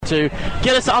to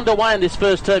get us underway in this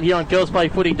first term here on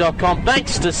GirlsPlayFooty.com.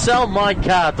 Thanks to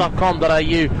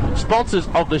sellmycar.com.au, sponsors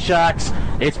of the Sharks.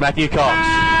 It's Matthew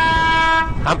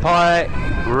Cox. Umpire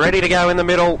ready to go in the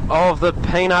middle of the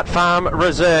Peanut Farm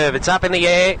Reserve. It's up in the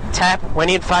air. Tap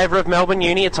went in favour of Melbourne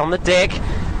Uni. It's on the deck.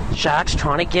 Sharks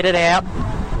trying to get it out.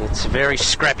 It's very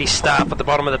scrappy stuff at the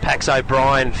bottom of the pack's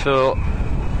O'Brien for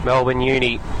Melbourne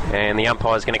Uni, and the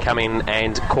umpire's going to come in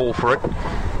and call for it.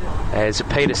 As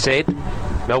Peter said,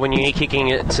 Melbourne Uni kicking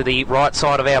it to the right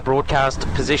side of our broadcast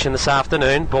position this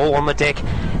afternoon. Ball on the deck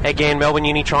again. Melbourne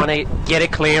Uni trying to get a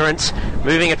clearance.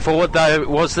 Moving it forward, though,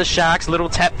 was the Sharks. Little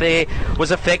tap there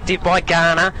was effective by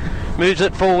Garner. Moves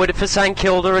it forward for St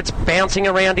Kilda. It's bouncing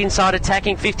around inside,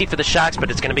 attacking 50 for the Sharks,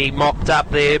 but it's going to be mopped up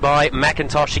there by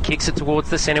McIntosh. She kicks it towards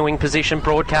the centre wing position,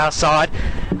 broadcast side.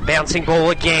 Bouncing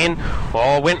ball again.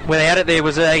 Oh, went without it. There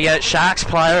was a Sharks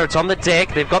player. It's on the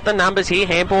deck. They've got the numbers here.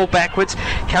 Handball backwards.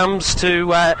 Comes to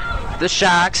the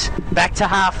Sharks. Back to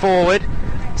half forward.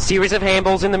 Series of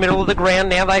handballs in the middle of the ground.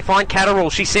 Now they find Catterall.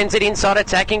 She sends it inside,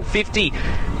 attacking 50.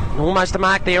 Almost a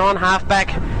mark there on half back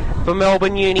for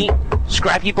Melbourne Uni.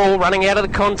 Scrappy ball running out of the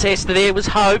contest. There was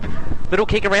Hope. Little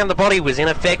kick around the body was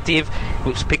ineffective. It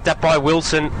was picked up by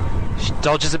Wilson. She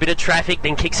dodges a bit of traffic,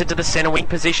 then kicks it to the centre wing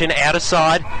position, outer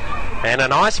side. And a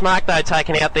nice mark, though,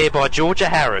 taken out there by Georgia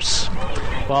Harris.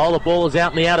 Well, the ball is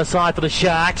out on the outer side for the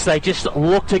Sharks. They just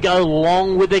look to go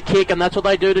long with the kick, and that's what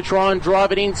they do to try and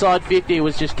drive it inside 50. It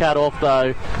was just cut off,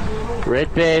 though.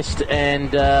 Redbest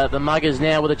and the Muggers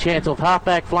now with a chance of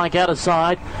halfback flank outer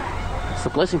side. It's the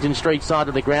Blessington Street side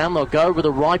of the ground. They'll go with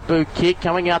a right boot kick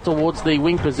coming out towards the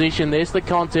wing position. There's the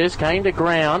contest. Came to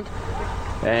ground.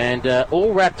 And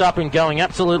all wrapped up and going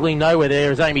absolutely nowhere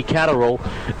there is Amy Catterall.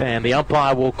 And the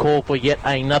umpire will call for yet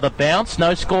another bounce.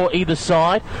 No score either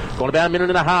side. Gone about a minute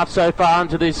and a half so far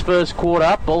into this first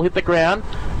quarter. Ball hit the ground.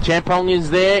 Champong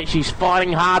is there. She's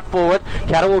fighting hard for it.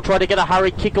 Catterall tried to get a hurry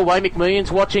kick away.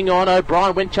 McMillion's watching on.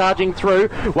 O'Brien went charging through.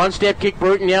 One step kick.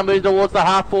 Bruton now moves towards the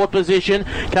half forward position.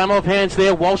 Come off hands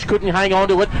there. Walsh couldn't hang on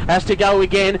to it. Has to go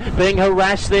again. Being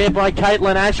harassed there by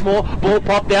Caitlin Ashmore. Ball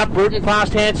popped out. Bruton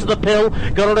passed hands to the pill.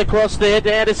 Got it across there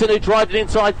to Anderson, who drives it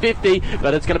inside 50.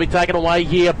 But it's going to be taken away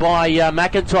here by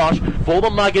McIntosh for the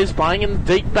Muggers. Playing in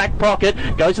the deep back pocket.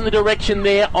 Goes in the direction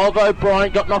there of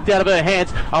O'Brien. Got knocked out of her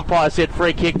hands. Umpire said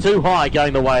free kick. Too high,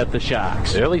 going the way of the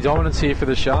Sharks. Early dominance here for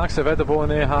the Sharks. They've had the ball in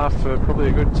their half for probably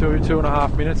a good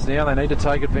 2.5 minutes now. They need to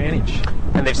take advantage.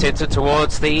 And they've sent it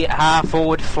towards the half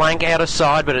forward flank outer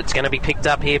side, but it's going to be picked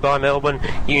up here by Melbourne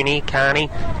Uni. Carney.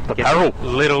 The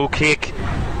little kick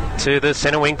to the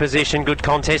centre wing position. Good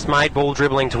contest made. Ball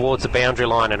dribbling towards the boundary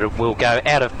line, and it will go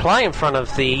out of play in front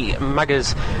of the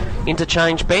Muggers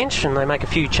interchange bench, and they make a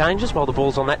few changes while the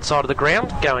ball's on that side of the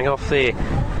ground. Going off there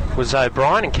was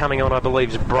O'Brien, and coming on, I believe,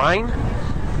 is Brain.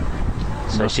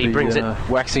 So she brings it.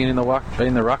 Waxing in the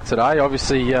ruck today.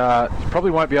 Obviously,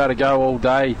 probably won't be able to go all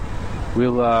day.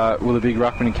 Will the big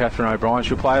ruckman in Catherine O'Brien.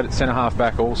 She'll play it at centre half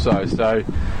back also. So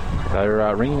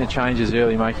they're ringing the changes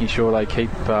early, making sure they keep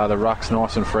the rucks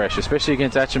nice and fresh, especially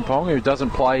against Acheampong, who doesn't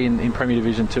play in Premier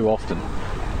Division too often.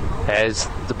 As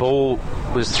the ball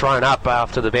was thrown up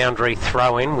after the boundary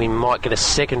throw-in, we might get a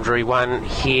secondary one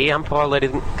here. Umpire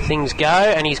letting things go,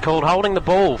 and he's called holding the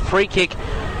ball. Free kick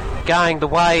going the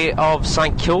way of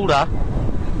St Kilda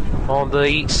on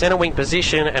the centre wing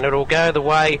position, and it'll go the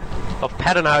way of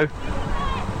Paterno.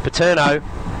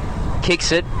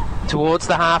 Kicks it towards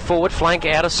the half forward flank,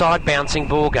 outer side, bouncing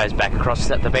ball goes back across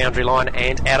the boundary line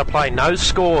and out of play. No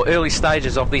score early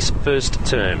stages of this first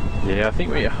term. Yeah, I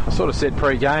think we sort of said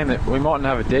pre-game that we mightn't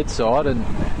have a dead side, and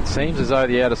it seems as though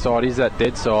the outer side is that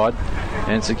dead side,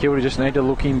 and St Kilda just need to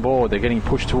look inboard. They're getting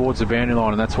pushed towards the boundary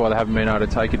line, and that's why they haven't been able to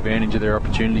take advantage of their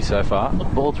opportunity so far.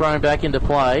 Ball thrown back into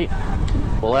play.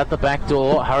 Ball out the back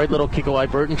door. Hurried little kick away.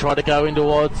 Bruton tried to go in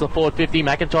towards the forward 50.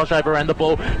 McIntosh overran the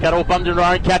ball. Catterall bumped in her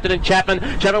own captain and Chapman.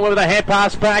 Chapman went with a hand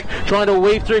pass back, trying to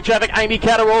weave through traffic. Amy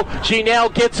Catterall. She now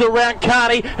gets around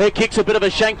Carney. Her kick's a bit of a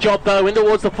shank job though. In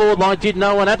towards the forward line. Did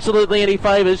no one absolutely any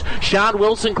favours. Sian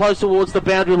Wilson close towards the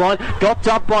boundary line. Got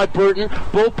dumped by Bruton.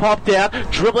 Ball popped out.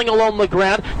 Dribbling along the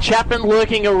ground. Chapman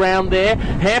lurking around there.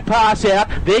 Hand pass out.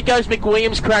 There goes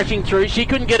McWilliams crashing through. She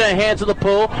couldn't get her hands on the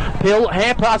pill.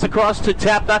 Hand pass across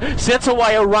to Tapner, sets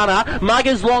away a runner.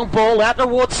 Muggers long ball out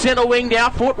towards centre wing now.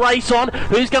 Foot race on.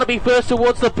 Who's going to be first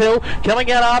towards the pill? Coming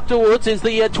out afterwards is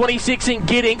the 26 in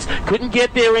Giddings. Couldn't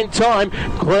get there in time.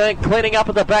 Cleaning up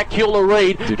at the back, Hewler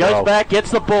Reid goes back,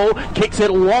 gets the ball, kicks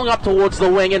it long up towards the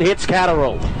wing and hits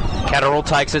Catterall. Catterall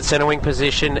takes it centre wing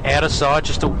position, out of side,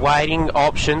 just awaiting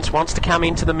options, wants to come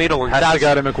into the middle and has to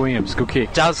go to McWilliams. Good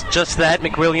kick. Does just that.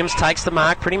 McWilliams takes the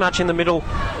mark pretty much in the middle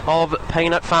of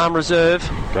Peanut Farm Reserve.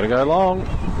 Got to go long.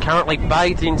 Currently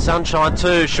bathed in sunshine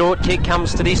too. Short kick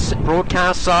comes to this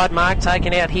broadcast side. Mark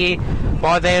taken out here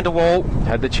by Van der Waal.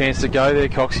 Had the chance to go there,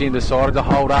 Coxie, and decided to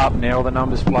hold up. Now all the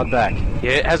numbers flood back.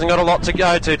 Yeah, hasn't got a lot to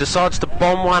go to. Decides to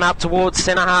bomb one up towards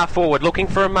centre half forward. Looking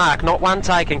for a mark. Not one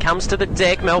taken. Comes to the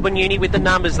deck. Melbourne Uni with the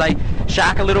numbers. They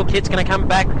shark a little kid's going to come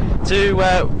back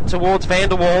to towards Van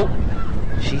der Waal.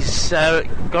 She's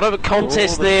got a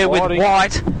contest there with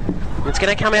White. It's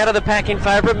going to come out of the pack in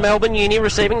favour of Melbourne Uni.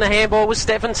 Receiving the handball with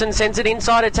Stephenson. Sends it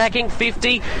inside, attacking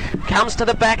 50. Comes to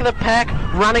the back of the pack.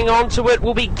 Running onto it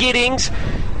will be Giddings.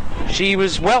 She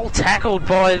was well tackled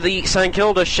by the St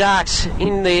Kilda Sharks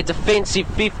in their defensive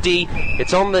 50.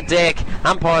 It's on the deck.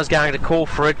 Umpire's going to call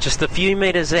for it just a few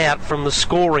metres out from the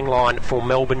scoring line for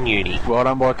Melbourne Uni. Well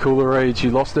done by Cooler Reid. She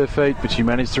lost her feet, but she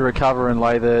managed to recover and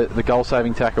lay the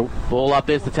goal-saving tackle. Ball up,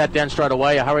 there's the tap down straight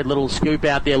away. A hurried little scoop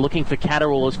out there looking for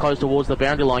Catterall as close towards the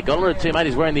boundary line. Got on her teammate,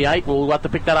 he's wearing the 8. We'll have to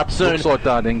pick that up soon. Looks like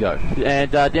Dardengo.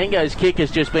 And Dengo's kick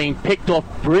has just been picked off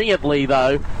brilliantly,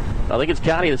 though. I think it's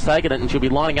Carney that's taken it, and she'll be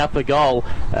lining up for goal.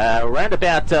 Around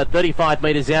about 35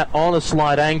 metres out on a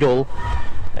slight angle.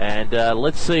 And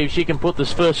let's see if she can put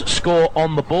this first score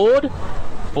on the board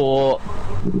for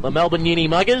the Melbourne Uni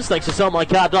Muggers. Thanks to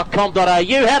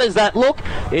sellmycar.com.au. How does that look?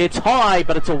 It's high,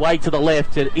 but it's away to the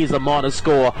left. It is a minor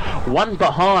score. One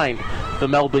behind the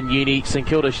Melbourne Uni. St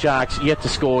Kilda Sharks yet to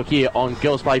score here on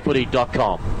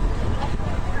GirlsPlayFooty.com.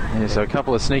 Yeah, so a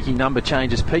couple of sneaky number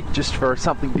changes, Pete, just for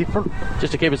something different.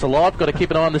 Just to keep us alive. Got to keep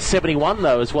an eye on the 71,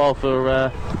 though, as well for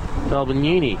Melbourne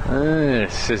Uni.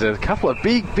 Yes, there's a couple of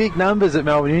big numbers at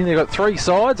Melbourne Uni. They've got 3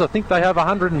 sides. I think they have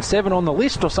 107 on the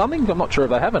list or something. I'm not sure if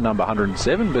they have a number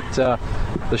 107, but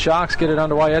the Sharks get it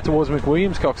underway out towards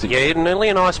McWilliams, Coxie. Yeah, nearly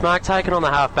a nice mark taken on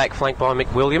the half-back flank by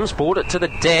McWilliams. Brought it to the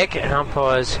deck, and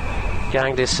umpires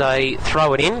going to say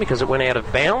throw it in because it went out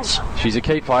of bounds. She's a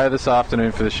key player this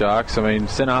afternoon for the Sharks. I mean,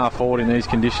 centre half forward in these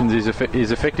conditions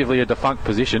is effectively a defunct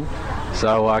position.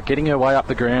 So getting her way up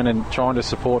the ground and trying to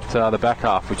support the back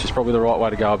half, which is probably the right way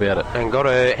to go about it. And got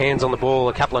her hands on the ball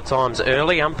a couple of times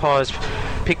early. Umpires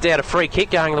picked out a free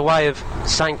kick going the way of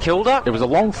St Kilda. It was a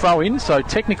long throw in, so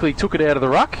technically took it out of the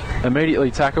ruck,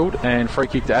 immediately tackled, and free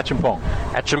kick to Acheampong.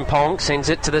 Acheampong sends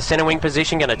it to the centre wing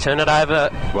position, going to turn it over.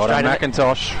 Well done,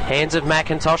 McIntosh. Hands of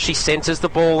McIntosh. She centres the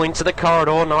ball into the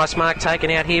corridor. Nice mark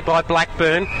taken out here by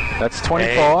Blackburn. That's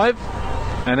 25.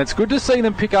 And it's good to see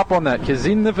them pick up on that, because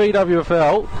in the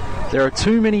VWFL, there are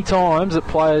too many times that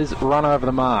players run over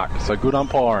the mark. So good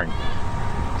umpiring.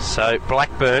 So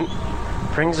Blackburn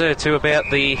brings her to about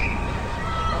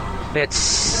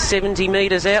 70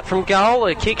 metres out from goal.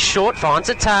 Her kick short, finds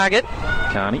a target.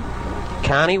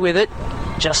 Carney with it.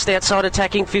 Just outside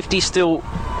attacking 50 still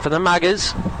for the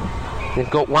Muggers. They've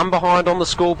got one behind on the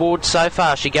scoreboard so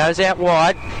far. She goes out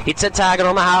wide, hits a target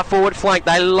on the half-forward flank.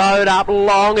 They load up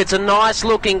long. It's a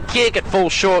nice-looking kick. It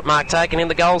falls short. Mark taken in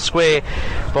the goal square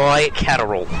by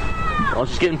Catterall. Well,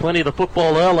 she's getting plenty of the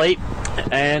football early.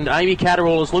 And Amy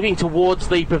Catterall is looking towards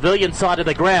the pavilion side of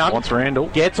the ground. Wants Randall.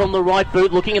 Gets on the right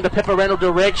boot, looking in the Pepper Randall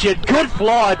direction. Good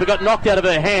fly, but got knocked out of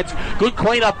her hands. Good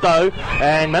clean-up, though,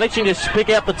 and managing to pick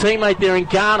out the teammate there in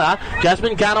Garner.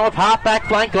 Jasmine Garner off half-back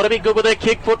flank. Got to be good with her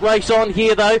kick foot race on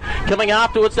here, though. Coming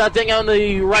afterwards, Dardengo in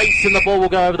the race, and the ball will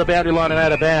go over the boundary line and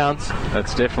out of bounds.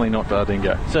 That's definitely not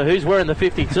Dardengo. So who's wearing the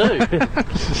 52?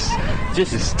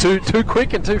 just too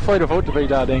quick and too fleet of foot to be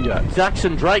Dardengo.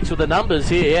 Jackson Drakes with the numbers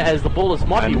here as the ball is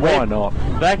might be why not?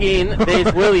 Back in,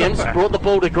 there's Williams, brought the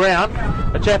ball to ground.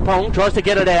 Acheampong tries to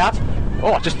get it out.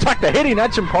 Oh, just tucked the head in,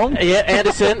 Acheampong. Yeah,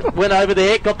 Anderson went over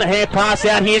there, got the hand pass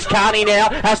out. Here's Carney now,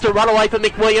 has to run away from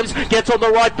McWilliams, gets on the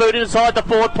right boot inside the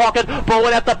forward pocket. Ball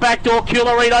went out the back door,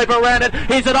 Kullereed overran it.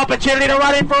 Here's an opportunity to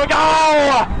run in for a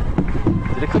goal!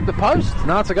 Did it clip the post?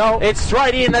 No, it's a goal. It's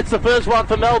straight in. That's the first one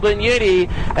for Melbourne Uni,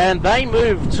 and they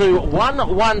move to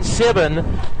 1-1-7.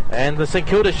 And the St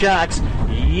Kilda Sharks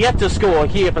yet to score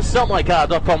here for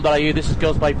sellmycar.com.au. This is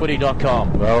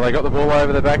GirlsPlayFooty.com. Well, they got the ball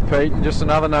over the back, Pete. And just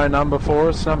another no number for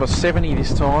us. Number 70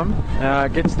 this time.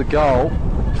 Gets the goal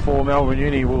for Melbourne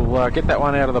Uni. We'll get that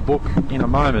one out of the book in a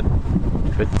moment.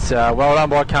 But well done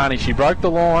by Carney. She broke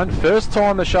the line. First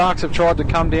time the Sharks have tried to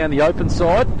come down the open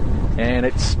side, and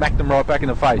it smacked them right back in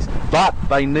the face. But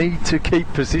they need to keep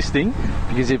persisting,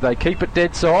 because if they keep it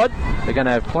dead side, they're going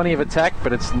to have plenty of attack,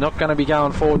 but it's not going to be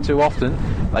going forward too often.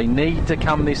 They need to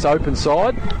come this open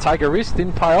side, take a risk,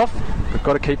 didn't pay off, but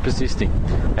got to keep persisting.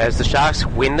 as the Sharks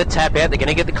win the tap out. They're going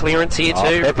to get the clearance here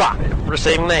too. Pepper.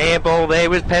 Receiving the handball there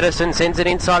with Pedersen, sends it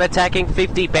inside, attacking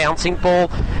 50, bouncing ball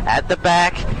at the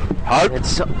back. Hope.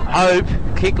 It's Hope,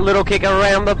 little kick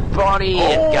around the body.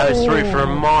 It goes through for a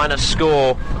minor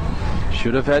score.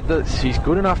 Should have had she's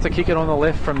good enough to kick it on the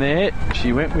left from there.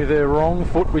 She went with her wrong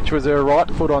foot, which was her right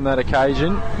foot on that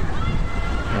occasion,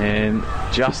 and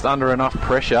just under enough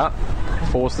pressure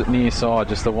forced it near side,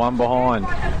 just the one behind.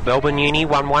 Melbourne Uni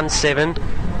 117.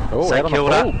 St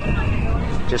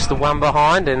Kilda just the one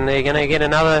behind, and they're going to get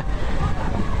another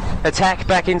attack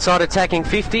back inside, attacking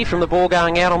 50 from the ball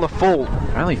going out on the full.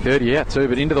 Only 30 out too,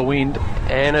 but into the wind.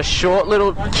 And a short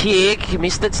little kick,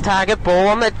 missed its target, ball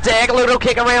on the deck, little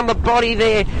kick around the body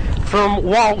there from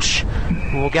Walsh.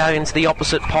 Will go into the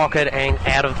opposite pocket and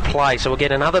out of play. So we'll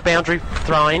get another boundary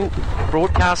throw in.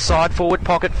 Broadcast side forward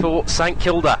pocket for St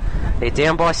Kilda. They're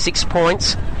down by 6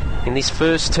 points in this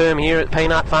first term here at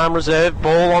Peanut Farm Reserve.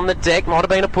 Ball on the deck, might have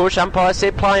been a push. Umpire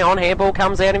said play on. Handball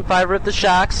comes out in favour of the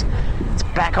Sharks. It's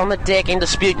back on the deck in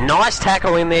dispute. Nice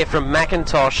tackle in there from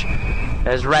McIntosh.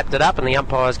 Has wrapped it up, and the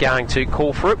umpire's going to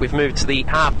call for it. We've moved to the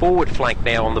half-forward flank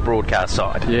now on the broadcast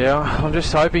side. Yeah, I'm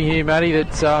just hoping here, Matty, that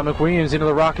McWilliams into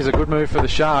the ruck is a good move for the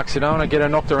Sharks. You don't want to get her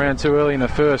knocked around too early in the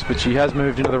first, but she has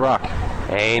moved into the ruck.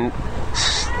 And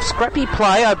scrappy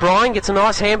play. O'Brien gets a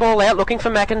nice handball out, looking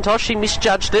for McIntosh. She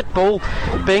misjudged it. Ball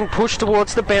being pushed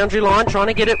towards the boundary line. Trying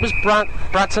to get it was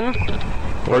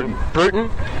Bruton.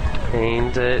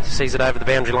 And sees it over the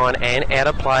boundary line and out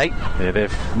of play. Yeah,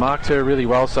 they've marked her really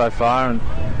well so far, and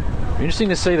interesting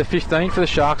to see the 15 for the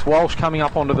Sharks. Walsh coming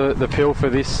up onto the pill for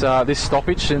this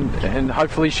stoppage, and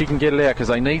hopefully she can get it out because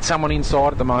they need someone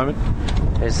inside at the moment.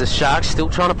 As the Sharks still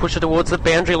trying to push it towards the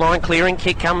boundary line, clearing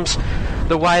kick comes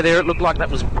the way there. It looked like that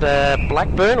was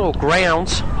Blackburn or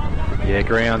Grounds. Yeah,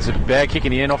 Grounds. A bad kick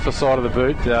in the end off the side of the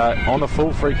boot. On the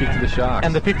full, free kick to the Sharks.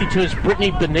 And the 52 is Brittany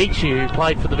Benici, who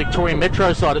played for the Victorian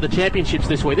Metro side of the championships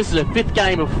this week. This is her fifth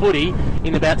game of footy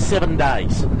in about 7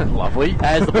 days. Lovely.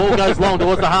 As the ball goes long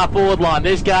towards the half-forward line.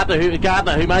 There's Gardner,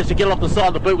 who managed to get it off the side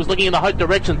of the boot, was looking in the Hope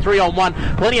direction,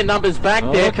 3-on-1. Plenty of numbers back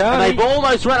there. Okay. And they've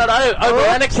almost run it over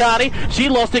Annex Hardy. She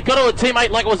lost it, got to a teammate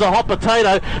like it was a hot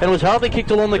potato, and was hardly kicked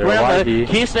along the ground.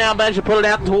 Kirst now managed to put it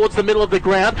out towards the middle of the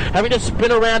ground. Having to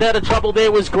spin around out of trouble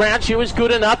there was Ground. She was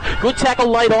good enough. Good tackle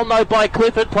late on though by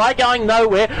Clifford. Play going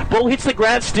nowhere. Ball hits the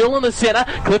ground still in the centre.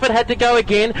 Clifford had to go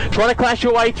again. Trying to clash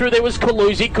her way through. There was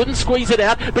Calusi. Couldn't squeeze it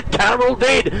out, but Carroll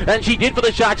did. And she did for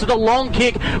the Sharks with a long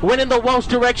kick. Went in the Walsh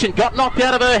direction. Got knocked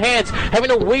out of her hands. Having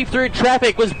to weave through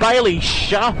traffic was Bailey.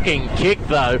 Shocking kick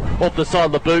though off the side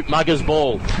of the boot. Mugger's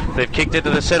ball. They've kicked it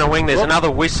to the centre wing. There's another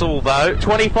whistle though.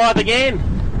 25 again.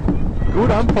 Good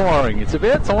umpiring. It's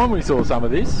about time we saw some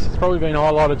of this. It's probably been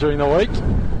highlighted during the week.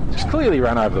 Just clearly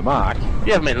ran over the mark.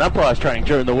 You haven't been an umpires training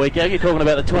during the week, have you? You're talking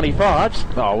about the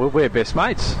 25s. Oh, well, we're best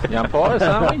mates, the umpires,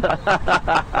 aren't we?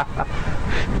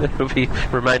 It'll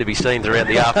remain to be seen throughout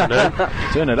the afternoon.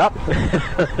 Turn it up.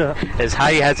 As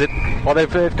Hay has it. Well,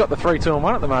 they've got the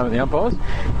 3-2-1 at the moment, the umpires.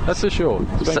 That's for sure.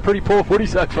 It's been pretty poor footy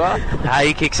so far.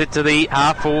 Hay kicks it to the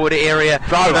half-forward area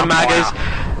for the Muggers.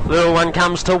 Little one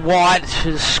comes to White.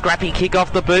 Scrappy kick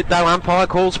off the boot though. Umpire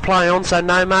calls play on, so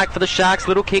no mark for the Sharks.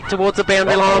 Little kick towards the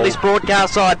boundary line on this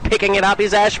broadcast side. Picking it up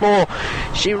is Ashmore.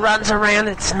 She runs around.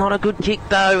 It's not a good kick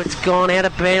though. It's gone out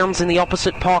of bounds in the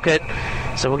opposite pocket.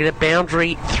 So we'll get a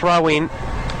boundary throw in.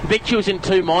 Vic, she was in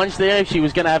two minds there if she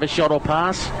was going to have a shot or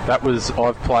pass. That was,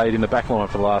 I've played in the back line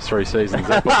for the last 3 seasons.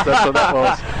 That's what that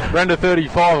was. Ran to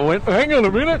 35 and went, hang on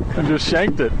a minute, and just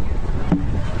shanked it.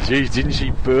 Geez, didn't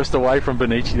she burst away from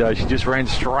Benici though? She just ran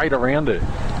straight around her.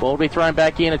 Ball will be thrown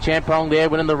back in. A Champong there,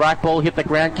 winning the ruck. Ball hit the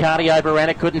ground. Carty overran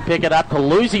it, couldn't pick it up.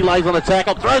 Calusi lays on a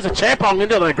tackle, throws a Champong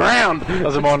into the ground.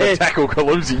 Doesn't mind a tackle,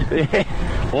 Calusi.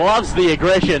 Loves the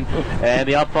aggression. And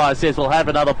the umpire says we'll have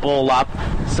another ball up.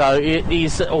 So it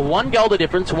is 1 goal to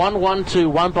difference, 1-1 to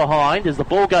 1 behind. As the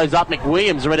ball goes up,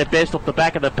 McWilliams read it best off the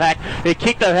back of the pack. Her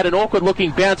kick though had an awkward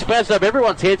looking bounce. Bounced over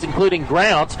everyone's heads, including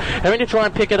Grounds. Having to try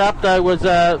and pick it up though was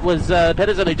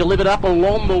Pedersen, who delivered up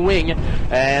along the wing,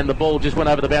 and the ball just went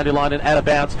over the boundary line and out of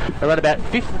bounds around about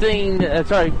 15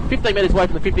 metres away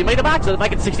from the 50-metre mark, so they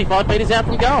make it 65 metres out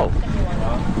from goal.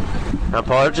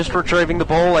 Umpire just retrieving the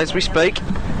ball as we speak,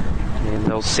 and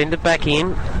they'll send it back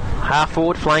in. Half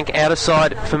forward flank out of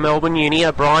side for Melbourne Uni.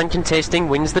 O'Brien contesting,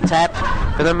 wins the tap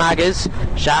for the Muggers.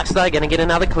 Sharks though going to get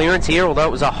another clearance here, although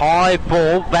it was a high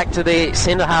ball back to their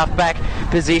centre half back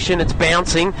position. It's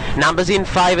bouncing. Numbers in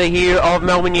favour here of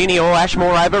Melbourne Uni.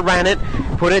 Ashmore overran it,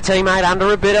 put her teammate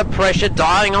under a bit of pressure.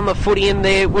 Diving on the footy in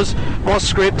there was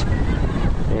Script,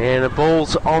 and the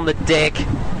ball's on the deck.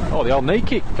 Oh, the old knee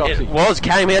kick. It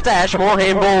came out to Ashmore.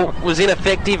 Handball was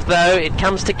ineffective, though. It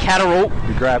comes to Catterall.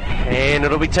 Good grab. And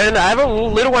it'll be turned over. A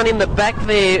little one in the back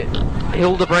there,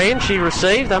 Hildebrand. She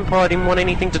received. Umpire didn't want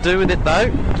anything to do with it,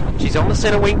 though. She's on the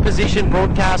centre wing position,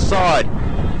 broadcast side.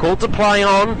 Called to play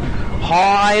on.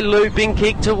 High looping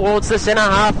kick towards the centre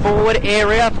half forward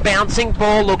area. Bouncing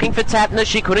ball, looking for Tapner.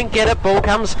 She couldn't get it. Ball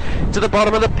comes to the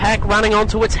bottom of the pack, running on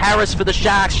towards Harris for the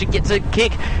Sharks. She gets a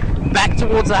kick back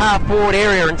towards the half forward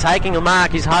area, and taking a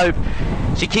mark is Hope.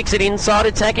 She kicks it inside,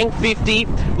 attacking 50,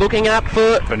 looking up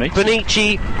for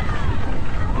Benici.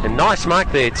 A nice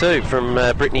mark there too from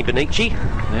Brittany Benici.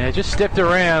 Yeah, just stepped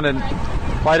around and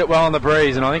played it well on the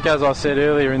breeze, and I think, as I said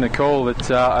earlier in the call, that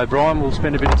O'Brien will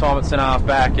spend a bit of time at centre half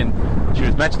back, and she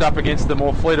was matched up against the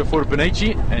more fleet-of-footed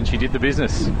Benici, and she did the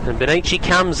business. And Benici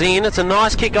comes in. It's a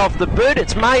nice kick off the boot.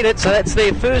 It's made it, so that's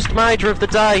their first major of the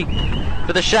day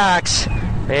for the Sharks,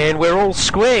 and we're all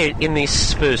square in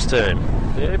this first term.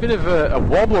 Yeah, a bit of a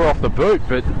wobbler off the boot,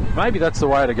 but maybe that's the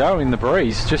way to go in the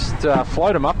breeze. Just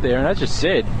float them up there, and as you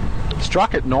said,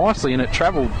 struck it nicely, and it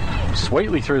travelled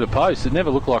sweetly through the post. It never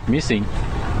looked like missing.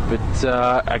 But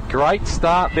a great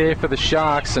start there for the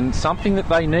Sharks, and something that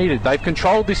they needed. They've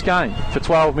controlled this game for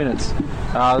 12 minutes.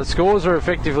 The scores are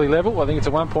effectively level. I think it's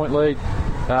a 1-point lead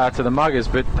to the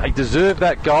Muggers, but they deserved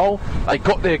that goal. They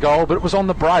got their goal, but it was on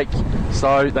the break.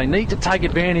 So they need to take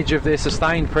advantage of their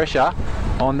sustained pressure.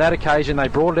 On that occasion, they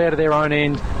brought it out of their own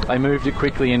end. They moved it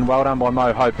quickly, and well done by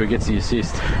Mo Hope, who gets the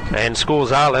assist. And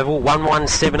scores are level,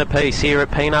 1-1-7 apiece here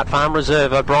at Peanut Farm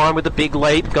Reserve. O'Brien with the big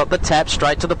leap, got the tap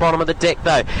straight to the bottom of the deck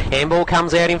though. Handball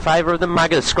comes out in favour of the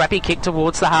Muggers. Scrappy kick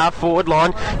towards the half forward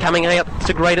line. Coming out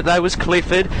to greet it though was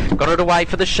Clifford. Got it away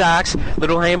for the Sharks.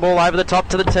 Little handball over the top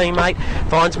to the teammate.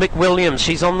 Finds McWilliams.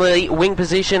 She's on the wing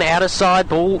position, outer side.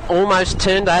 Ball almost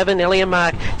turned over. Nellie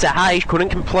Mark to Hayes. Couldn't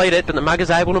complete it, but the Muggers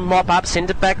able to mop up, send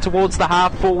it back towards the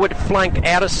half forward flank,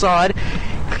 outer side.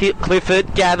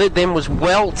 Clifford gathered, then was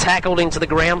well tackled into the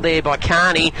ground there by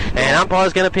Carney, and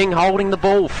umpire's going to ping holding the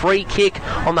ball. Free kick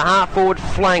on the half forward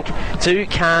flank to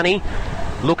Carney.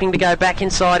 Looking to go back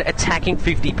inside, attacking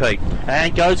 50, Pete.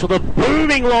 And goes for the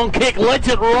booming long kick, lets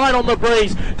it right on the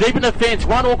breeze, deep in the fence,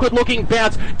 one awkward looking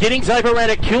bounce, Giddings overran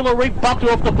it, Kilda bumped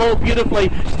her off the ball beautifully,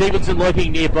 Stevenson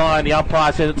lurking nearby, and the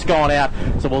umpire says it's gone out,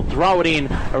 so we'll throw it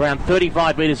in around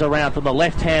 35 metres around from the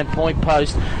left-hand point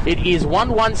post. It is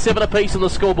 1-1-7 apiece on the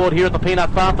scoreboard here at the Peanut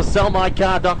Farm for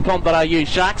sellmycar.com.au.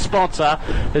 Shark sponsor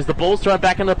as the ball's thrown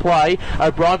back into play.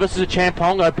 O'Brien versus a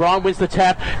Champong. O'Brien wins the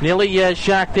tap, nearly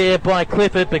Shark there by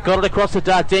Cliff, but got it across to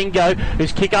Dardengo,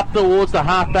 who's kick up towards the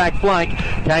half-back flank.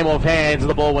 Came off hands, and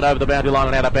the ball went over the boundary line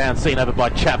and out of bounds, seen over by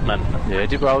Chapman. Yeah,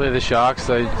 did well there, the Sharks.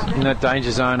 They in that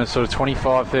danger zone of sort of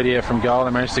 25-30 out from goal.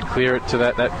 They managed to clear it to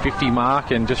that 50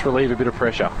 mark and just relieve a bit of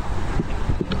pressure.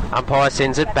 Umpire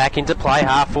sends it back into play,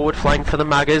 half forward flank for the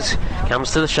Muggers.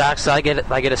 Comes to the Sharks, they get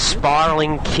a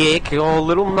spiralling kick. Oh, a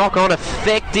little knock on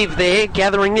effective there.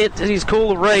 Gathering it is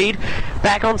cool to read.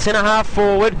 Back on centre half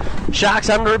forward. Sharks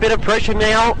under a bit of pressure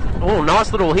now. Oh,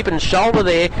 nice little hip and shoulder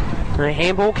there. The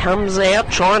handball comes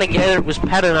out, trying to get it. It was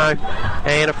Paterno.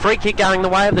 And a free kick going the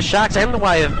way of the Sharks and the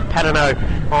way of Paterno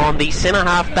on the centre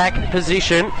half back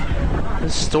position.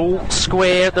 Still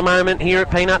square at the moment here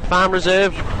at Peanut Farm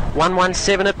Reserve.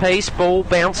 1-1-7 apiece. Ball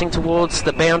bouncing towards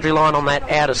the boundary line on that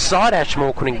outer side.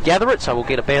 Ashmore couldn't gather it, so we'll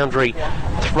get a boundary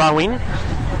throw in.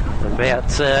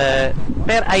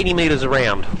 About 80 metres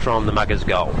around from the Muggers'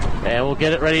 goal. And we'll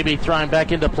get it ready to be thrown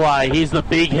back into play. Here's the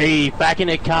big heave. Back in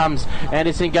it comes.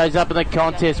 Anderson goes up in the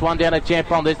contest. One down at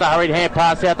Champon. There's the hurried hand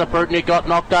pass out to Bruton, who got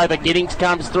knocked over. Giddings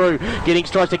comes through.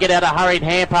 Giddings tries to get out a hurried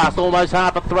hand pass. Almost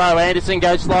half a throw. Anderson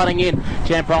goes sliding in.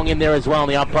 Champong in there as well.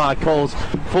 And the umpire calls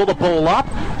for the ball up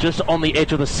just on the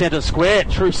edge of the centre square.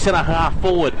 True centre half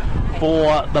forward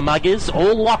for the Muggers.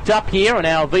 All locked up here in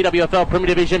our VWFL Premier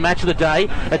Division match of the day.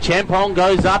 A Champong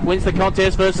goes up, wins the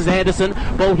contest versus Anderson.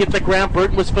 Ball hit the ground.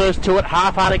 Bruton was first to it.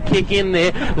 Half-hearted kick in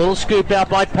there. Little scoop out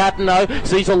by Paterno.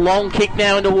 Sees a long kick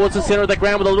now in towards the centre of the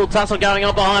ground with a little tussle going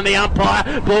on behind the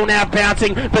umpire. Ball now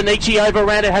bouncing. Benici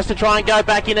overran it. Has to try and go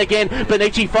back in again.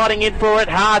 Benici fighting in for it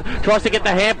hard. Tries to get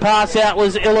the hand pass out.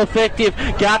 Was ill-effective.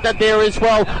 Gardner there as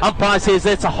well. Umpire says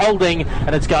that's a holding,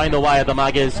 and it's going the way of the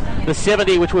Muggers. The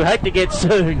 70, which we hope to get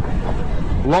soon.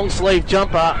 Long sleeve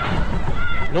jumper.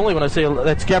 Normally when I see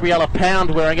that's Gabriella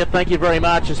Pound wearing it, thank you very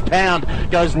much, as Pound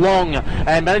goes long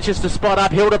and manages to spot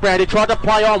up Hildebrand, who tried to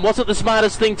play on. Wasn't the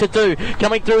smartest thing to do.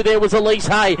 Coming through there was Elise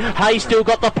Hay. Hay still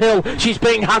got the pill. She's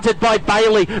being hunted by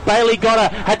Bailey. Bailey got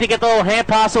her. Had to get the little hand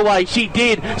pass away. She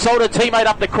did. Sold her teammate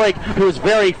up the creek, who was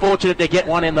very fortunate to get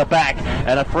one in the back.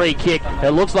 and a free kick.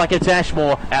 It looks like it's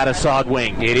Ashmore out of side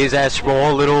wing. It is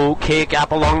Ashmore, little kick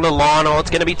up along the line. Oh, it's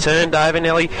going to be turned over.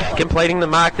 Nearly completing the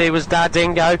mark there was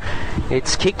Dardengo.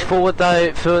 It's kicked forward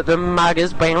though for the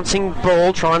Muggers. Bouncing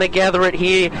ball, trying to gather it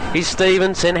here is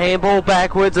Stevenson. Handball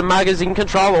backwards. The Muggers in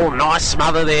control. Oh, nice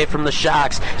smother there from the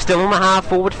Sharks. Still on the half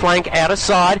forward flank, out of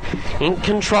side. In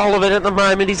control of it at the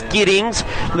moment is Giddings.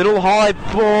 Little high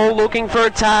ball looking for a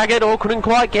target. Or couldn't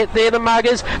quite get there. The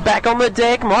Muggers back on the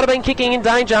deck. Might have been kicking in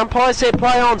danger. Umpire said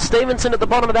play on. Stevenson at the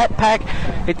bottom of that pack.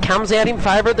 It comes out in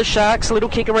favour of the Sharks. A little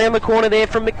kick around the corner there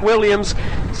from McWilliams.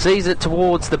 Sees it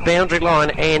towards the boundary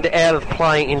line and out of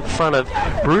play in front of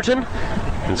Bruton.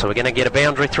 And so we're going to get a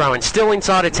boundary throw in. Still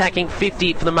inside attacking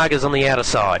 50 for the Muggers on the outer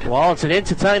side. Well, it's an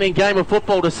entertaining game of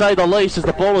football to say the least as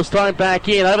the ball is thrown back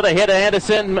in. Over the head of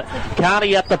Anderson.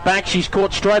 Carney up the back. She's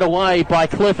caught straight away by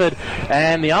Clifford.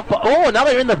 And the umpire... Oh,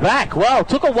 another in the back. Well,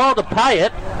 took a while to pay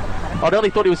it. I really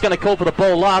thought he was going to call for the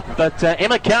ball up, but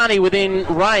Emma Carney within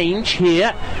range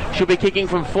here. Should be kicking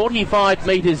from 45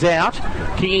 metres out,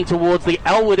 kicking towards the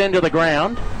Elwood end of the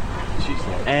ground.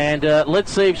 And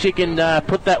let's see if she can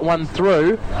put that one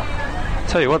through.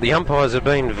 Tell you what, the umpires have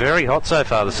been very hot so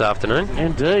far this afternoon.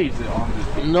 Indeed.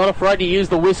 Not afraid to use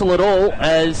the whistle at all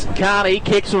as Carney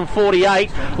kicks from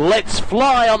 48. Let's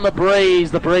fly on the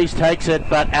breeze. The breeze takes it,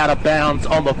 but out of bounds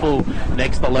on the full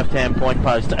next to the left-hand point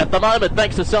post. At the moment,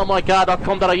 thanks to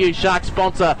sellmycar.com.au, Sharks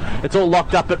sponsor, it's all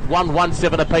locked up at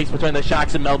 1-1-7 apiece between the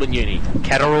Sharks and Melbourne Uni.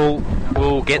 Catterall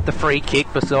will get the free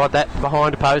kick beside that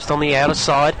behind post on the outer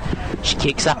side. She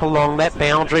kicks up along that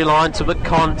boundary line to the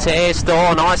contest.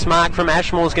 Oh, nice mark from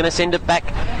Ashmore's going to send it back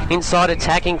inside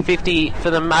attacking 50 for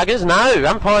the Muggers. No,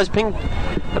 umpires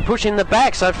pushing the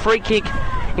back, so free kick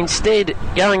instead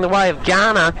going the way of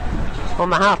Garner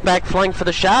on the half-back flank for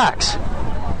the Sharks.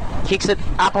 Kicks it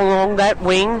up along that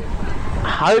wing,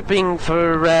 hoping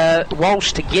for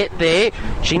Walsh to get there.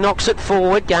 She knocks it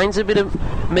forward, gains a bit of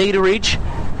meterage.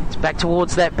 Back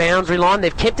towards that boundary line.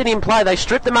 They've kept it in play. They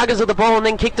stripped the Muggers of the ball and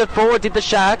then kicked it forward, did the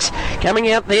Sharks.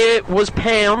 Coming out there was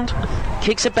Pound.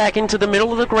 Kicks it back into the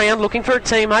middle of the ground, looking for a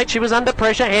teammate. She was under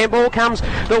pressure. Handball comes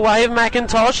the way of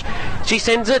McIntosh. She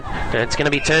sends it. It's going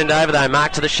to be turned over, though.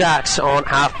 Mark to the Sharks on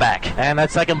half-back. And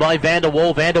that's taken by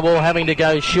Vanderwall. Vanderwall having to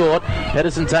go short.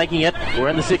 Pedersen taking it. We're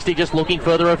in the 60, just looking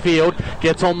further afield.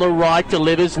 Gets on the right,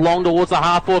 delivers long towards the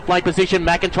half-forward flank position.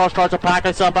 McIntosh tries to park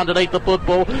herself underneath the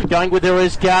football. Going with her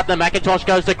is Gardner. McIntosh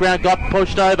goes to ground, got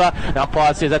pushed over. The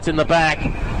umpire says that's in the back.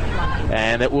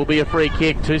 And it will be a free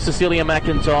kick to Cecilia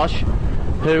McIntosh,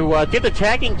 who did the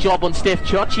tagging job on Steph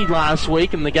Chochi last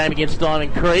week in the game against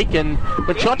Diamond Creek. And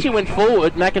when Chochi went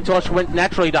forward, McIntosh went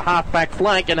naturally to half-back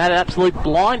flank and had an absolute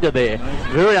blinder there.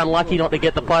 Very unlucky not to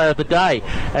get the player of the day.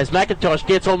 As McIntosh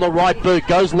gets on the right boot,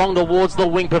 goes long towards the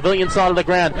wing, pavilion side of the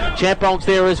ground. Champong's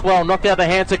there as well. Knocked out the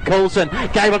hands of Coulson.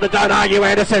 Gave up the don't argue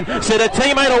Anderson. Sent a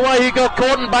teammate away who got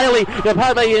Gordon Bailey.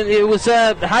 It was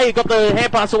Hay got the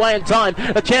hand pass away in time.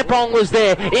 Champong was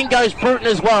there. In goes Bruton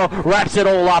as well. Wraps it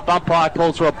all up. Umpire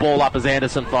calls for a ball up as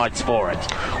Anderson fights for it.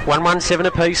 1-1-7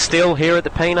 apiece still here at the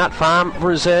Peanut Farm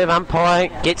Reserve. Umpire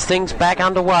gets things back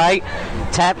underway.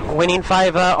 Tap went in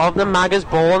favour of the Muggers.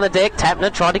 Ball on the deck.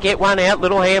 Tapner tried to get one out.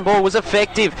 Little handball was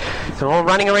effective. So all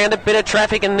running around a bit of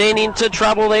traffic and then into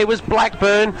trouble there was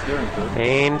Blackburn.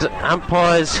 And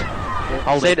umpires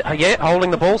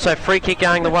holding the ball. So free kick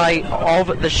going the way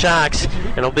of the Sharks.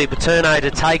 And it'll be Paterno to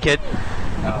take it.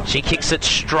 She kicks it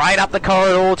straight up the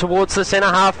corridor towards the centre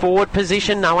half forward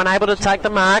position. No one able to take the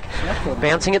mark.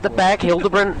 Bouncing at the back.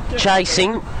 Hildebrand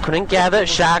chasing. Couldn't gather.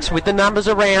 Sharks with the numbers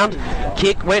around.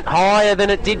 Kick went higher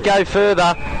than it did go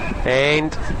further.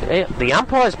 And the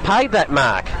umpires paid that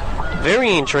mark.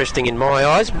 Very interesting in my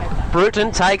eyes.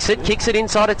 Bruton takes it, kicks it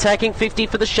inside attacking 50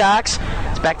 for the Sharks.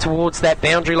 It's back towards that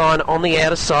boundary line on the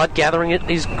outer side. Gathering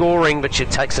it is Goring, but she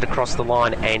takes it across the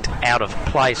line and out of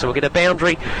play. So we'll get a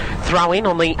boundary throw in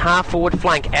on the half-forward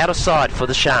flank, outer side for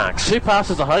the Sharks. 2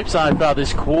 passes of hope so far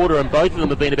this quarter, and both of them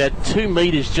have been about 2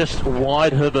 metres just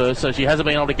wide of her, so she hasn't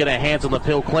been able to get her hands on the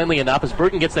pill cleanly enough as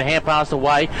Bruton gets the hand pass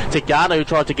away to Gardner, who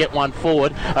tried to get one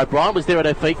forward. O'Brien was there at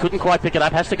her feet, couldn't quite pick it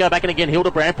up, has to go back in again.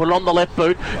 Hildebrand put it on the left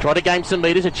boot, tried to gain some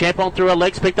metres, a Champon through her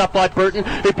legs, picked up by Bruton,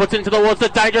 who puts it into towards the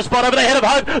danger spot over the head of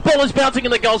hope. Ball is bouncing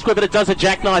in the goal square, but it does a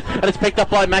jackknife, and it's picked up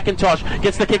by McIntosh.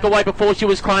 Gets the kick away before she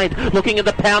was claimed. Looking in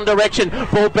the pound direction.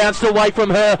 Ball bounced away from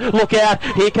her. Look out.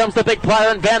 Here comes the big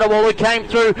player in Vanderwall who came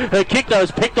through. Her kick, though,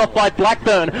 is picked off by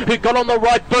Blackburn, who got on the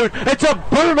right boot. It's a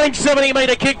booming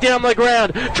 70-metre kick down the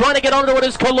ground. Trying to get onto it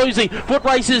is Kalusi. Foot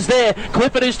race is there.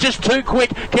 Clifford is just too quick.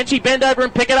 Can she bend over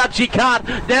and pick it up? She can't.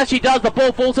 Now she does. The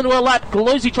ball falls into her lap.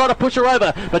 Kalusi tried to push her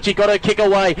over, but she got her kick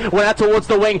away. Went out towards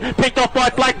the wing. Picked off by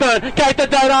Blackburn. Gaither,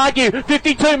 don't argue.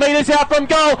 52 metres out from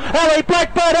goal. Ellie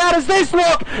Blackburn, how does this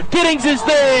look? Giddings is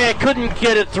there. Couldn't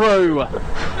get it through.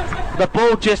 The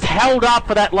ball just held up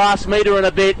for that last metre and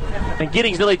a bit, and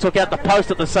Giddings nearly took out the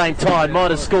post at the same time.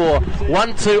 Minus score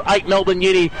 1-2-8 Melbourne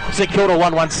Uni, St Kilda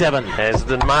 1-1-7. As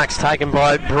the mark's taken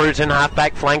by Bruton,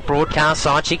 half-back flank, broadcast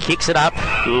side. She kicks it up,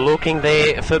 looking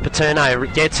there for Paterno.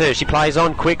 Gets her. She plays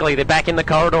on quickly. They're back in the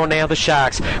corridor now, the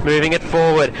Sharks. Moving it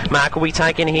forward. Mark will be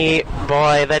taken here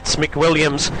by that's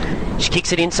McWilliams. She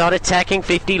kicks it inside, attacking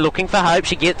 50, looking for hope.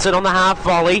 She gets it on the half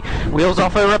volley. Wheels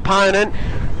off her opponent.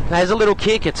 Has a little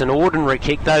kick. It's an ordinary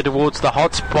kick, though, towards the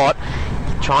hot spot.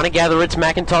 Trying to gather it's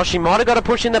McIntosh. She might have got a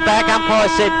push in the back. Umpire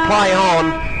said play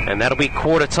on, and that'll be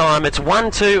quarter time. It's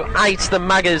 1-2-8 the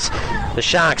Muggers. The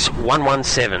Sharks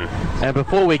 1-1-7. And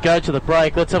before we go to the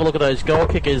break, let's have a look at those goal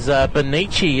kickers.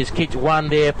 Benici has kicked one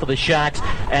there for the Sharks,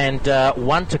 and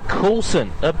one to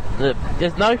Coulson.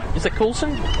 Is it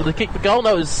Coulson? Did he kick the goal?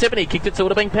 No, it was 70. Kicked it, so it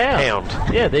would have been Pound.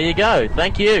 Yeah, there you go.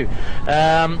 Thank you.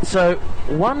 So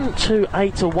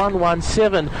 1-2-8 to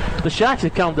 1-1-7. The Sharks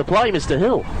have come to play, Mr.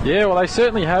 Hill. Yeah, well, they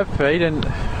certainly have, Pete, and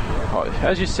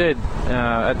as you said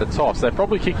at the toss, they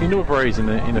probably kicked into a breeze in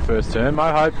the first term.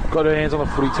 Mo Hope got her hands on the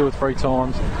footy 2 or 3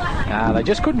 times. They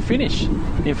just couldn't finish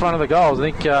in front of the goals.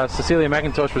 I think Cecilia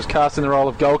McIntosh was cast in the role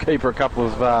of goalkeeper a couple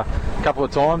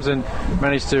of times and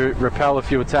managed to repel a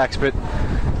few attacks. But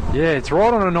yeah, it's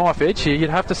right on a knife edge here. You'd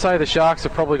have to say the Sharks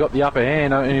have probably got the upper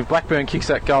hand. And if Blackburn kicks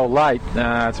that goal late,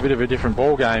 it's a bit of a different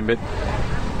ball game. But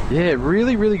yeah,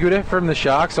 really, really good effort from the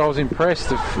Sharks. I was impressed.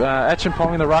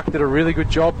 Acheampong in the ruck did a really good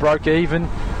job, broke even.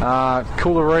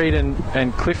 Cooler Reid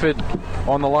and Clifford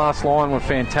on the last line were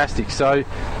fantastic. So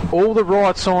all the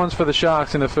right signs for the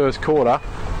Sharks in the first quarter,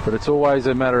 but it's always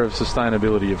a matter of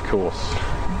sustainability, of course.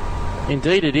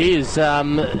 Indeed it is.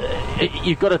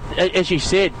 You've got to, as you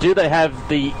said, do they have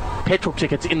the petrol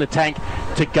tickets in the tank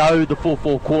to go the full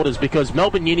 4 quarters? Because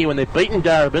Melbourne Uni, when they've beaten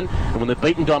Darebin and when they've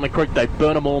beaten Diamond Creek, they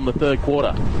burn them all in the third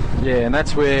quarter. Yeah, and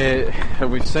that's where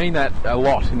we've seen that a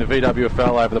lot in the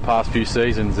VWFL over the past few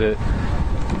seasons.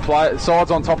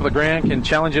 Sides on top of the ground can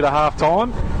challenge you to half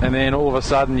time, and then all of a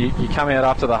sudden you come out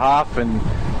after the half and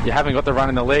you haven't got the run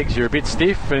in the legs, you're a bit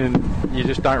stiff and you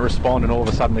just don't respond, and all of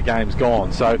a sudden the game's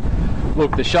gone. So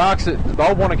look, the Sharks,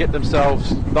 they'll want to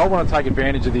take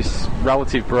advantage of this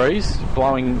relative breeze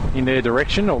blowing in their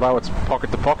direction, although it's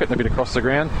pocket to pocket and a bit across the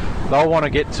ground. They'll want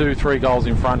to get 2-3 goals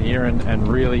in front here and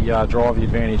really drive the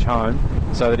advantage home,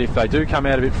 so that if they do come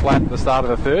out a bit flat at the start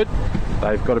of the third,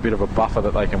 they've got a bit of a buffer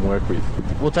that they can work with.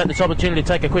 We'll take this opportunity to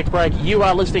take a quick break. You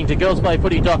are listening to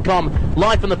GirlsPlayFooty.com,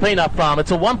 live from the Peanut Farm.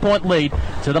 It's a 1-point lead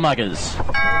to the Muggers.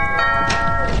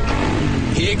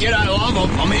 Yeah, g'day, love.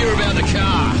 I'm here about the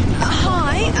car.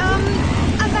 Hi,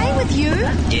 are they with you?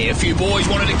 Yeah, a few boys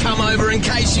wanted to come over in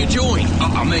case you joined.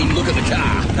 I mean, look at the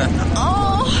car.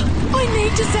 Oh, I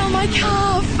need to sell my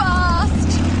car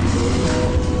fast.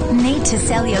 Need to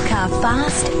sell your car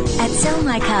fast? At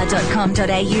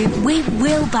sellmycar.com.au, we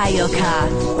will buy your car.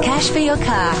 Cash for your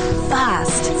car,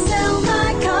 fast.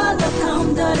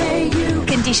 Sellmycar.com.au.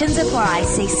 Conditions apply.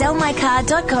 See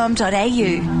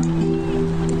sellmycar.com.au.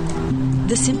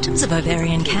 The symptoms of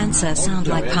ovarian cancer sound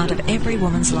like part of every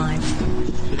woman's life.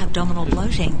 Abdominal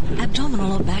bloating,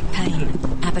 abdominal or back pain,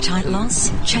 appetite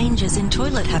loss, changes in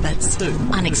toilet habits,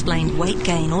 unexplained weight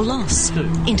gain or loss,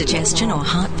 indigestion or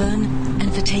heartburn,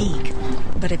 and fatigue.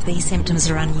 But if these symptoms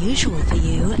are unusual for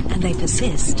you and they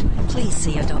persist, please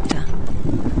see your doctor.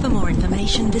 For more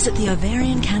information, visit the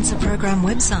Ovarian Cancer Program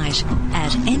website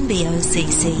at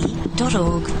nbocc.org.au.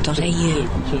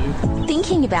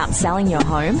 Thinking about selling your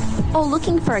home? Or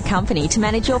looking for a company to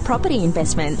manage your property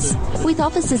investments? With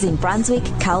offices in Brunswick,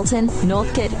 Carlton,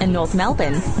 Northcote and North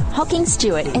Melbourne, Hocking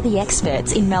Stewart are the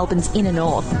experts in Melbourne's inner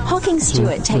north. Hocking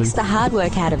Stewart takes the hard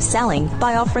work out of selling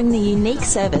by offering the unique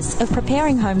service of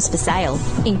preparing homes for sale,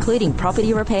 including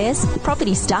property repairs,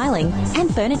 property styling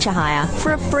and furniture hire.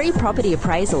 For a free property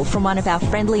appraisal from one of our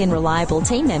friendly and reliable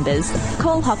team members,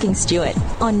 call Hocking Stewart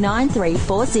on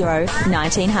 9340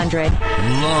 1900.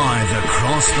 Live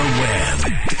across the web.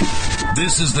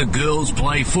 This is the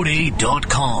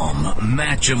GirlsPlayFooty.com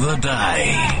match of the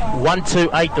day.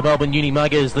 1-2-8, the Melbourne Uni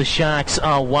Muggers. The Sharks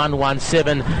are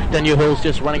 1-1-7. Daniel Hall's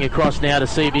just running across now to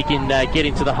see if he can get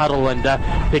into the huddle and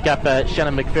pick up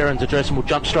Shannon McFerrin's address, and we'll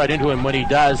jump straight into him when he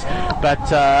does. But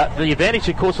the advantage,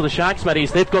 of course, for the Sharks, Matty,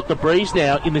 is they've got the breeze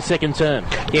now in the second term.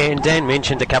 Yeah, and Dan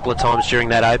mentioned a couple of times during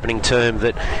that opening term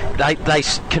that they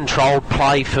controlled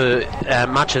play for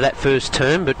much of that first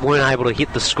term, but weren't able to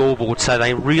hit the scoreboard, so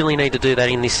they really need to do that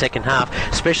in this second half,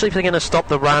 especially if they're going to stop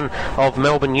the run of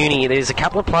Melbourne Uni. There's a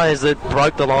couple of players that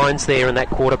broke the lines there in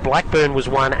that quarter. Blackburn was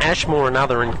one, Ashmore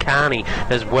another, and Carney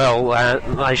as well.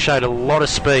 They showed a lot of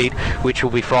speed, which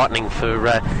will be frightening for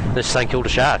the St Kilda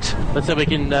Sharks. Let's see if we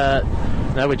can...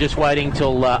 No, we're just waiting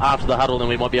till after the huddle, and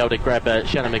we might be able to grab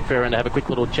Shannon McFerrin to have a quick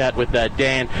little chat with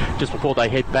Dan just before they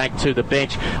head back to the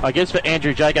bench. I guess for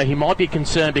Andrew Jago, he might be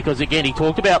concerned because, again, he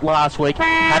talked about last week,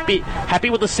 happy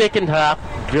with the second half,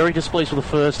 very displeased with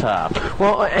the first half.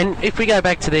 Well, and if we go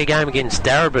back to their game against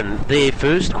Darebin, their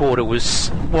first quarter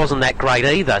wasn't that great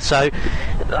either. So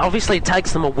obviously it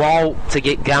takes them a while to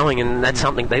get going, and that's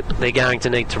something that they're going to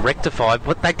need to rectify.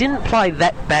 But they didn't play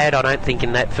that bad, I don't think,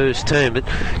 in that first term, but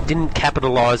didn't capitalise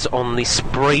on this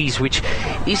breeze, which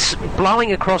is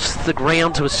blowing across the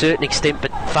ground to a certain extent,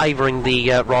 but favouring the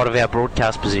right of our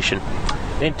broadcast position.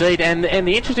 Indeed, and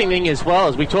the interesting thing as well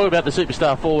is we talk about the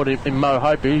superstar forward in Mo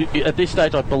Hope, who at this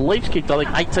stage I believe kicked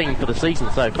 18 for the season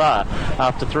so far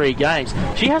after 3 games.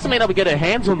 She hasn't been able to get her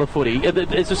hands on the footy.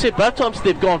 As I said, both times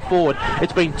they've gone forward,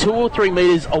 it's been 2 or 3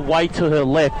 metres away to her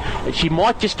left. She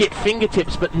might just get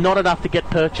fingertips, but not enough to get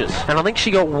purchase. And I think she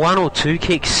got 1 or 2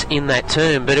 kicks in that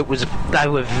term, but they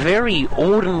were very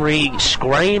ordinary,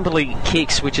 scrambly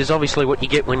kicks, which is obviously what you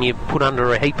get when you put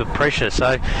under a heap of pressure.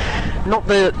 So not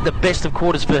the best of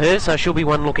quarters for her, so she'll be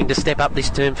one looking to step up this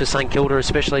term for St Kilda,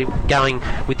 especially going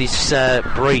with this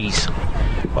breeze.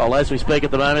 Well, as we speak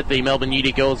at the moment, the Melbourne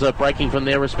Uni girls are breaking from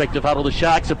their respective huddle. The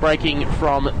Sharks are breaking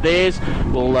from theirs.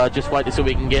 We'll just wait to see if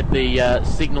we can get the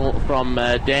signal from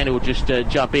Dan, who will just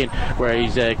jump in, where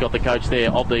he's got the coach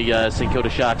there of the St Kilda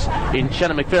Sharks in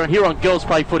Shannon McFerrin here on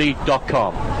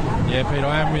GirlsPlayFooty.com. Yeah, Pete,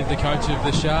 I am with the coach of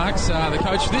the Sharks, the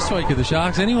coach this week of the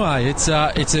Sharks anyway. It's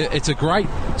a great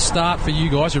start for you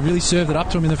guys. You really served it up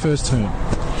to them in the first term.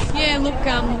 Yeah, look,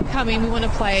 come in, we want to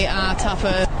play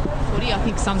tougher footy. I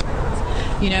think sometimes,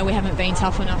 we haven't been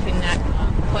tough enough in that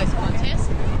close contest.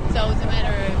 So it was a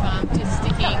matter of just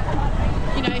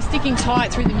sticking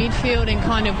tight through the midfield and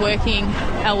kind of working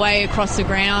our way across the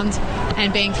ground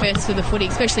and being first for the footy,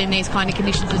 especially in these kind of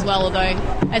conditions as well, although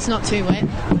it's not too wet.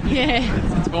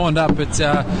 Yeah. It's lined up, but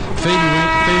Phoebe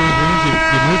Williams,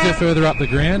 you've moved her further up the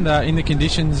ground. In the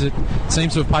conditions, it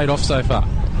seems to have paid off so far.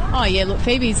 Oh, yeah, look,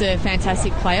 Phoebe's a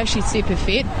fantastic player. She's super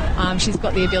fit. She's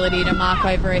got the ability to mark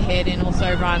over her head and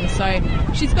also run. So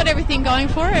she's got everything going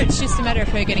for her. It's just a matter of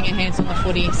her getting her hands on the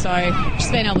footy. So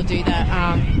she's been able to do that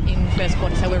in the first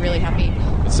quarter, so we're really happy.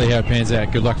 Let's see how it pans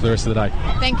out. Good luck for the rest of the day.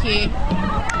 Thank you.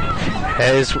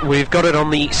 As we've got it on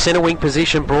the centre wing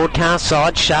position broadcast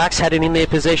side, Sharks had it in their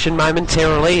possession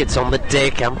momentarily. It's on the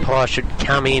deck. Umpire should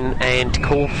come in and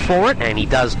call for it, and he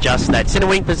does just that. Centre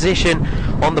wing position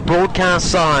on the broadcast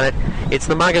side. It's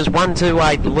the Muggers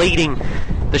 1-2-8 leading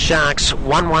the Sharks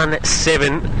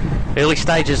 1-1-7. Early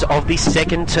stages of this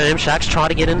second term. Sharks try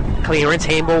to get in clearance.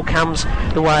 Handball comes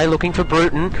the way, looking for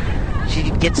Bruton. She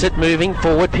gets it moving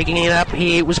forward, picking it up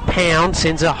here. It was Pound,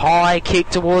 sends a high kick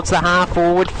towards the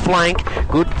half-forward flank.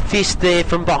 Good fist there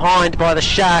from behind by the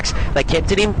Sharks. They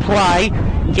kept it in play.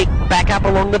 Kick back up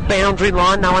along the boundary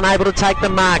line. No one able to take the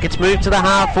mark. It's moved to the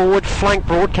half-forward flank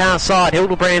broadcast side.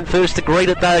 Hildebrand first to greet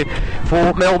it, though,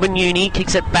 for Melbourne Uni.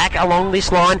 Kicks it back along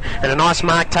this line, and a nice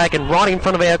mark taken right in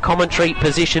front of our commentary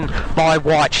position by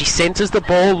White. She centres the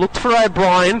ball, looked for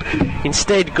O'Brien.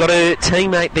 Instead, got her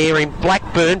teammate there in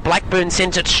Blackburn. Blackburn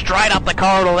sends it straight up the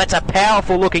corridor. That's a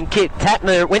powerful looking kick.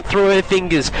 Tapner went through her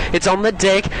fingers. It's on the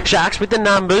deck. Sharks with the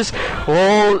numbers.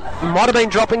 Oh, might have been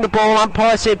dropping the ball.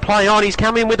 Umpire said play on. He's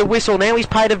come in with a whistle. Now he's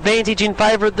paid advantage in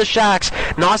favour of the Sharks.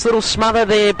 Nice little smother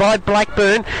there by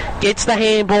Blackburn. Gets the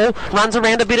handball. Runs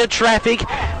around a bit of traffic.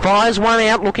 Fires one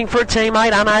out. Looking for a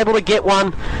teammate. Unable to get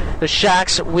one. The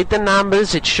Sharks with the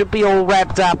numbers. It should be all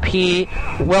wrapped up here.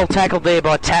 Well tackled there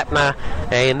by Tapner.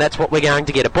 And that's what we're going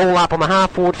to get. A ball up on the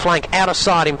half-forward flank. Out of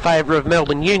sight in favour of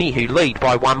Melbourne Uni, who lead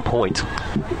by 1 point.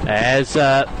 As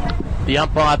the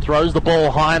umpire throws the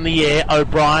ball high in the air,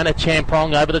 O'Brien, a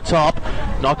Champong over the top,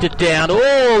 knocked it down.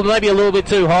 Oh, maybe a little bit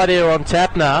too high there on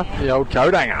Tapner. The old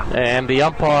coat hanger. And the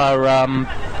umpire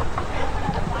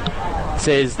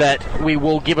says that we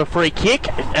will give a free kick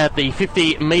at the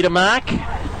 50-metre mark.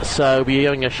 So we're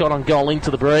having a shot on goal into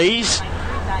the breeze.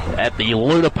 at the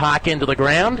Luna Park end of the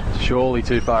ground. Surely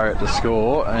too far out to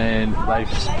score, and they've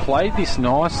played this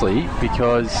nicely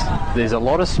because there's a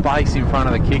lot of space in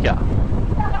front of the kicker.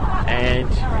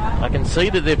 And I can see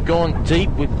that they've gone deep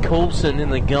with Coulson in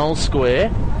the goal square.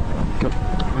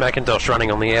 McIntosh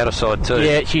running on the outer side too.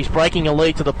 Yeah, she's breaking a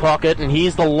lead to the pocket, and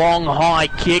here's the long high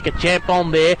kick, a champ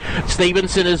on there,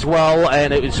 Stevenson as well,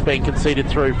 and it was being conceded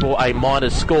through for a minor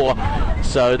score.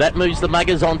 So that moves the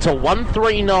Muggers on to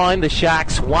 139, the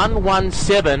Sharks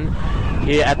 117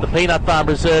 here at the Peanut Farm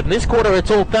Reserve. And this quarter it's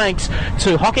all thanks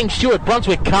to Hocking Stewart,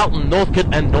 Brunswick, Carlton,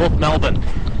 Northcote and North Melbourne.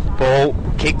 Ball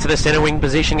kick to the centre wing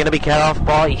position, going to be cut off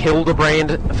by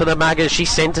Hildebrand for the Muggers. She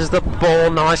centres the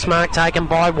ball. Nice mark taken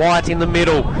by White in the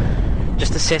middle.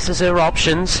 Just assesses her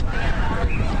options.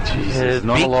 There's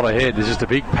not a lot ahead. There's just a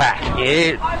big pack.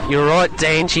 Yeah, you're right,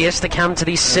 Dan. She has to come to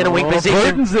this centre wing position.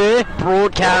 Bruton's there.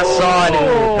 Broadcast side.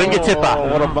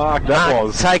 Fingertipper. What a mark that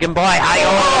was. Taken by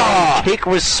Hay. Kick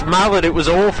was smothered. It was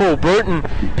awful. Bruton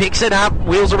picks it up,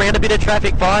 wheels around a bit of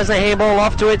traffic, fires the handball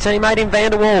off to her teammate in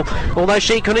Vanderwall. Although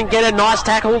she couldn't get a nice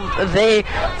tackle there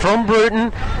from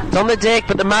Bruton. It's on the deck,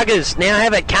 but the Muggers now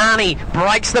have it. Carney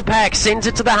breaks the pack, sends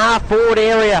it to the half-forward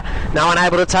area. No one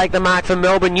able to take the mark for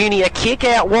Melbourne Uni. A kick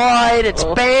out wide. It's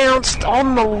bounced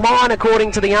on the line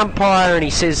according to the umpire, and he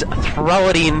says throw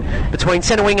it in between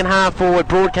centre wing and half forward,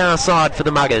 broadcast side for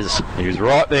the Muggers. He was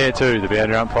right there too, the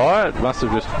boundary umpire. It must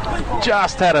have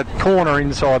just had a corner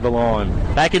inside the line.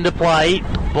 Back into play.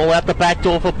 Ball out the back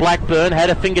door for Blackburn. Had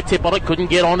a fingertip on it, couldn't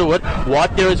get onto it.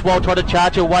 White there as well, tried to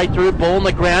charge her way through. Ball on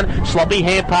the ground. Sloppy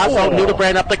hand pass. Old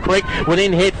Hildebrand up the creek. Went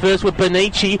in head first with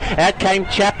Benici. Out came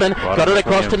Chapman. Got it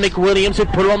across to Nick Williams, who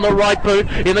put it on the right boot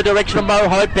in the direction of Mo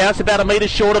Hope. Bounced about a metre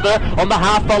short of her. On the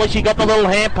half volley, she got the little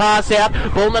hand pass out.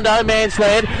 Ball in the no man's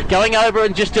land. Going over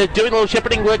and just doing a little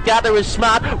shepherding work. Gardner is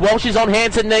smart. Walsh is on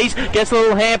hands and knees. Gets a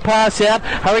little hand pass out.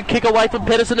 Hurried kick away from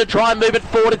Pedersen to try and move it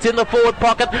forward. It's in the forward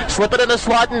pocket. Slip it in a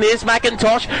slide, and there's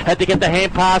McIntosh. Had to get the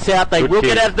hand pass out. They will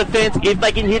get out of defence if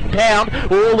they can hit Pound.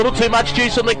 Oh, a little too much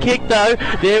juice on the kick though.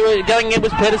 There going in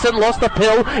was Pedersen. Lost the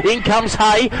pill. In comes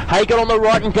Hay. Hay got on the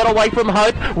right and got away from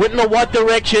Hope. Went in the right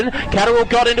direction. Catterall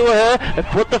got into her.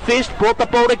 Put the fist. Brought the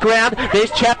ball to ground.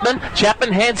 There's Chapman.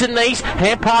 Chapman hands and knees.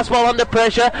 Hand pass while under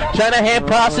pressure. Chain of hand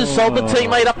passes. Sold the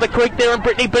teammate up the creek there, and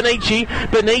Brittany Benici.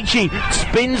 Benici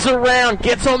spins around.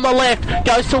 Gets on the left.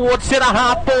 Goes towards centre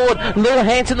half forward. Little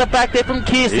hands in the back there from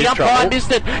Kears. The umpire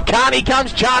missed it. Carney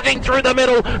comes charging through the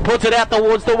middle. Puts it out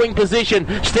towards the wing position.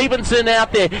 Stevenson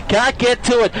out there. Can't get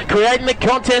to it. Creating the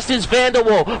contest is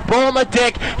Vanderwall. Ball on the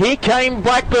deck. Here came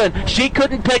Blackburn. She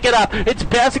couldn't pick it up. It's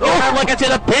bouncing around like it's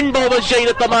in a pinball machine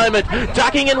at the moment.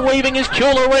 Ducking and weaving is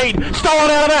Kula Reid.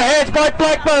 Stolen out of her hands by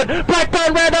Blackburn.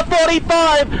 Blackburn round to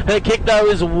 45. Her kick though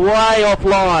is way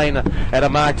offline. And a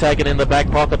mark taken in the back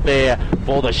pocket there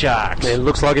for the Sharks. It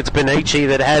looks like it's Benici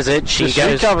that has it. She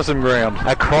goes cover some ground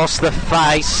across the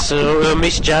face.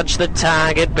 Misjudged the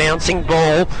target. Bouncing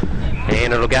ball.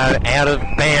 And it'll go out of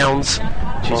bounds.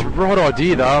 She's right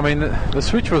idea though. I mean, the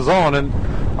switch was on, and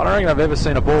I don't reckon I've ever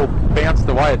seen a ball bounce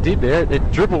the way it did there.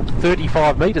 It dribbled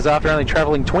 35 metres after only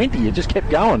travelling 20. It just kept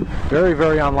going. Very,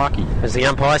 very unlucky. As the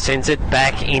umpire sends it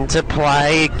back into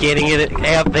play, getting it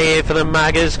out there for the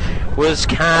Muggers was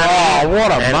Carney. Oh,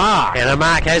 what a mark. And a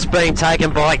mark has been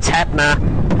taken by Tapner.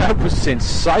 That was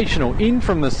sensational. In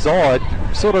from the side.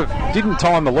 Sort of didn't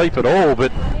time the leap at all,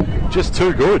 but just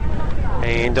too good.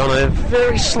 And on a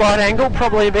very slight angle,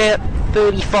 probably about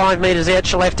 35 metres out,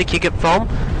 she'll have to kick it from.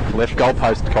 Left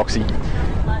goalpost, Coxie.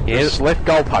 Yes, left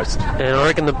goalpost. And I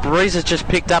reckon the breeze has just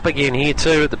picked up again here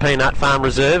too at the Peanut Farm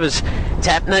Reserve as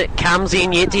Tapner comes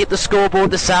in yet to hit the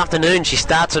scoreboard this afternoon. She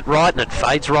starts it right and it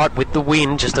fades right with the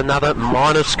wind. Just another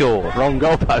minor score. Wrong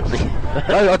goalpost.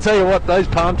 I'll tell you what, those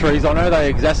palm trees, I know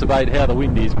they exacerbate how the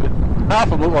wind is, but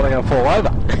half of them look like they're going to fall over.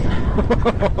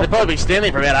 They'll probably be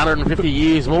standing for about 150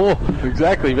 years more.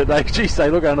 Exactly, but they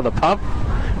look under the pump.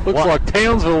 Looks like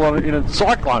Townsville in a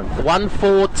cyclone.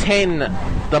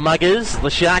 1-4-10 the Muggers. The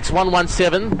Sharks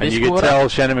 1-1-7. And you could tell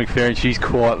Shannon McPherson, she's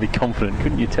quietly confident.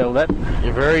 Couldn't you tell that?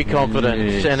 You're very confident.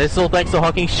 Yes. And it's all thanks to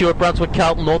Hocking Stewart, Brunswick,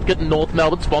 Carlton, Northcote and North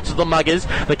Melbourne sponsors the Muggers.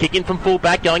 The kick in from full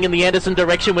back, going in the Anderson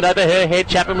direction, went over her head.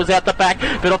 Chapman was out the back,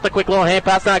 bit off the quick little hand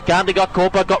pass. Now Gandhi got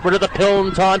caught, but got rid of the pill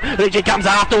in time. Then she comes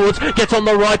afterwards, gets on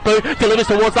the right boot, delivers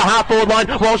towards the half-forward line.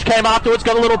 Walsh came afterwards,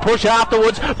 got a little push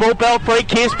afterwards. Ball belt free,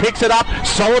 Kiss picks it up,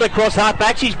 solid across half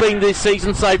back. She's been this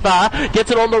season so far.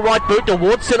 Gets it on the right boot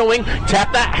towards centre wing.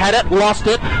 Tapner had it, lost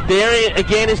it. There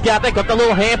again is Gardner, got the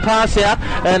little hand pass out,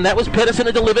 and that was Pedersen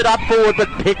who delivered up forward, but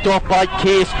picked off by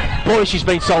Kiss. Boy, she's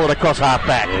been solid across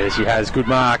half-back. Yeah, she has. Good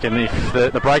mark. And if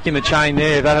the break in the chain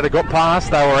there, if that had got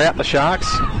past, they were out, the Sharks.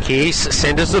 Keese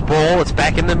centres the ball. It's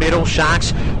back in the middle.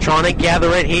 Sharks trying to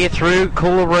gather it here through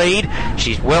Cooler-Reid.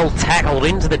 She's well tackled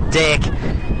into the deck.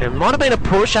 It might have been a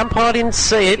push. Umpire didn't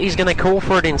see it. He's going to call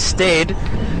for it instead.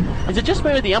 Is it just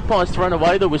maybe the umpire's thrown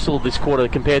away the whistle this quarter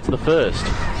compared to the first?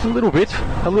 A little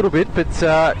bit, but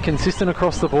consistent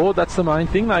across the board. That's the main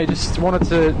thing. They just wanted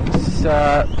to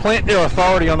plant their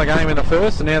authority on the game in the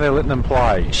first, and now they're letting them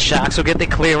play. Sharks will get their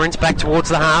clearance back towards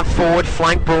the half-forward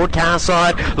flank broadcast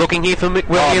side. Looking here for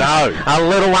McWilliams. Oh, no. A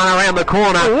little one around the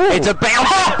corner. Ooh. It's a bounce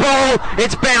ball.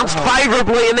 It's bounced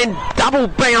favourably and then double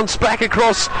bounce back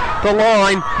across the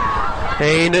line.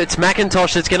 And it's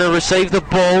McIntosh that's going to receive the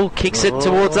ball, kicks it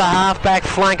towards the half-back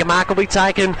flank. A mark will be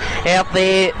taken out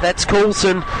there. That's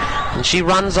Coulson. And she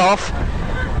runs off.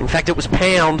 In fact, it was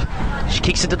Pound. She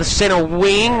kicks it to the centre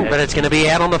wing, but it's going to be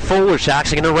out on the forward.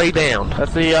 Sharks are going to rebound.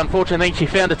 That's the unfortunate thing. She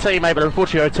found a teammate, but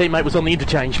unfortunately her teammate was on the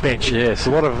interchange bench. Yes, a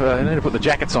lot of... they need to put the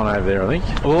jackets on over there, I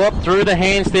think. Well, up through the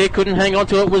hands there. Couldn't hang on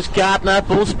to it. Was Gardner.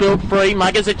 Ball spilled free.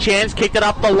 Muggers a chance. Kicked it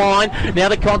up the line. Now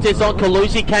the contest on.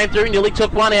 Calusi came through. Nearly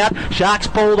took one out. Sharks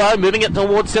ball, though. Moving it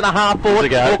towards centre half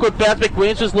forward. Awkward bounce.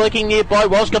 McWilliams was lurking nearby.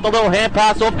 Walsh got the little hand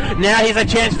pass off. Now here's a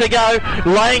chance to go.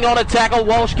 Laying on a tackle.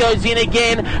 Walsh goes in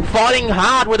again. Fighting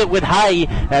hard with it with Hay.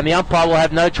 And the umpire will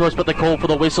have no choice but to call for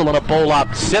the whistle and a ball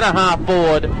up. Centre half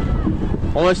forward.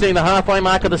 Almost hitting the halfway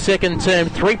mark of the second term.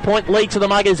 3-point lead to the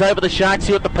Muggers over the Sharks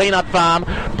here at the Peanut Farm.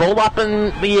 Ball up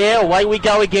in the air. Away we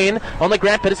go again. On the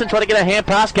ground, Pedersen tried to get a hand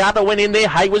pass. Gardner went in there.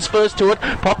 Hay was first to it.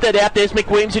 Popped it out. There's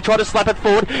McWilliams who tried to slap it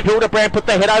forward. Hildebrand put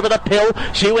the head over the pill.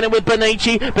 She went in with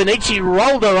Benici. Benici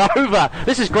rolled her over.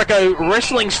 This is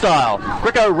Greco-wrestling style.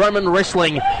 Greco-Roman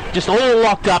wrestling. Just all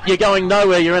locked up. You're going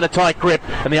nowhere. You're in a tight grip.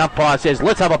 And the umpire says,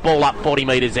 let's have a ball up 40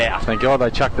 metres out. Thank God they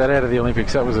chucked that out of the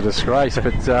Olympics. That was a disgrace.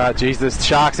 But, geez, the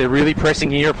Sharks, they're really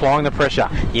pressing here, applying the pressure.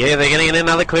 Yeah, they're going to get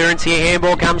another clearance here.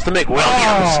 Handball comes to McWilliams.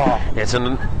 Oh. It's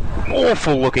an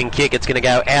awful looking kick. It's going to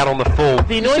go out on the full.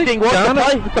 The annoying thing was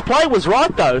the play was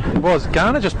right, though. It was.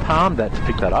 Garner just palmed that to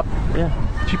pick that up.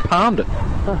 Yeah. She palmed it.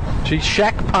 She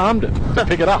Shaq palmed it to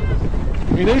pick it up.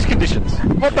 In these conditions.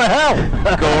 What the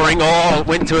hell? Goring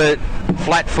went to a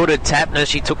flat-footed Tapner.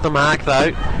 She took the mark,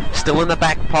 though. Still in the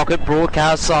back pocket,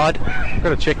 broadcast side.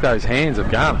 Got to check those hands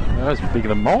of Garner. That was bigger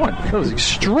than mine. That was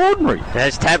extraordinary.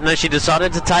 As Tapner, she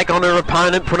decided to take on her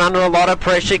opponent, put under a lot of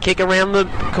pressure, kick around the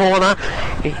corner.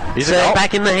 It's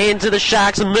back in the hands of the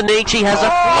Sharks, and Benici has a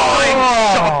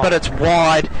flying shot, but it's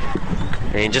wide.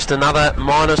 And just another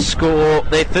minor score.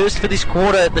 Their first for this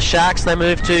quarter, the Sharks, they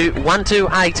move to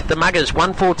 1-2-8. The Muggers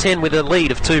 1-4-10 with a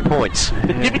lead of 2 points.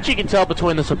 The difference you can tell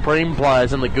between the supreme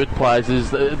players and the good players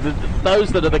is those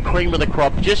that are the cream of the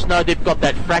crop just know they've got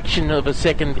that fraction of a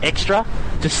second extra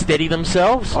to steady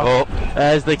themselves.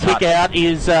 As the kick out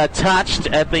is touched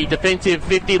at the defensive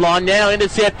 50 line. Now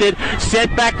intercepted,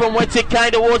 sent back from whence it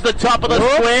came towards the top of the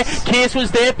square. Kearse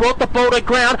was there, brought the ball to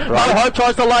ground. Moho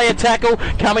tries to lay a tackle.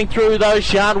 Coming through those,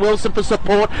 Sian Wilson for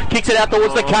support, kicks it out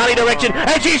towards the Carney direction,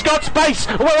 and she's got space.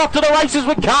 We're off to the races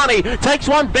with Carney. Takes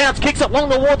one bounce, kicks it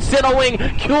along towards centre wing.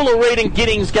 Cooler-Reid and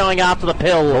Giddings going after the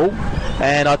pill.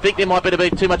 And I think there might be a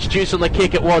bit too much juice on the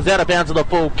kick. It was out of bounds of the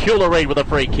full. Cooler-Reid with a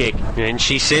free kick. And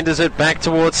she centres it back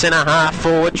towards centre half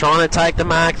forward, trying to take the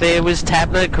mark there was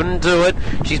Tapner, couldn't do it.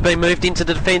 She's been moved into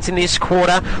the defence in this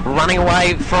quarter, running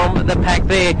away from the pack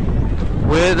there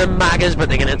were the Muggers, but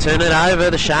they're going to turn it over.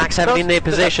 The Sharks have it in their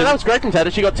possession. That was great from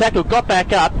Taylor. She got tackled, got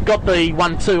back up, got the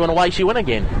 1-2, and away she went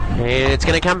again. And it's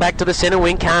going to come back to the centre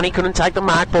wing. Carney couldn't take the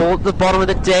mark. Ball at the bottom of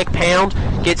the deck. Pound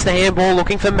gets the handball,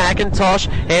 looking for McIntosh.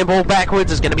 Handball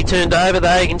backwards is going to be turned over,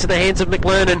 though, into the hands of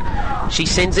McLernan. She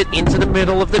sends it into the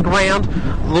middle of the ground,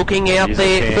 looking out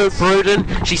there for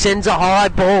Bruton. She sends a high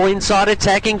ball inside,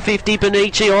 attacking 50.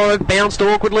 Benici bounced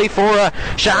awkwardly for her.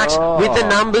 Sharks with the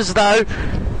numbers, though.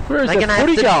 They're going to have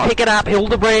to pick it up.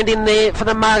 Hildebrand in there for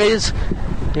the Muggers.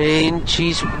 And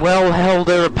she's well held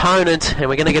her opponent. And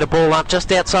we're going to get a ball up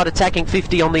just outside attacking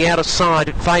 50 on the outer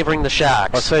side, favouring the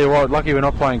Sharks. I tell you what, lucky we're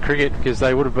not playing cricket because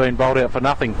they would have been bowled out for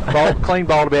nothing. Clean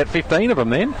bowled about 15 of them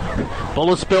then.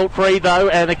 Ball is spilled free though,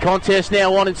 and the contest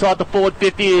now on inside the forward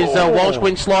 50 is Walsh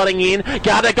Quinn sliding in.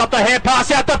 Gardner got the hand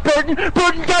pass out to Burton.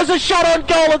 Burton goes a shot on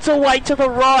goal. It's away to the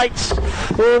right.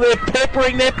 They're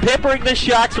peppering the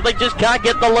Sharks, but they just can't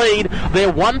get the lead.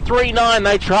 They're 1-3-9.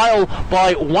 They trail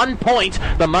by 1 point.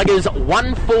 The Muggers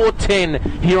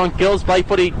 1-4-10 here on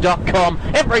GirlsPlayFooty.com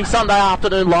every Sunday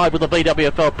afternoon live with the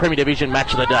VWFL Premier Division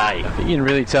match of the day. I think you can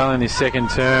really tell in this second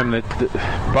term that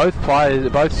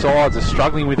both sides are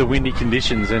struggling with the windy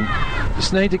conditions, and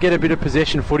Just need to get a bit of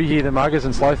possession footy here, the Muggers,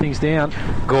 and slow things down.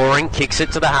 Goring kicks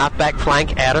it to the half-back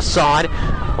flank, out of side.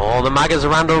 Oh, the Muggers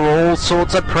are under all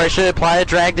sorts of pressure. Player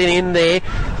dragged it in there.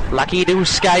 Lucky to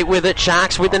escape with it.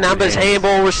 Sharks with the numbers. Yes.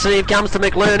 Handball received. Comes to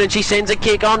McLernan. She sends a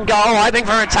kick on goal. Hoping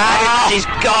for a target. She's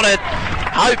got it.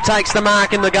 Hope takes the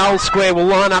mark in the goal square. Will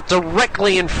line up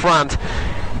directly in front.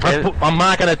 I'm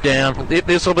marking it down.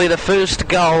 This will be the first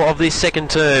goal of this second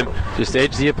term. Just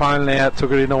edged the opponent out. Took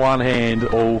it in the one hand.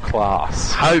 All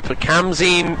class. Hope comes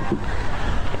in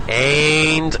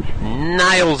and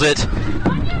nails it.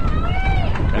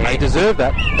 And they deserve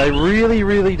that. They really,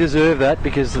 really deserve that,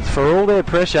 because for all their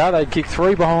pressure, they'd kicked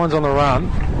 3 behinds on the run,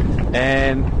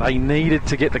 and they needed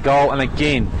to get the goal. And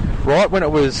again, right when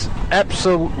it was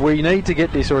absolute, we need to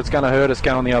get this or it's going to hurt us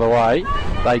going the other way,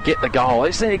 they get the goal. They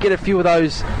just need to get a few of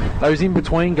those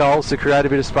in-between goals to create a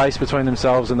bit of space between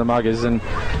themselves and the Muggers. And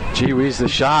gee whiz, the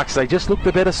Sharks, they just look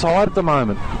the better side at the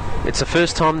moment. It's the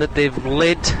first time that they've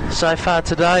led so far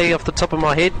today, off the top of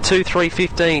my head.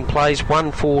 2-3-15, plays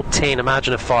 1-4-10, a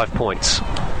margin of 5 points.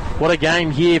 What a game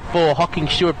here for Hocking,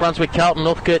 Stewart, Brunswick, Carlton,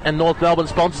 Northcote and North Melbourne,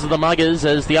 sponsors of the Muggers,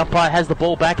 as the umpire has the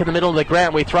ball back in the middle of the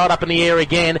ground. We throw it up in the air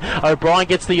again. O'Brien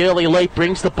gets the early leap,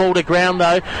 brings the ball to ground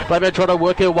though. Blackburn trying to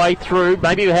work her way through.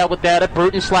 Maybe how without it.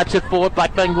 Bruton slaps it forward.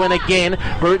 Blackburn went again.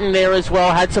 Bruton there as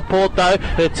well. Had support though.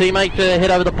 Her teammate head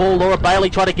over the ball. Laura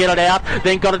Bailey tried to get it out.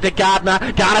 Then got it to Gardner.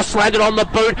 Gardner slammed it on the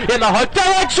boot in the hook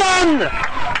direction.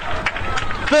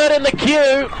 Third in the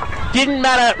queue. Didn't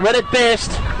matter. Read it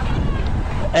best.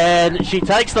 And she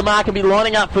takes the mark and be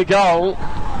lining up for goal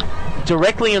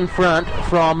directly in front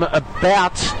from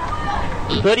about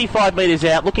 35 metres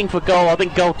out, looking for goal, I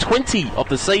think goal 20 of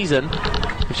the season,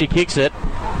 if she kicks it.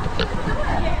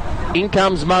 In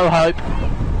comes Mo Hope.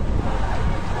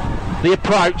 The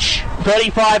approach,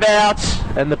 35 out,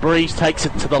 and the breeze takes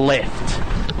it to the left.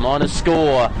 Minus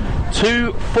score,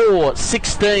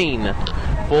 2-4-16.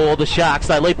 For the Sharks.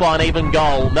 They lead by an even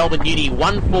goal. Melbourne Uni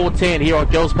 1-4-10 here on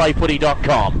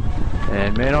GirlsPlayFooty.com.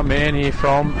 And man on man here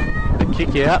from the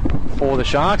kick out for the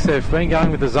Sharks. They've been going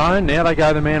with the zone. Now they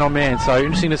go the man on man. So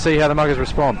interesting to see how the Muggers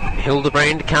respond.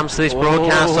 Hildebrand comes to this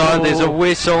broadcast side. There's a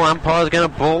whistle. Umpire's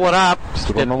going to ball it up.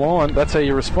 Stood on the line. That's how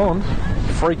you respond.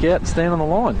 Freak out and stand on the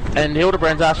line. And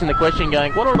Hildebrand's asking the question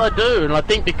going, what do I do? And I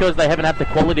think because they haven't had the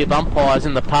quality of umpires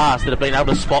in the past that have been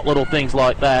able to spot little things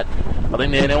like that, I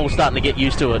think they're all starting to get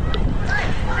used to it.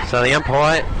 So the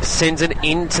umpire sends it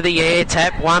into the air.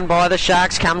 Tap won by the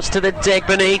Sharks. Comes to the deck.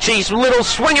 Bonici's little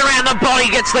swing around the body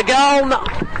gets the goal. No.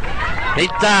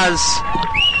 It does.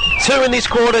 2 in this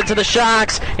quarter to the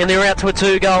Sharks, and they're out to a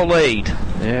 2-goal lead.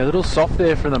 Yeah, a little soft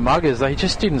there from the Muggers. They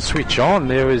just didn't switch on.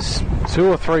 There was 2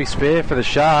 or 3 spare for the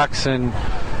Sharks, and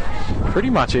pretty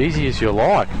much easy as you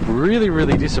like. Really,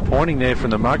 really disappointing there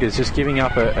from the Muggers, just giving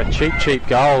up a cheap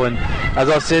goal. And as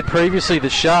I said previously, the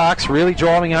Sharks really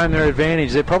driving home their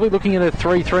advantage. They're probably looking at a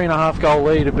 3.5 goal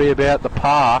lead to be about the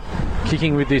par,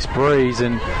 kicking with this breeze,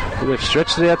 and they've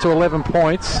stretched it out to 11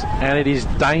 points, and it is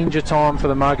danger time for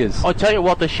the Muggers. I tell you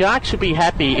what, the Sharks should be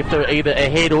happy if they're either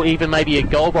ahead or even maybe a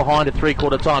goal behind at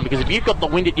 3/4 time, because if you've got the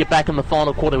wind at your back in the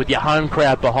final quarter with your home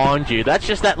crowd behind you, that's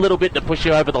just that little bit to push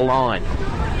you over the line.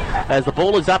 As the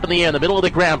ball is up in the air in the middle of the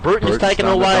ground, Bruton has taken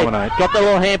it away, got the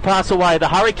little hand pass away. The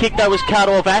hurry kick though was cut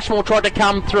off. Ashmore tried to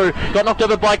come through, got knocked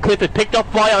over by Clifford, picked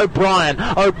off by O'Brien.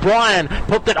 O'Brien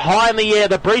put it high in the air,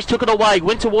 the breeze took it away,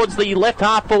 went towards the left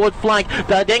half forward flank.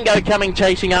 Dardengo coming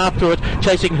chasing after it,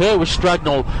 chasing her was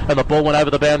Strugnall, and the ball went over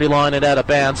the boundary line and out of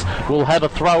bounds. We'll have a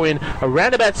throw in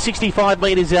around about 65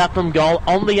 metres out from goal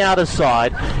on the outer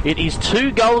side. It is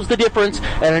 2 goals the difference,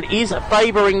 and it is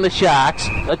favouring the Sharks.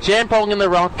 A Jampong in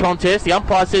the contest. The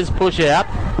umpire says push out.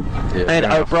 Yeah, and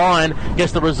O'Brien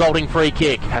gets the resulting free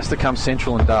kick. Has to come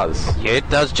central and does. Yeah, it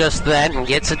does just that and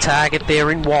gets a target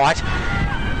there in white.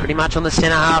 Pretty much on the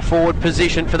centre half forward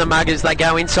position for the Muggers. They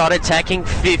go inside attacking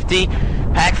 50.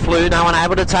 Pack flew, no one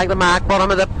able to take the mark.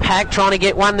 Bottom of the pack trying to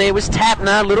get one there was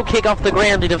Tapner. Little kick off the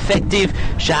ground, ineffective.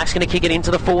 Sharks going to kick it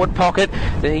into the forward pocket.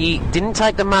 He didn't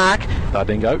take the mark.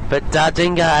 Dardengo. But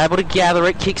Dardengo able to gather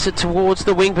it, kicks it towards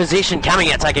the wing position.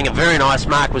 Coming out taking a very nice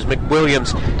mark was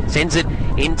McWilliams. Sends it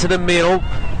into the middle.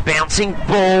 Bouncing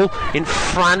ball in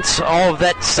front of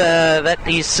that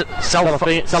is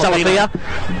Salafia.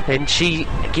 And she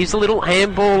gives a little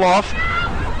handball off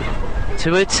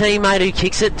to her teammate who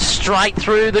kicks it straight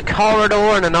through the corridor,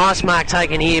 and a nice mark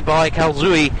taken here by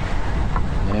Kalzui.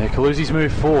 Yeah, Kaluzi's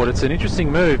moved forward. It's an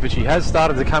interesting move, but she has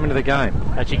started to come into the game.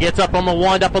 And she gets up on the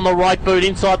wind up on the right boot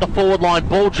inside the forward line.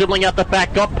 Ball dribbling out the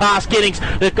back. Got past Giddings.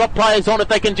 They've got players on it.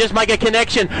 They can just make a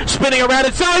connection. Spinning around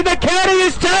and saying the county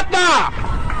is Tapner.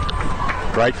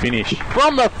 Great finish.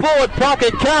 From the forward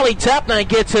pocket, Carly Tapner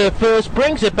gets her first,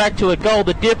 brings it back to a goal,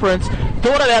 the difference.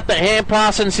 Thought about the hand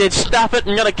pass and said, stuff it,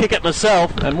 I'm going to kick it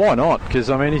myself. And why not? Because,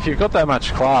 I mean, if you've got that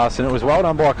much class, and it was well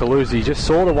done by Kaluzi, just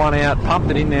saw the one out, pumped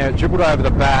it in there, dribbled over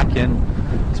the back, and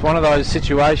it's one of those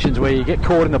situations where you get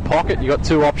caught in the pocket, you've got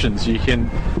two options. You can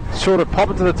sort of pop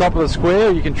it to the top of the square,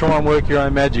 or you can try and work your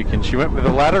own magic, and she went with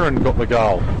the latter and got the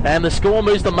goal. And the score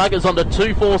moves the Muggers on to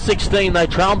 2-4-16. They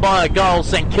trail by a goal.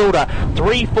 St Kilda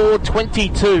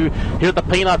 3-4-22 here at the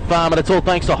Peanut Farm, and it's all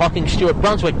thanks to Hocking Stewart,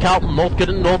 Brunswick, Carlton, Northcote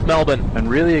and North Melbourne. And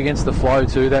really against the flow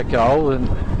too, that goal, and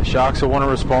the Sharks will want to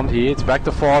respond here. It's back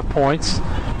to 5 points.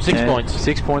 6 points.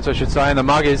 6 points, I should say, and the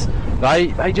Muggers,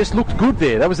 they just looked good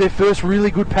there. That was their first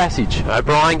really good passage.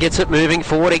 O'Brien gets it moving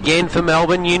forward again for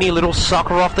Melbourne Uni. Little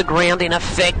soccer off the ground,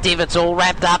 ineffective. It's all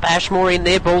wrapped up. Ashmore in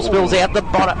there. Ball spills out the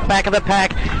back of the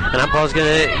pack. And umpire's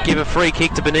going to give a free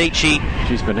kick to Benici.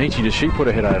 Geez, Benici, does she put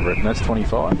her head over it? And that's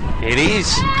 25. It is.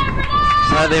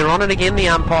 So they're on it again, the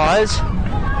umpires.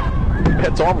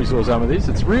 About time we saw some of this.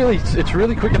 It's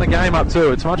really quick in the game up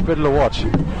too. It's much better to watch.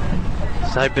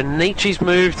 So Benici's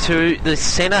moved to the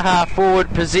centre half forward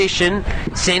position,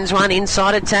 sends one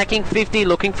inside attacking 50,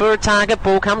 looking for a target.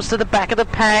 Ball comes to the back of the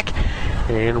pack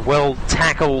and well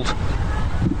tackled.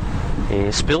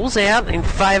 And spills out in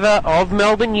favour of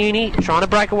Melbourne Uni. Trying to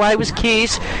break away was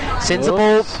Kearse. Sends the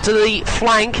ball to the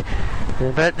flank.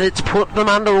 But it's put them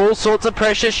under all sorts of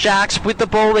pressure. Sharks with the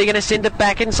ball. They're going to send it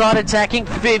back inside attacking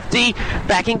 50.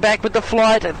 Backing back with the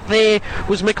flight. There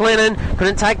was McLennan.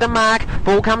 Couldn't take the mark.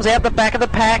 Ball comes out the back of the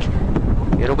pack.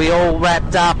 It'll be all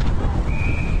wrapped up.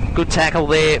 Good tackle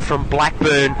there from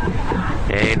Blackburn.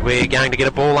 And we're going to get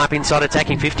a ball up inside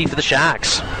attacking 50 for the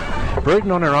Sharks.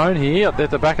 Bruton on her own here at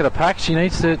the back of the pack. She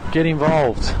needs to get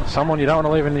involved. Someone you don't want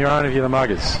to leave in your own if you're the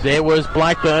Muggers. There was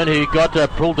Blackburn who got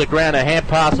pulled to ground. A hand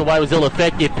pass away was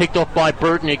ill-effective. Picked off by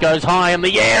Bruton who goes high in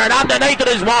the air, and underneath it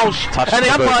is Walsh. And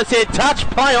the umpire said, touch,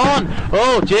 play on.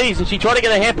 Oh, geez. And she tried to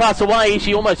get a hand pass away.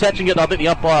 She almost hatching it. I think the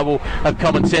umpire will have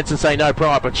common sense and say no prior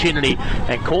opportunity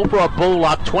and call for a ball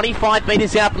up 25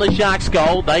 metres out from the Sharks'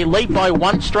 goal. They lead by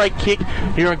one straight kick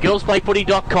here on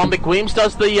GirlsPlayFooty.com. McWilliams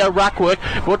does the ruck work.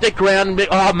 Brought the ground.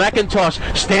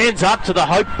 McIntosh stands up to the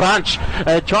Hope bunch.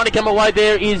 Trying to come away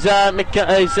there is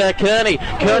Kearney.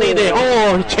 Kearney there.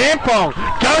 Oh, Champong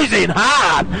goes in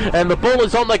hard. And the ball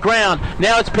is on the ground.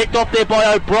 Now it's picked off there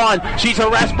by O'Brien. She's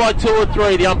harassed by 2 or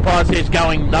 3. The umpire says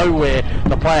going nowhere.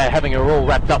 The player having her all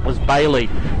wrapped up was Bailey.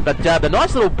 But the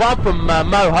nice little bump from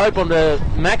Mo Hope on the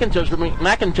McIntosh.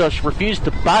 McIntosh refused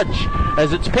to budge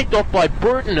as it's picked off by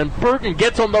Bruton, and Bruton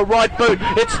gets on the right boot.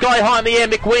 It's sky high in the air.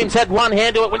 McWilliams had one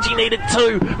hand to it when she needed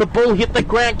 2. The ball hit the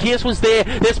ground. Kearse was there.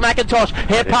 There's McIntosh.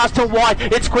 Hand pass to White.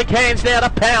 It's quick hands now to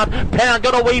Pound. Pound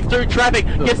got to weave through traffic.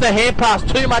 Gets the hand pass.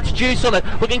 Too much juice on it.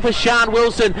 Looking for Sian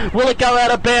Wilson. Will it go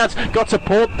out of bounds? Got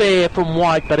support there from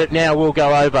White, but it now will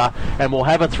go over, and we'll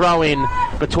have a throw in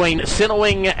between centre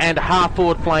wing and half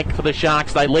forward flank for the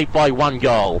Sharks. They lead by 1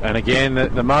 goal. And again,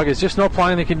 the Muggers just not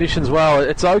playing the conditions well.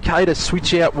 It's okay to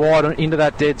switch out wide into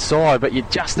that dead side, but you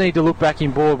just need to look back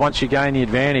in board once you gain the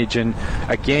advantage, and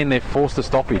again they've forced a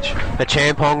stoppage. The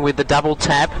Champong with the double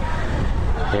tap.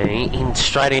 In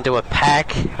straight into a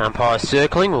pack. Umpire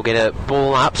circling. We'll get a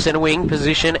ball up. Centre wing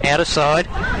position. Outer side.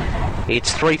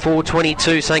 It's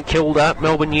 3-4-22 St Kilda.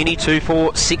 Melbourne Uni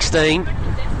 2-4-16.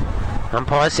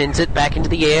 Umpire sends it back into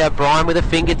the air. Brian with a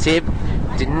fingertip.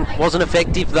 Wasn't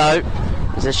effective though.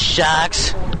 The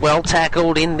Sharks well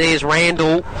tackled in. There's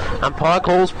Randall. Umpire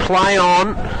calls play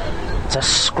on. It's a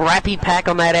scrappy pack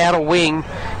on that outer wing.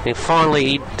 And finally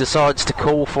he decides to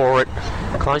call for it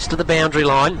close to the boundary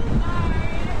line.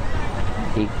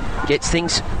 He gets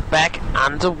things back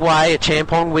underway. A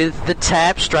Champong with the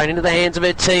tap straight into the hands of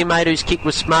her teammate whose kick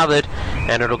was smothered,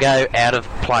 and it'll go out of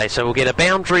play. So we'll get a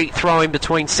boundary throw in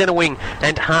between centre wing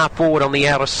and half forward on the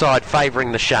outer side,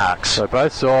 favouring the Sharks. So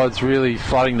both sides really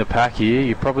flooding the pack here.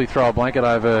 You probably throw a blanket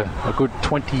over a good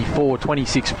 24,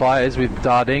 26 players, with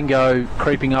Dardengo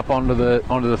creeping up onto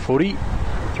the footy.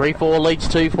 3-4 leads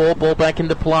 2-4. Ball back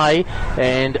into play,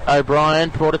 and O'Brien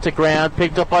brought it to ground,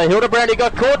 picked up by Hildebrand, who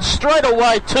got caught straight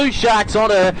away. 2 Sharks on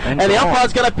her, and the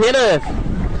umpire's going to pin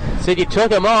her. Said you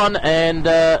took him on, and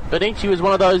Benici was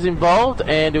one of those involved,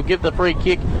 and he'll give the free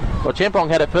kick. Well, Champong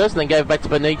had it first and then gave it back to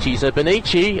Benici. So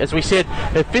Benici, as we said,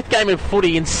 her 5th game of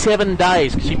footy in 7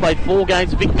 days. She played 4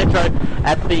 games at Vic Metro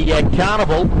at the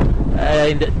Carnival.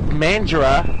 and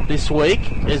Mandurah this week.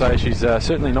 So she's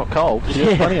certainly not cold. She's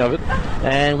got plenty of it.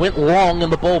 And went long,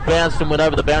 and the ball bounced and went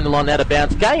over the boundary line out of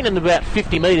bounds. Gained in about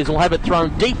 50 metres. We'll have it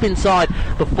thrown deep inside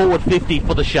the forward 50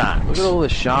 for the Sharks. Look at all the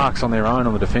Sharks on their own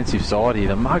on the defensive side here.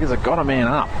 The Muggers have got a man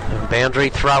up. Boundary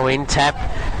throw in, tap.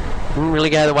 Didn't really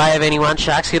go the way of anyone.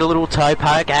 Sharks get a little toe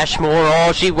poke.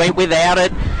 Ashmore, she went without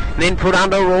it. Then put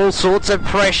under all sorts of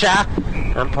pressure.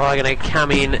 Umpire going to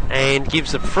come in and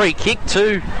gives a free kick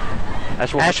to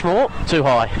Ashmore. Too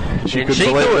high. She couldn't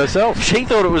believe it herself. She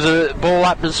thought it was a ball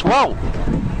up as well.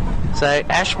 So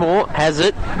Ashmore has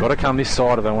it. Got to come this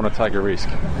side if they want to take a risk.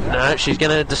 No, she's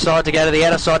going to decide to go to the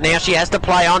outer side now. She has to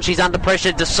play on. She's under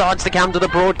pressure. Decides to come to the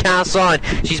broadcast side.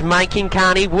 She's making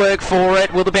Carney work for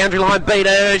it. Will the boundary line beat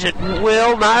her? It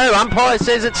will. No. Umpire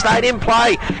says it stayed in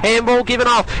play. Handball given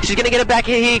off. She's going to get it back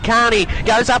here. Carney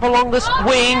goes up along this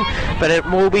wing, but it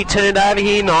will be turned over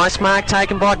here. Nice mark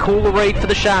taken by Cooler Reid for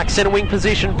the Sharks. Centre wing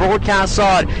position. Broadcast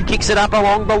side. Kicks it up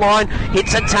along the line.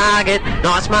 Hits a target.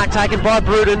 Nice mark taken by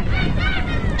Bruton.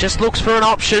 Just looks for an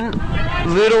option.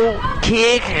 Little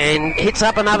kick and hits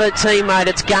up another teammate.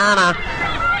 It's Garner.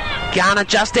 Garner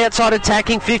just outside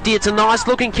attacking 50. It's a nice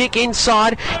looking kick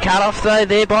inside. Cut off though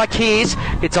there by Kears.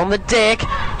 It's on the deck.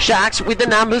 Sharks with the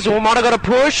numbers. Or might have got a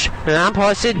push. The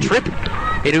umpire said trip.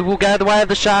 It will go the way of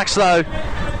the Sharks though.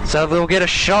 So they'll get a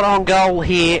shot on goal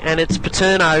here, and it's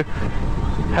Paterno.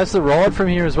 Has the ride from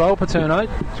here as well, Paterno.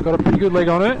 She's got a pretty good leg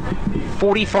on her.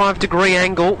 45-degree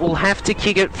angle. We'll have to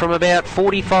kick it from about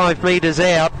 45 metres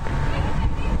out.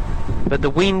 But the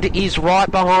wind is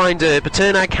right behind her.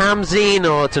 Paterno comes in.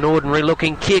 Oh, it's an ordinary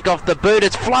looking kick off the boot.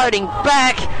 It's floating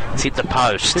back. It's hit the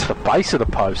post. Hit the base of the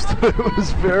post. It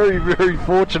was very, very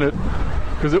fortunate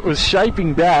because it was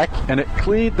shaping back and it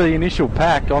cleared the initial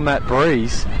pack on that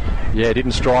breeze. Yeah, it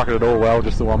didn't strike it at all well,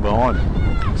 just the one behind.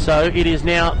 So it is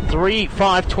now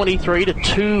 3-5-23 to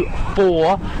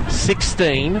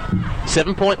 2-4-16.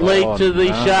 7-point lead to the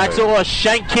Sharks. Oh, a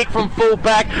shank kick from full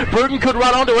back. Bruton could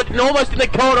run onto it and almost in the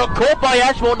corner. Caught by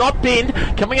Ashmore, not pinned.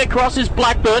 Coming across is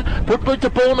Blackburn. Put the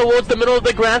ball towards the middle of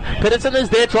the ground. Pedersen is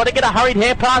there trying to get a hurried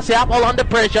hand pass out while under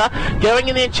pressure. Going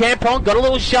in there, Champong. Got a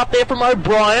little shove there from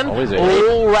O'Brien.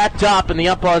 All wrapped up, and the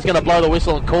umpire's going to blow the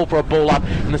whistle and call for a ball up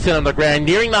in the centre of the ground.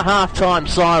 Nearing the half-time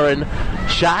siren.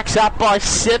 Sharks up by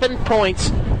 7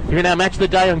 points. You're in our match of the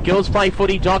day on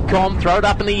GirlsPlayFooty.com. Throw it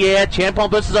up in the air.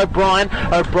 Champong versus O'Brien.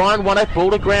 O'Brien won it.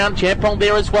 Ball to ground. Champong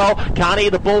there as well. Carney,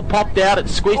 the ball popped out. It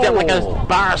squeezed out like a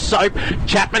bar of soap.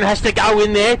 Chapman has to go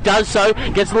in there. Does so.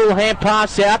 Gets a little hand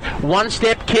pass out.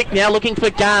 One-step kick now looking for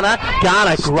Garner.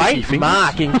 Garner, great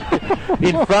marking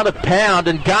in front of Pound.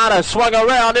 And Garner swung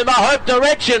around in the Hope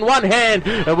direction. One hand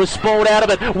was spawned out of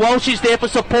it. Walsh is there for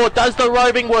support. Does the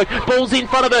roving work. Ball's in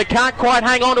front of her. Can't quite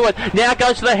hang on to it. Now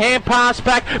goes to the hand pass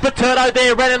back. Paterno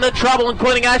there ran into trouble,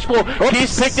 including Ashmore.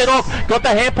 Kears picked it off, got the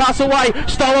hand pass away,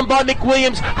 stolen by Mick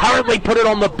Williams, hurriedly put it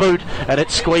on the boot, and it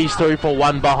squeezed through for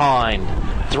one behind.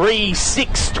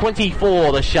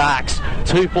 3-6-24 the Sharks,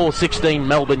 2-4-16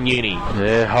 Melbourne Uni.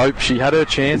 Yeah, Hope, she had her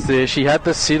chance there. She had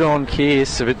the sit on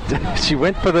Kears. She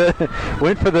went for the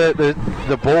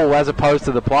ball as opposed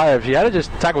to the player. If she had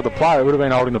just tackled the player, it would have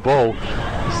been holding the ball.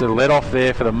 So let off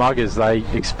there for the Muggers. They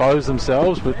exposed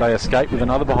themselves, but they escaped with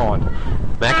another behind.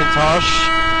 McIntosh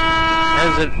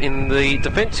has it in the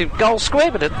defensive goal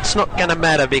square, but it's not going to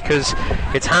matter because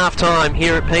it's half-time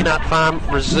here at Peanut Farm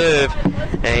Reserve,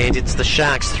 and it's the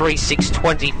Sharks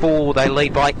 3-6-24. They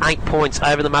lead by 8 points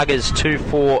over the Muggers,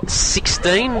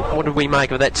 2-4-16. What did we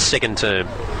make of that second term?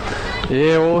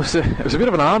 Yeah, well, it was a bit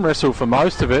of an arm wrestle for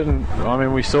most of it, and I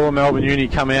mean we saw Melbourne Uni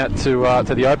come out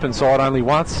to the open side only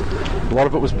once. A lot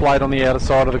of it was played on the outer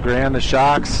side of the ground. The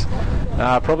Sharks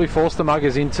probably forced the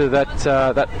Muggers into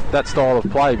that style of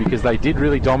play because they did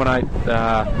really dominate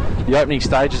the opening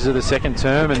stages of the second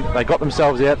term, and they got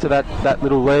themselves out to that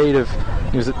little lead of,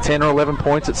 it was at 10 or 11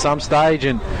 points at some stage,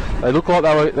 and they looked like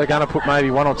they're going to put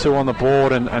maybe one or two on the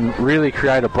board and really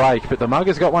create a break. But the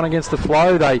Muggers got one against the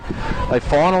flow. They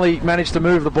finally managed to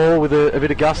move the ball with a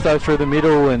bit of gusto through the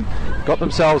middle and got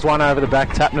themselves one over the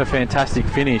back, tapping a fantastic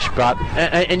finish. But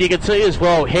and you can see as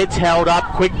well, heads held up,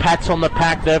 quick pats on the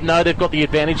pack. They've got the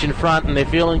advantage in front, and they're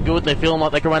feeling good. They're feeling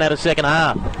like they can run out of second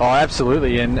half. Oh,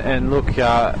 absolutely. And look,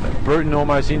 Bruton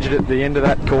almost injured at the end of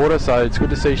that quarter, so it's good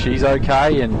to see she's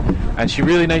okay, and she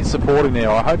really needs supporting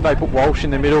there. I hope they put Walsh in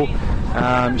the middle.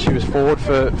 She was forward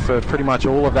for pretty much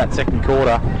all of that second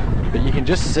quarter. But you can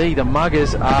just see the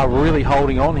Muggers are really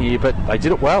holding on here, but they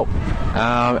did it well.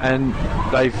 And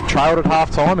they've trailed at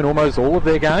half-time in almost all of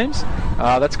their games.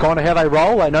 That's kind of how they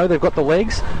roll. They know they've got the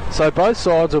legs, so both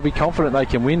sides will be confident they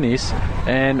can win this.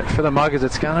 And for the Muggers,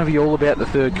 it's going to be all about the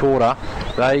third quarter.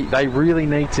 They really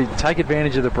need to take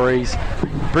advantage of the breeze,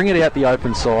 bring it out the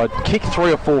open side, kick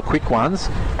 3 or 4 quick ones,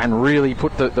 and really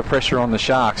put the pressure on the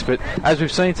Sharks. But as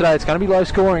we've seen today, it's going to be low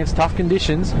scoring, it's tough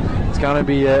conditions. It's going to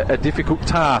be a difficult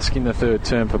task in the third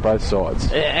term for both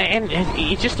sides. And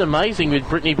it's just amazing with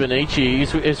Brittany Bonici.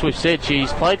 As we've said,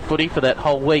 she's played footy for that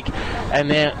whole week and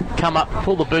now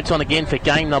pull the boots on again for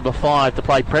game number 5 to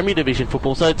play Premier Division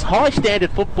football. So it's high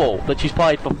standard football that she's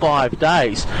played for 5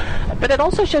 days. But it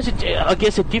also shows, I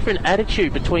guess, a different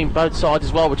attitude between both sides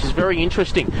as well, which is very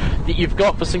interesting. That you've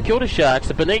got for St Kilda Sharks,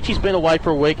 that Bonici's been away for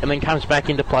a week and then comes back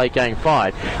into play game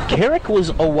 5. Kerrick was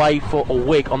away for a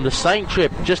week on the same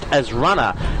trip just as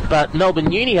runner, but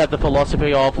Melbourne Uni had the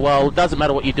philosophy of, well, it doesn't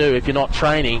matter what you do, if you're not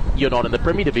training, you're not in the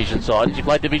Premier Division side, and you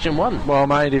played Division 1. Well,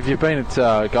 mate, if you've been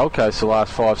at Gold Coast the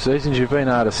last 5 seasons, you've been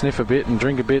able to sniff a bit and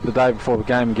drink a bit the day before the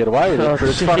game and get away with it. But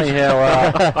it's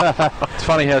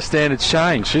funny how standards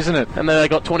change, isn't it? And then they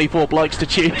got 24 blokes to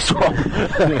choose from.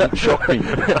 Shocked me.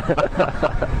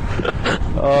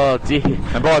 Oh dear.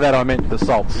 And by that I meant the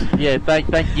salts. Yeah,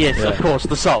 yes, of course,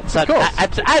 the salts. Of course.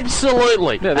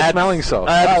 Absolutely. Yeah, the smelling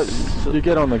salts. You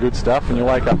get on the good stuff and you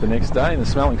wake up the next day and the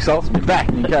smelling salts and you're back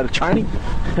and you go to training.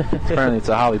 Apparently it's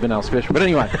a Harley Benell special. But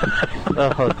anyway.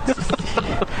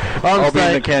 I'll be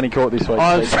in the county court this week.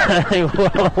 I'm saying,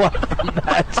 well, away from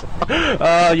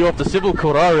that. You're off the civil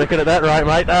court, I reckon, at that rate,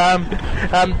 mate.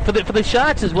 For the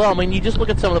Sharks as well, I mean, you just look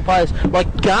at some of the players,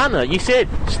 like Garner, you said,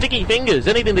 sticky fingers,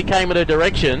 anything that came in her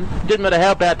direction, didn't matter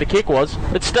how bad the kick was,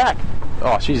 it stuck.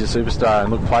 Oh, she's a superstar,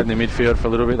 and played in the midfield for a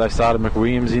little bit. They started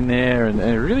McWilliams in there, and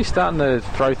really starting to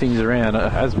throw things around.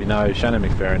 As we know, Shannon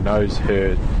McFerrin knows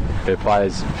her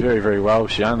players very, very well.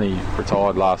 She only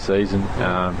retired last season,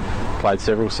 played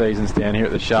several seasons down here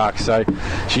at the Sharks, so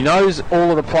she knows all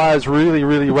of the players really,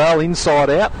 really well, inside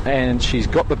out, and she's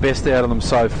got the best out of them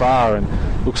so far, and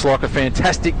looks like a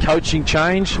fantastic coaching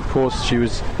change. Of course, she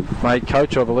was made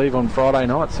coach, I believe, on Friday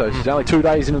night, so she's only 2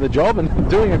 days into the job and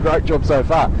doing a great job so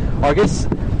far. I guess,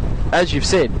 as you've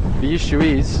said, the issue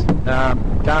is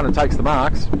Garner takes the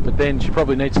marks, but then she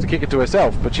probably needs to kick it to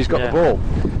herself, but she's got the ball.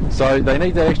 So they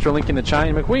need that extra link in the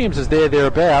chain. McWilliams is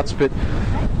thereabouts, but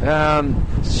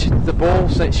the ball,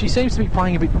 she seems to be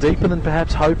playing a bit deeper than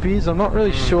perhaps Hope is. I'm not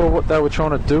really sure what they were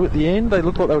trying to do at the end. They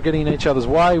looked like they were getting in each other's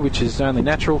way, which is only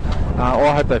natural.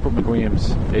 I hope they put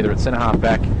McWilliams either at centre-half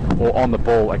back or on the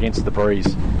ball against the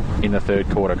breeze in the third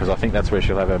quarter, because I think that's where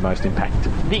she'll have her most impact.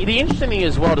 The interesting thing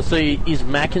as well to see is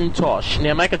McIntosh.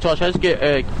 Now, McIntosh has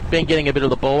been getting a bit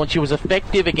of the ball, and she was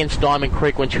effective against Diamond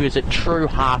Creek when she was a true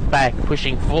half-back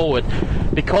pushing forward.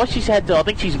 Because she's had I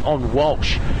think she's on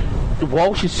Walsh.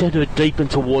 Walsh has sent her deep in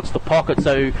towards the pocket,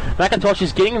 so McIntosh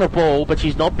is getting the ball, but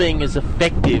she's not being as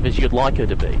effective as you'd like her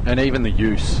to be. And even the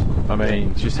use, I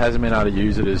mean, just hasn't been able to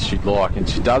use it as she'd like, and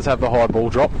she does have the high ball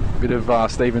drop. A bit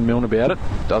of Stephen Milne about it.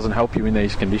 Doesn't help you in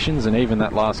these conditions, and even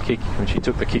that last kick, when she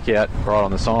took the kick out right on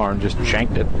the siren, just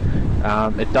shanked it.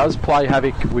 It does play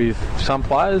havoc with some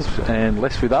players and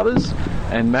less with others,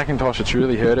 and McIntosh, it's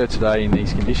really hurt her today in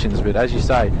these conditions, but as you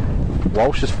say,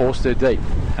 Walsh has forced her deep.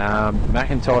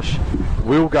 McIntosh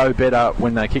will go better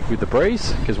when they kick with the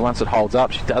breeze, because once it holds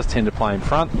up, she does tend to play in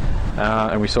front,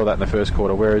 and we saw that in the first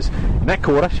quarter. Whereas in that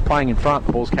quarter, she's playing in front,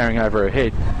 the ball's carrying over her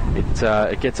head,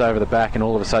 it gets over the back, and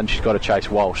all of a sudden she's got to chase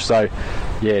Walsh. So,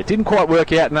 yeah, it didn't quite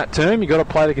work out in that term. You've got to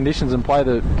play the conditions and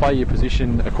play your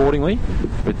position accordingly.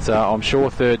 But I'm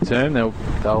sure third term they'll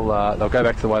go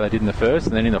back to the way they did in the first,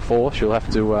 and then in the fourth she'll have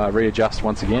to readjust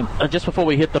once again. Just before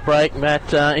we hit the break,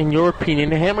 Matt, in your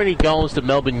opinion, how many goals do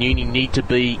Melbourne Uni need to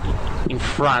be in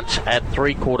front at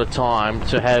three-quarter time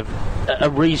to have a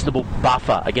reasonable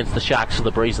buffer against the Sharks for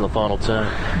the breeze in the final term?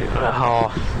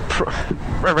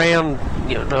 Around,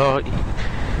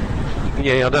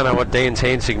 I don't know what Dan's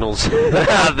hand signals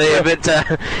are there, but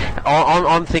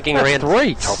I'm thinking around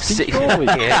 3, top 6.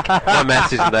 Yeah, my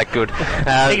maths isn't that good.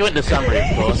 I think you went into summary,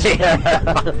 of course.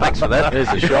 Thanks for that. There's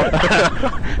a shot.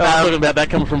 I was talking about that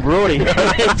coming from Broady.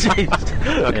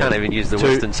 I can't even use the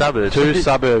western suburbs. 2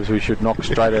 suburbs we should knock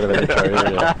straight out of the metro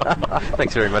area.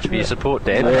 Thanks very much for your support,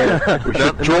 Dan. Yeah. We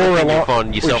should draw a line.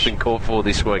 Find yourself in court for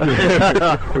this week.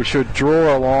 We should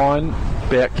draw a line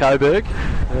about Coburg,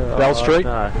 Bell Street.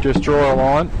 No. Just draw a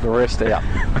line, the rest out.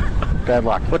 Bad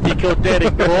luck. What do you call dead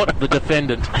in court? The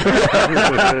defendant.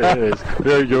 Yes,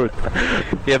 very good.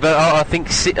 Yeah, but I think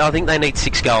they need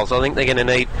 6 goals. I think they're going to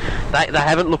need. They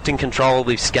haven't looked in control of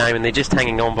this game, and they're just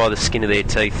hanging on by the skin of their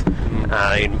teeth.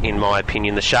 In my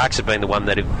opinion, the Sharks have been the one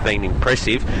that have been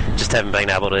impressive, just haven't been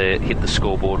able to hit the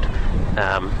scoreboard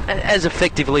as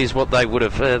effectively as what they would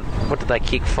have. What did they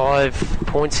kick? 5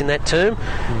 points in that term.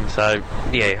 So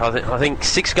yeah, I think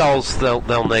 6 goals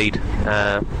they'll need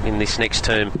in this next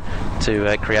term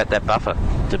to create that buffer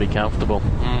to be comfortable.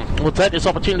 We'll take this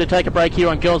opportunity to take a break here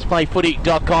on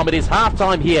GirlsPlayFooty.com. It is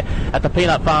half-time here at the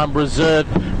Peanut Farm Reserve,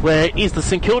 where it is the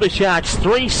St Kilda Sharks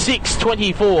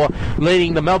 3-6-24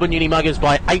 leading the Melbourne Uni Muggers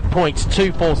by 8 points,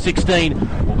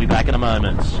 2-4-16. We'll be back in a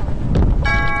moment.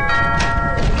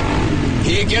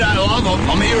 Here, g'day, love.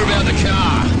 I'm here about the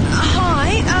car.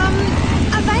 Hi,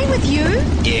 are they with you?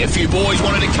 Yeah, a few boys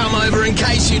wanted to come over in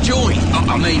case you joined.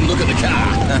 I mean, look at the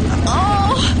car.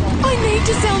 Oh, I need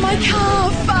to sell my car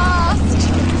fast.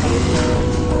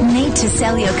 Need to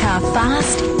sell your car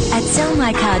fast? At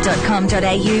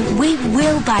sellmycar.com.au, we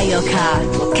will buy your car.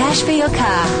 Cash for your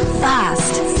car,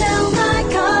 fast.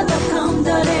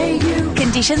 Sellmycar.com.au.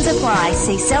 Conditions apply.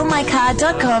 See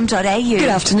sellmycar.com.au. Good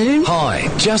afternoon. Hi,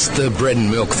 just the bread and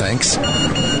milk, thanks.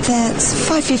 That's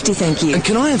 $5.50, thank you. And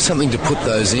can I have something to put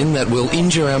those in that will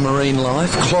injure our marine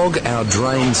life, clog our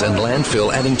drains and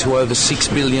landfill, adding to over 6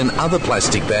 billion other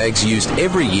plastic bags used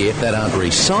every year that aren't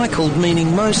recycled,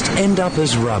 meaning most end up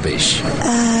as rubbish?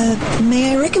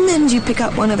 May I recommend you pick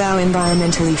up one of our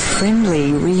environmentally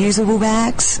friendly reusable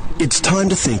bags? It's time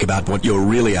to think about what you're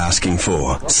really asking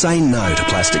for. Say no to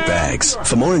plastic bags.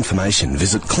 For more information,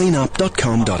 visit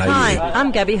cleanup.com.au. Hi,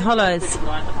 I'm Gabby Hollows.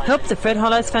 Help the Fred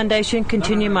Hollows Foundation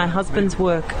continue my husband's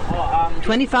work.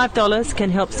 $25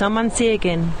 can help someone see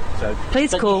again.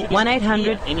 Please call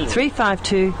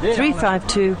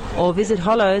 1-800-352-352 or visit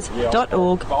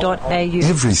hollows.org.au.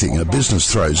 Everything a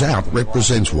business throws out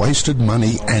represents wasted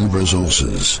money and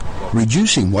resources.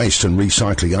 Reducing waste and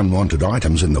recycling unwanted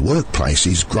items in the workplace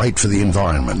is great for the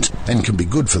environment and can be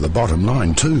good for the bottom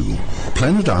line too.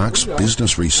 Planet Ark's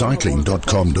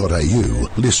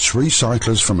businessrecycling.com.au lists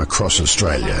recyclers from across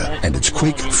Australia, and it's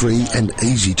quick, free and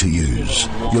easy to use.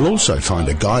 You'll also find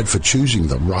a guide for choosing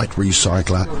the right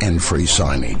recycler and free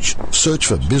signage. Search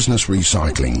for Business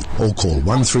Recycling or call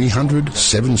 1300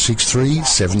 763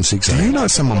 768. Do you know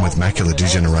someone with macular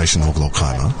degeneration or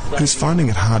glaucoma who's finding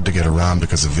it hard to get around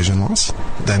because of vision loss?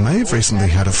 They may have recently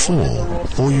had a fall,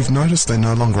 or you've noticed they're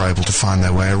no longer able to find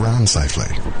their way around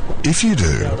safely. If you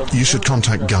do, you should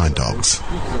contact Guide Dogs.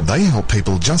 They help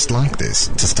people just like this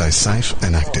to stay safe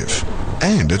and active.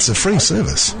 And it's a free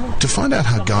service. To find out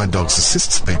how Guide Dogs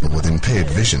assists people with impaired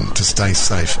vision to stay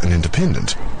safe and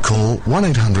independent, call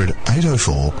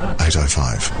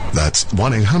 1-800-804-805. That's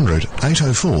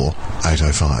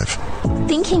 1-800-804-805.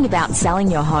 Thinking about selling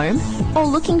your home? Or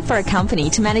looking for a company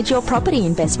to manage your property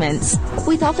investments?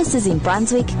 With offices in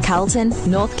Brunswick, Carlton,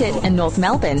 Northcote and North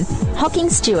Melbourne, Hocking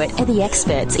Stewart are the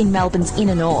experts in Melbourne's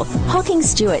inner north. Hocking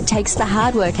Stewart takes the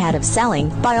hard work out of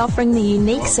selling by offering the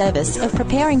unique service of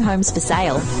preparing homes for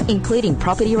sale, including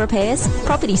property repairs,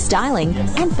 property styling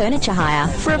and furniture hire.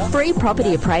 For a free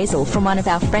property appraisal from one of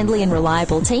our friendly and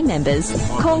reliable team members,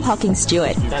 call Hocking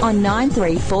Stewart on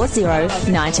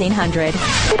 9340 1900.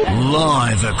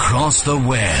 Live across the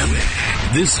web,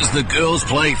 this is the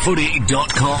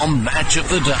GirlsPlayFooty.com match of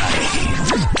the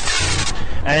day.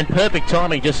 And perfect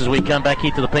timing just as we come back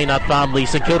into the Peanut Farm. The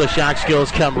St Kilda Sharks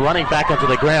girls come running back onto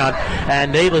the ground,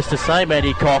 and needless to say,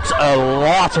 Mandy Cox, a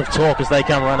lot of talk as they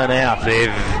come running out.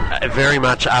 They're very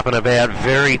much up and about,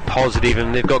 very positive,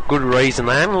 and they've got good reason.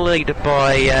 They only lead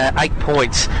by 8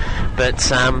 points, but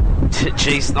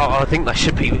geez, I think they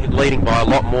should be leading by a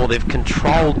lot more. They've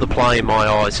controlled the play in my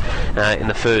eyes in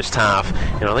the first half,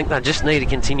 and I think they just need to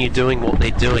continue doing what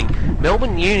they're doing.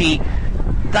 Melbourne Uni,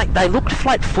 they looked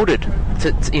flat-footed,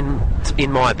 in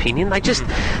my opinion. They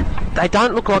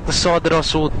don't look like the side that I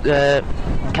saw a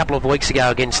couple of weeks ago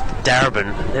against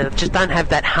Darebin. They just don't have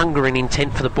that hunger and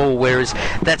intent for the ball, whereas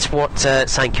that's what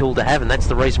St Kilda have, and that's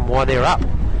the reason why they're up.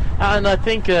 And I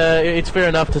think it's fair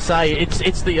enough to say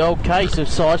it's the old case of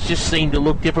sides just seem to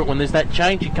look different when there's that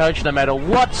change of coach, no matter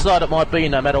what side it might be,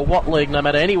 no matter what league, no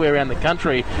matter anywhere around the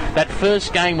country. That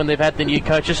first game when they've had the new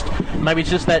coach, maybe it's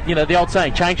just that, the old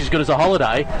saying, change is good as a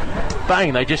holiday.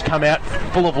 Bang, they just come out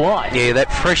full of life. Yeah,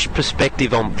 that fresh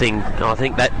perspective on things, I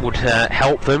think that would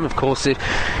help them. Of course, they've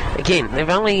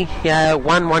only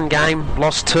won one game,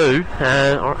 lost two.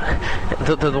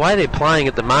 The way they're playing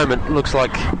at the moment looks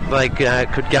like they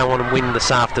could go on and win this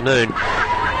afternoon.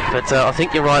 But I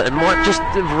think you're right. It might just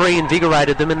have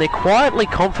reinvigorated them, and they're quietly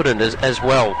confident as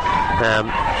well,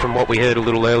 from what we heard a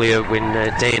little earlier when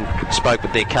Dan spoke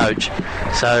with their coach.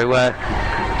 So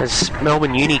as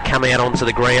Melbourne Uni come out onto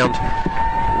the ground,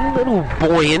 little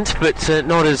buoyant, but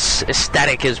not as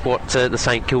static as what the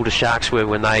St Kilda Sharks were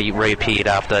when they reappeared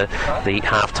after the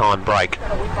half-time break.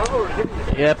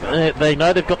 Yep, they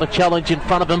know they've got the challenge in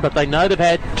front of them, but they know they've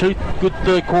had 2 good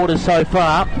third quarters so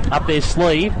far up their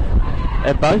sleeve,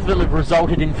 and both of them have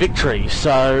resulted in victories.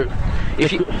 So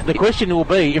the question will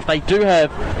be, if they do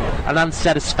have an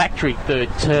unsatisfactory third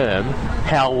term,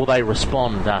 how will they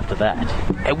respond after that?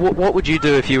 And what would you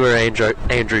do if you were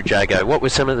Andrew Jago? What were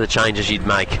some of the changes you'd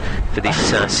make for this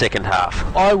second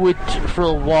half? I would, for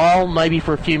a while, maybe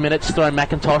for a few minutes, throw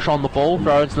McIntosh on the ball,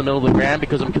 throw her into the middle of the ground,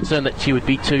 because I'm concerned that she would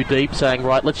be too deep, saying,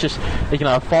 right, let's just, a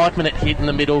 5-minute hit in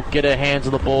the middle, get her hands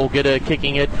on the ball, get her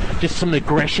kicking it, just some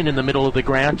aggression in the middle of the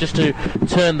ground, just to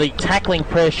turn the tackling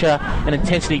pressure and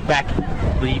intensity back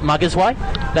the Muggers' way.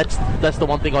 That's the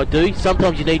one thing I do.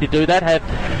 Sometimes you need to do that.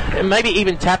 Have maybe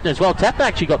even Tapner as well. Tapner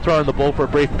actually got thrown the ball for a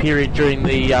brief period during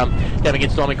the game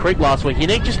against Diamond Creek last week. You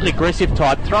need just an aggressive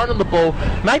type thrown on the ball,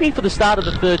 maybe for the start of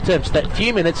the third term, so that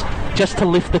few minutes just to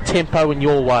lift the tempo in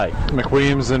your way.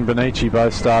 McWilliams and Benici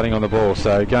both starting on the ball,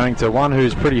 so going to one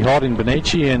who's pretty hot in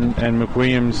Benici and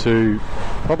McWilliams, who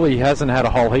probably hasn't had a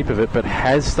whole heap of it, but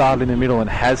has started in the middle and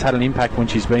has had an impact when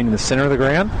she's been in the centre of the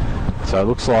ground. So it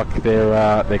looks like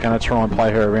they're going to try and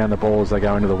play her around the ball as they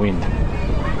go into the wind.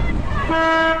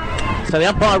 So the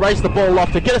umpire raised the ball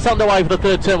off to get us underway for the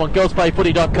third term on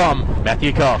GirlsPlayFooty.com.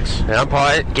 Matthew Cox. The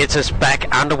umpire gets us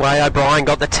back underway. O'Brien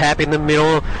got the tap in the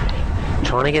middle,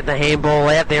 trying to get the handball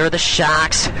out. There are the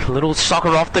Sharks. A little soccer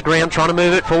off the ground, trying to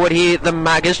move it forward here. The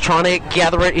Muggers trying to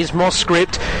gather it is Moss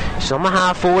Script. She's on the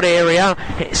half-forward area.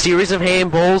 A series of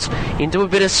handballs into a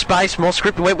bit of space. Moss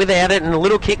Script went without it, and a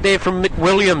little kick there from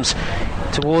McWilliams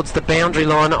towards the boundary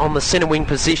line on the centre wing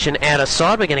position out of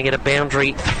side. We're going to get a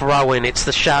boundary throw in. It's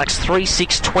the Sharks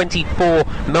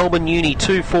 3-6-24, Melbourne Uni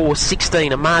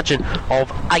 2-4-16, a margin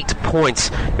of 8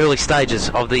 points. Early stages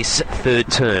of this third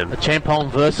term. Champong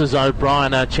versus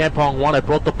O'Brien. Champong won it,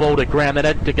 brought the ball to ground, then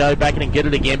had to go back and get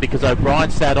it again because O'Brien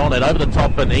sat on it over the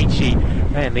top Benici,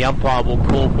 and the umpire will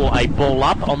call for a ball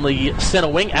up on the centre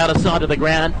wing out of side of the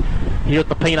ground here at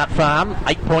the Peanut Farm.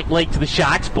 8-point lead to the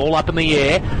Sharks. Ball up in the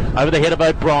air over the head of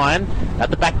O'Brien. At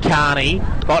the back, Carney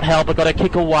got help, but got a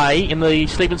kick away in the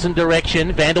Stevenson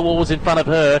direction. Vanderwall was in front of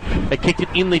her. They kicked it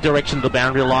in the direction of the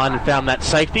boundary line and found that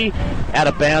safety. Out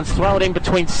of bounds. Throw it in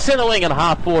between centre wing and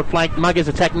half forward flank. Muggers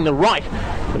attacking the right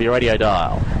of your radio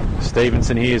dial.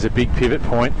 Stevenson here is a big pivot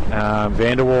point.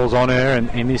 Vanderwall's on her,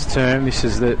 and in this term, this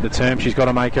is the term she's got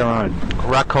to make her own.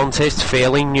 Ruck contest,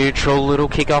 fairly neutral. Little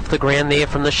kick off the ground there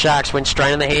from the Sharks. Went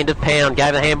straight in the hand of Pound.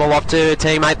 Gave the handball off to her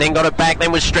teammate, then got it back,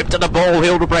 then was stripped of the ball.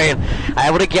 Hildebrand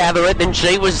able to gather it, and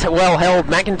she was well held.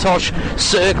 McIntosh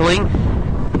circling.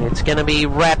 It's going to be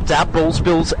wrapped up. Ball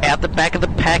spills out the back of the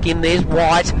pack in. There's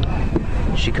White.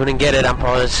 She couldn't get it.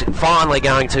 Umpire's finally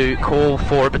going to call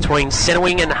for it between centre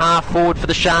wing and half forward for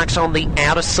the Sharks on the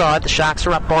outer side. The Sharks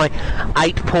are up by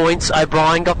 8 points.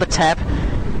 O'Brien got the tap.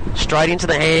 Straight into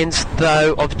the hands,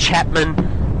 though, of Chapman.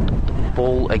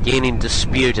 Ball again in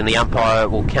dispute, and the umpire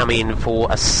will come in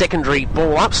for a secondary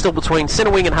ball up, still between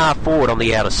centre wing and half forward on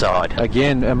the outer side.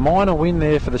 Again, a minor win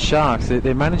there for the Sharks.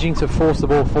 They're managing to force the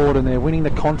ball forward, and they're winning the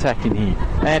contact in here.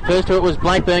 And first to it was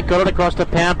Blankburn, got it across to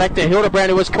Pound, back to Hildebrand,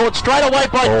 who was caught straight away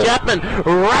by Chapman,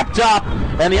 wrapped up,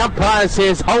 and the umpire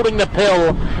says holding the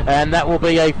pill, and that will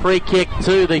be a free kick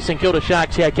to the St Kilda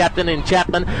Sharks here, captain in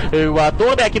Chapman, who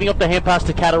thought about giving up the hand pass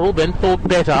to Catterall, then thought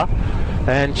better.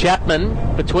 And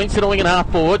Chapman, between centre wing and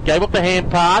half forward, gave up the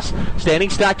hand pass. Standing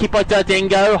start kick by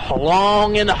Dardengo,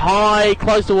 long and high,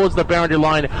 close towards the boundary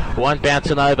line. One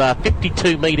bouncing over,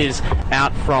 52 metres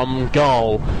out from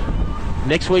goal.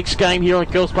 Next week's game here on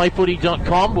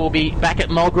GirlsPlayFooty.com, we'll be back at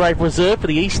Mulgrave Reserve for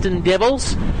the Eastern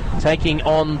Devils, taking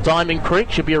on Diamond Creek.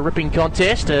 Should be a ripping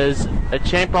contest as a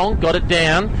Champong got it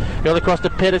down, got across to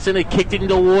Pedersen, who kicked it in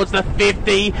towards the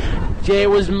 50. There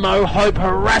was Mo Hope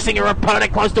harassing her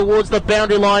opponent close towards the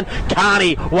boundary line.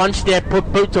 Carney, one step,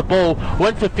 put boot to ball,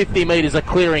 went for 50 metres, a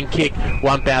clearing kick,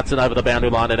 one bouncing over the boundary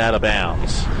line and out of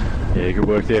bounds. Yeah, good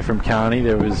work there from Carney.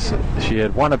 She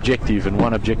had one objective and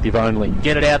one objective only.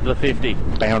 Get it out to the 50.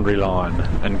 Boundary line,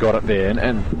 and got it there.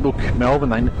 And look,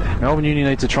 Melbourne Uni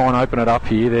needs to try and open it up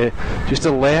here. They're just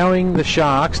allowing the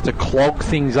Sharks to clog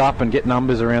things up and get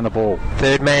numbers around the ball.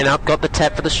 Third man up, got the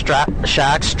tap for the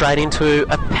Sharks, straight into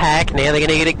a pack. Now they're going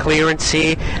to get a clearance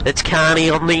here. That's Carney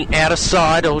on the outer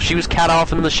side. Oh, she was cut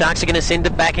off, and the Sharks are going to send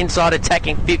it back inside,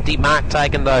 attacking 50. Mark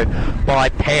taken, though, by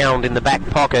Pound in the back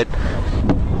pocket.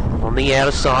 On the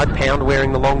outer side, Pound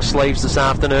wearing the long sleeves this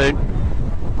afternoon.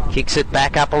 Kicks it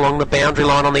back up along the boundary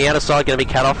line on the outer side. Going to be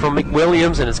cut off from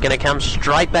McWilliams, and it's going to come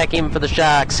straight back in for the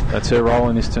Sharks. That's her role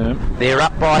in this term. They're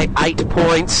up by 8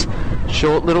 points.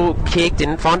 Short little kick,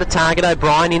 didn't find a target.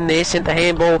 O'Brien in there, sent the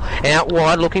handball out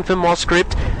wide, looking for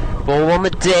Moscript. Ball on the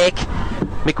deck.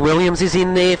 McWilliams is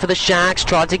in there for the Sharks,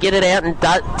 tried to get it out and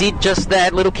did just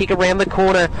that. Little kick around the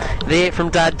corner there from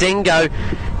Dardengo.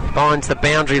 Finds the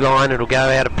boundary line, it'll go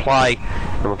out of play.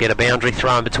 And we'll get a boundary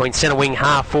thrown between centre wing,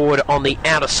 half forward on the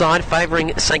outer side,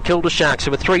 favouring St Kilda Sharks,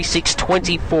 who are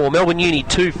 3-6-24. Melbourne Uni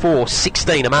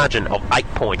 2-4-16, a margin of 8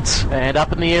 points. And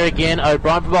up in the air again,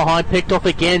 O'Brien from behind, picked off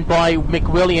again by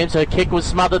McWilliams. Her kick was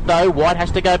smothered though. White has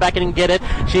to go back in and get it.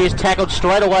 She is tackled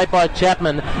straight away by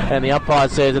Chapman, and the umpire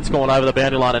says it's gone over the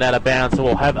boundary line and out of bounds, so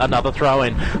we'll have another throw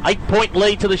in. 8 point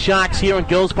lead to the Sharks here on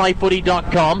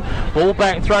GirlsPlayFooty.com.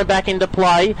 Ball thrown back into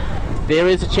play. There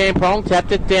is a Champong,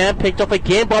 tapped it down, picked off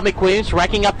again by McWilliams,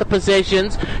 racking up the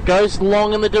possessions, goes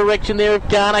long in the direction there of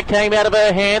Garner, came out of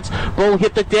her hands, ball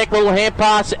hit the deck, little hand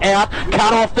pass out,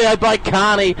 cut off there by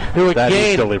Carney, who that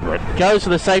again is deliberate. Goes for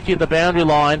the safety of the boundary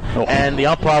line, and the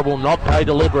umpire will not pay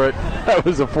deliberate. That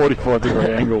was a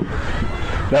 45-degree angle.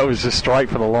 That was just straight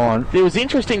for the line. It was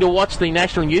interesting to watch the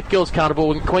National Youth Girls Carnival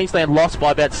when Queensland lost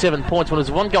by about 7 points. When it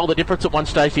was 1 goal the difference at one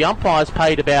stage, the umpires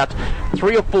paid about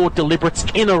 3 or 4 deliberates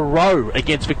in a row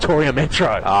against Victoria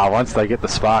Metro. Once they get the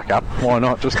spark up, why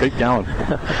not? Just keep going.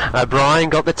 O'Brien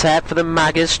got the tap for the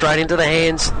Muggers, straight into the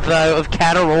hands, though, of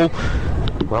Catterall.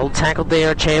 Well tackled there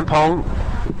at Champong.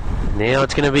 Now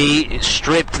it's going to be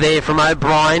stripped there from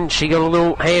O'Brien. She got a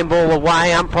little handball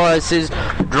away. Umpire says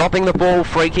dropping the ball.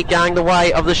 Free kick going the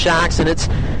way of the Sharks, and it's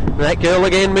that girl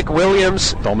again,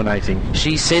 McWilliams. Dominating.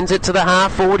 She sends it to the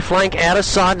half-forward flank, outer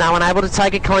side. No one able to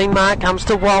take a clean mark. Comes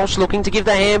to Walsh, looking to give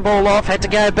the handball off. Had to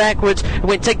go backwards.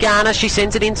 Went to Garner. She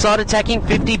sends it inside, attacking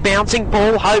 50. Bouncing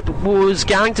ball. Hope was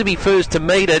going to be first to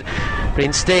meet it, but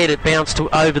instead it bounced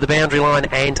over the boundary line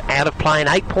and out of play. An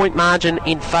 8-point margin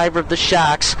in favour of the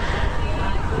Sharks.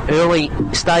 Early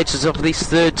stages of this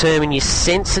third term, and you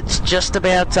sense it's just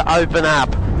about to open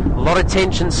up. A lot of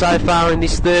tension so far in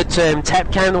this third term.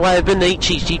 Tap came the way of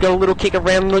Benici. She got a little kick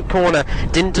around the corner.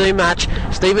 Didn't do much.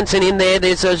 Stevenson in there.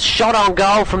 There's a shot on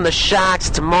goal from the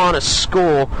Sharks to minus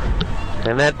score,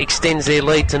 and that extends their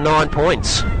lead to 9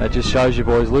 points. That just shows you,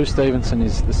 boys. Lou Stevenson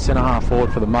is the centre half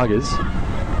forward for the Muggers,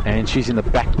 and she's in the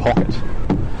back pocket.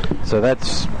 So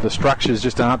that's the structures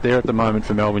just aren't there at the moment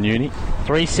for Melbourne Uni.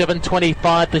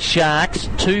 3-7-25 the Sharks,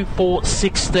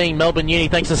 2-4-16 Melbourne Uni.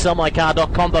 Thanks to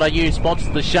sellmycar.com.au,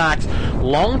 sponsors the Sharks.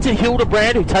 Long to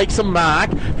Hildebrand, who takes a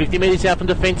mark, 50 metres out from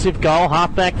defensive goal,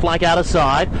 half-back flank outer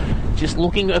side. Just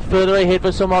looking further ahead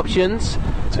for some options.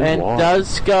 And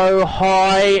does go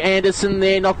high. Anderson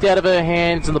there, knocked out of her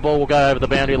hands, and the ball will go over the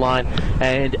boundary line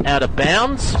and out of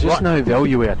bounds. Just no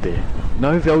value out there.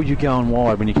 No value going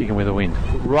wide when you're kicking with a wind.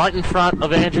 Right in front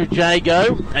of Andrew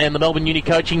Jago and the Melbourne Uni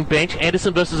coaching bench.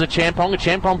 Anderson versus a Champong. A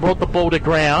Champong brought the ball to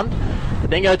ground.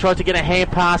 Dengo tried to get a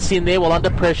hand pass in there while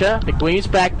under pressure.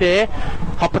 McWilliams back there.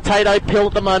 Hot potato pill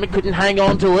at the moment. Couldn't hang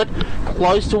on to it.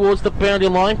 Close towards the boundary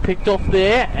line. Picked off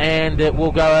there, and it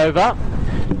will go over.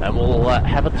 And we'll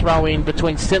have a throw in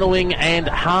between centre wing and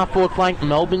half forward flank.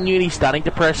 Melbourne Uni starting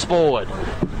to press forward.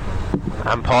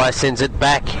 Umpire sends it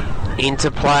back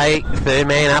into play. Third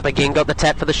man up again, got the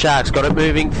tap for the Sharks, got it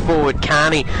moving forward.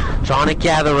 Carney trying to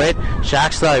gather it.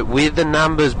 Sharks though with the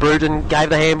numbers. Bruton gave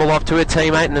the handball off to her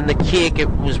teammate, and then the kick, it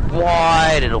was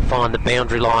wide. It'll find the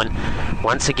boundary line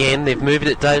once again. They've moved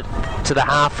it to the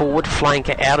half forward flank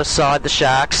outer side, the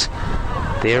Sharks.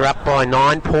 They're up by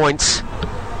 9 points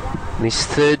this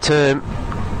third term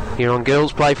here on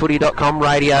GirlsPlayFooty.com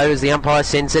radio as the umpire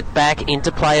sends it back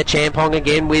into play. A Champong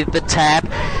again with the tap.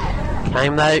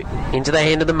 Came though into the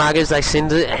hand of the Muggers. They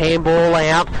send the handball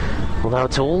out, although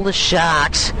it's all the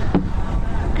Sharks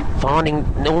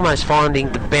almost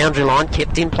finding the boundary line.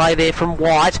 Kept in play there from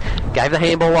White. Gave the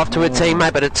handball off to her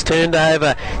teammate, but it's turned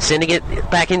over. Sending it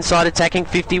back inside, attacking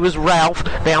 50 was Ralph.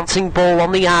 Bouncing ball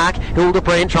on the arc.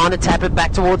 Hildebrand trying to tap it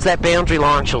back towards that boundary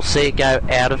line. She'll see it go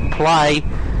out of play,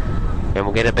 and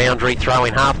we'll get a boundary throw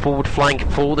in half forward flank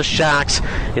for the Sharks.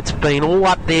 It's been all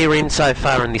up their end so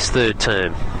far in this third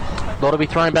term. Got to be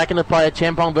thrown back into play.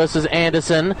 Champong versus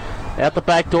Anderson. Out the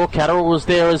back door, Catterall was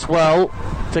there as well.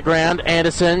 To ground,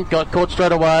 Anderson got caught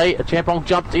straight away. Champong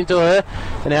jumped into her,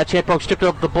 and now Champong stripped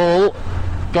off the ball.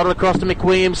 Got it across to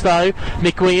McWilliams though.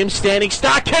 McWilliams standing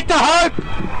start, kick to Hope!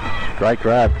 Great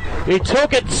grab. He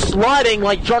took it sliding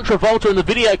like John Travolta in the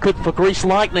video clip for Grease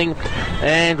Lightning,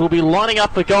 and will be lining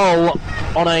up for goal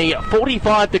on a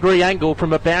 45-degree angle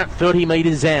from about 30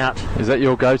 metres out. Is that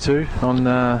your go-to on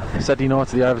Saturday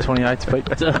nights, the over 28s,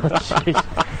 Pete?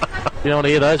 You don't want to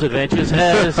hear those adventures.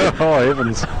 Oh,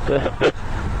 heavens.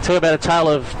 Talk about a tale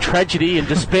of tragedy and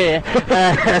despair.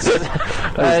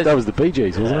 That was the Bee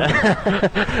Gees, wasn't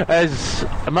it? As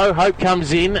Mo Hope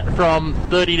comes in from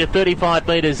 30 to 35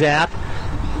 metres out.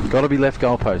 Got to be left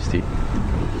goalpost here.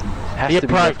 Has The to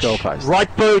be approach, left goalpost.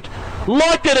 right boot,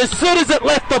 liked it as soon as it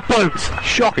left the boot.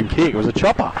 Shocking kick. It was a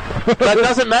chopper. But it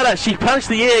doesn't matter. She punched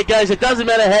the air. It goes. It doesn't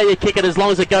matter how you kick it as long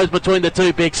as it goes between the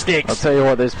two big sticks. I'll tell you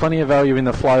what, there's plenty of value in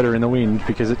the floater in the wind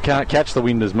because it can't catch the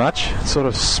wind as much. It sort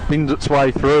of spins its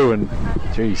way through and,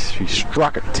 geez, she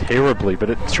struck it terribly, but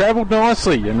it travelled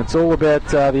nicely and it's all about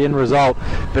the end result.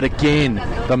 But again,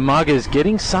 the Muggers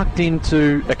getting sucked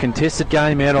into a contested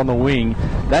game out on the wing,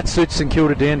 that suits St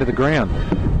Kilda down to the ground.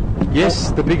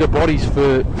 Yes, the bigger bodies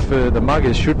for the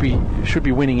Muggers should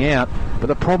be winning out, but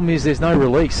the problem is there's no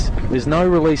release. There's no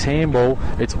release handball.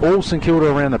 It's all St Kilda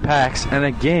around the packs, and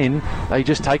again, they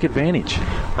just take advantage.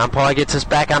 Umpire gets us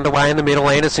back underway in the middle.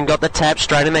 Anderson got the tap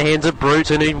straight in the hands of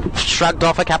Bruton, who shrugged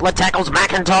off a couple of tackles.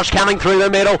 McIntosh coming through the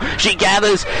middle. She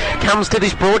gathers, comes to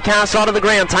this broadcast side of the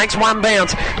ground, takes one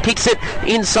bounce, kicks it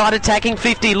inside attacking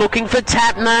 50, looking for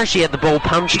Tapner. She had the ball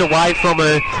punched away from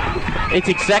her. It's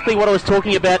exactly what I was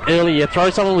talking about earlier. Throw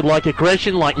someone with like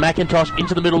aggression, like McIntosh,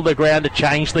 into the middle of the ground to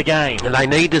change the game. And they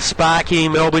need to spark here,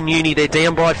 Melbourne Uni. They're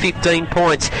down by 15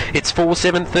 points. It's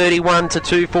 4-7-31 to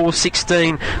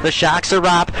 2-4-16. The Sharks are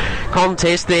up.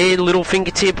 Contest there. Little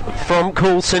fingertip from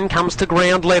Coulson comes to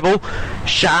ground level.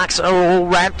 Sharks are all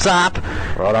wrapped up.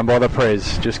 Right on by the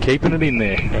Prez. Just keeping it in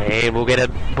there. And we'll get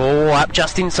a ball up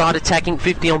just inside attacking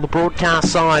 50 on the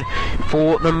broadcast side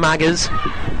for the Muggers.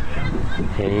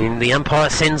 And the umpire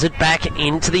sends it back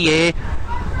into the air.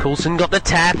 Coulson got the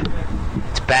tap.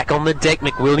 It's back on the deck.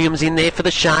 McWilliams in there for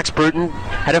the Sharks. Bruton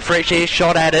had a fresh air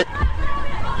shot at it.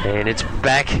 And it's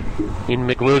back in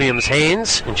McWilliams'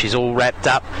 hands. And she's all wrapped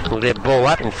up. We'll get a ball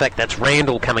up. In fact, that's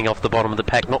Randall coming off the bottom of the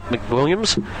pack, not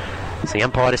McWilliams. It's the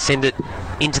umpire to send it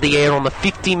into the air on the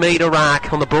 50-metre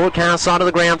arc on the broadcast side of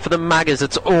the ground for the Muggers.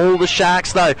 It's all the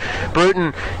Sharks, though.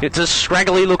 Bruton, it's a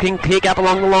scraggly-looking pick up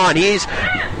along the line.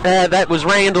 That was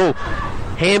Randall.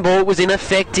 Handball was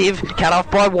ineffective, cut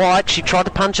off by White. She tried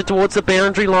to punch it towards the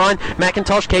boundary line.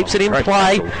 McIntosh keeps it in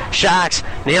play. Sharks,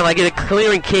 now they get a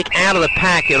clearing kick out of the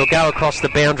pack. It'll go across the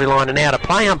boundary line and out of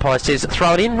play. Umpire says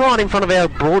throw it in right in front of our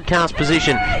broadcast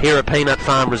position here at Peanut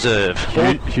Farm Reserve.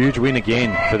 Huge win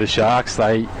again for the Sharks.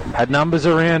 They had numbers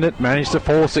around it, managed to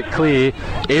force it clear.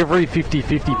 Every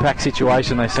 50-50 pack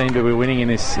situation they seem to be winning in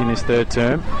this third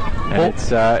term. And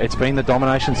it's been the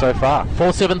domination so far.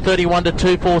 4-7-31 to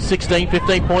 2-4-16.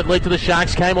 15-point lead to the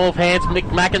Sharks. Came off hands.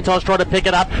 McIntosh tried to pick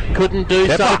it up. Couldn't do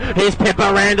so. Here's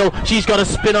Pepper Randall. She's got to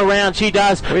spin around. She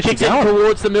does. Kicks it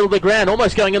towards the middle of the ground.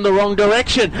 Almost going in the wrong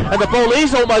direction. And the ball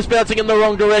is almost bouncing in the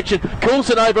wrong direction.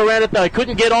 Coulson overran it though.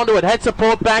 Couldn't get onto it. Had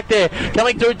support back there.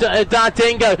 Coming through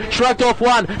Dartengo. Shrugged off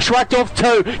one. Shrugged off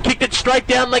two. Kicked it straight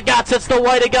down the guts. That's the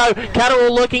way to go.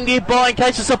 Catterall looking nearby in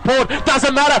case of support.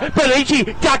 Doesn't matter.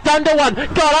 Benici ducked under one.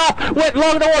 Got up. Went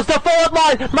long towards the forward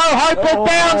line. Mo Hope will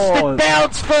bounce. It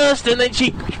bounced first and then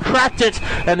she cracked it.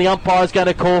 And the umpire's going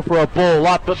to call for a ball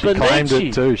up. But she claimed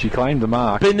it too. She claimed the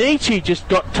mark. Benici just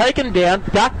got taken down,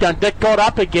 ducked under, got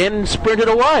up again and sprinted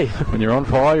away. When you're on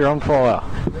fire, you're on fire.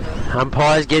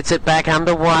 Umpires gets it back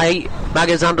underway.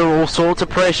 Muggers under all sorts of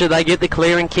pressure. They get the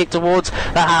clearing kick towards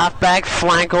the half-back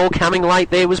flank. All coming late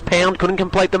there was Pound. Couldn't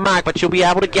complete the mark, but she'll be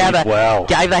able to gather. Wow.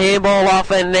 Gave the handball off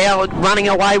and now running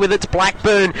away with it's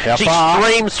Blackburn. She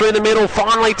screams through the middle.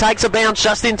 Finally takes a bounce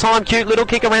just in time. Cute little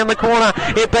kick around the corner.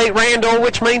 It beat Randall,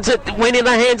 which means it went in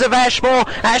the hands of Ashmore.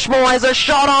 Ashmore has a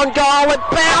shot on goal. It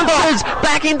bounces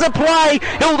back into play.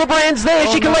 Hildebrand's there.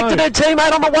 She collected her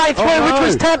teammate on the way through, which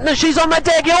was Tapner. She's on the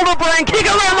deck. Hildebrand, kick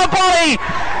around the body.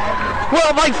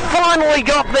 Well, they finally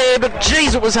got there, but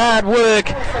geez, it was hard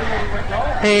work.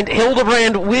 And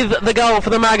Hildebrand with the goal for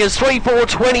the Muggers,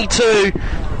 3-4-22.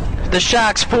 The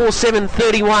Sharks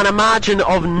 4-7-31, a margin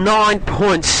of 9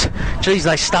 points. Geez,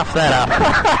 they stuffed that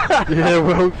up. Yeah,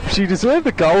 well, she deserved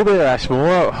the goal there,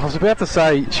 Ashmore. I was about to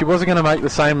say she wasn't going to make the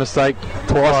same mistake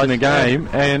twice in a game,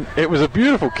 and it was a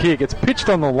beautiful kick. It's pitched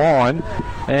on the line,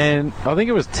 and I think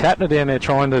it was Tapner down there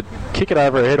trying to kick it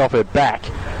over her head off her back.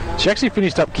 She actually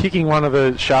finished up kicking one of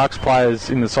the Sharks players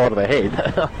in the side of the head,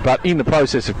 but in the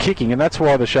process of kicking, and that's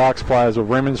why the Sharks players were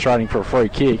remonstrating for a free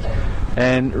kick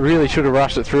and really should have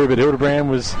rushed it through, but Hildebrand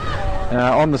was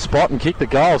on the spot and kicked the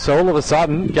goal. So all of a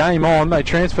sudden, game on, they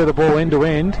transfer the ball end to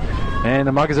end, And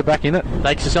the Muggers are back in it.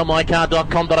 Thanks to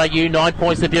sellmycar.com.au, 9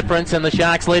 points the difference, and the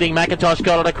Sharks leading. McIntosh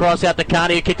got it across out to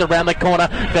Carney, who kicked it around the corner,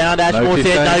 found Ashmore,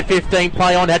 said no 15,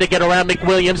 play on, had to get around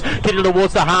McWilliams, kicked it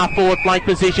towards the half-forward flank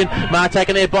position.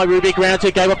 taken there by Ruby Grounds,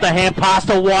 who gave up the hand pass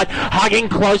to White, hugging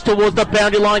close towards the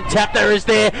boundary line. Tapner is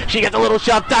there, she gets a little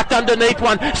shove, ducked underneath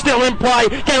one, still in play,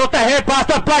 gave up the hand pass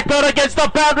to Blackburn against the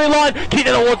boundary line, kicked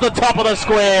it towards the top of the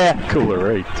square.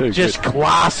 Coolery too. Just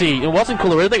classy. It wasn't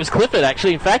Coolery, I think it was Clifford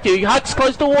actually. In fact, he hugs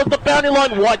close towards the boundary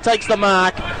line. White takes the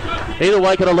mark. Either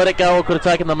way, could have let it go or could have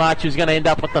taken the mark. She was going to end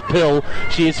up with the pill.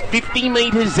 She is 50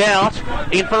 metres out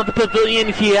in front of the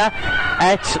pavilion here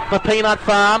at the Peanut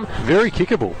Farm. Very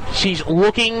kickable. She's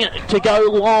looking to go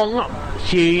long.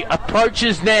 She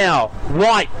approaches now.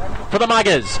 Right for the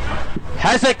Muggers.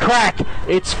 Has a crack.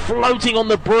 It's floating on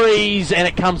the breeze and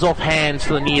it comes off hands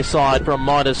to the near side for a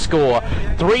minor score.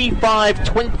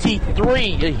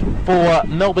 3-5-23 for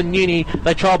Melbourne Uni.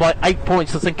 They trail by 8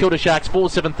 points to St Kilda Sharks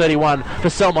 4-7-31 for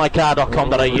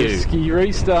sellmycar.com.au. Risky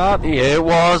restart. Yeah, it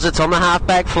was. It's on the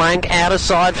half-back flank, outer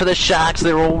side for the Sharks.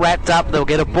 They're all wrapped up. They'll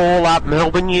get a ball up.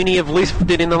 Melbourne Uni have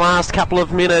lifted in the last couple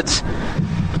of minutes.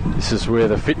 This is where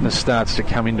the fitness starts to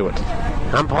come into it.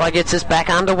 Umpire gets us back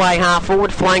underway,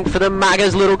 half-forward flank for the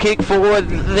Muggers. Little kick forward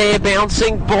there,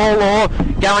 bouncing ball or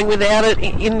going without it.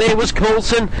 In there was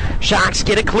Coulson. Sharks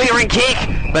get a clearing kick,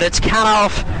 but it's cut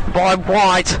off by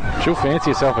White. She'll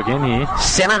fancy herself again here.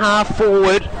 Centre half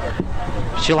forward.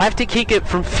 She'll have to kick it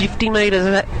from 50 metres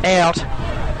out.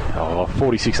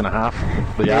 46 and a half,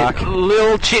 the arc.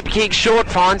 Little chip kick short,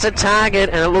 finds a target,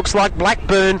 and it looks like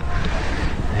Blackburn.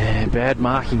 Yeah, bad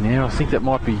marking now. I think that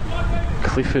might be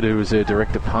Clifford, who was their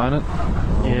direct opponent.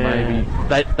 Yeah,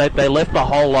 maybe they left the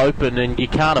hole open, and you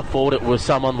can't afford it with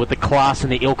someone with the class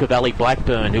and the ilk of Valley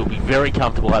Blackburn, who'll be very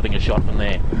comfortable having a shot from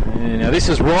there. Yeah, now this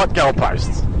is right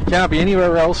goalposts. You can't be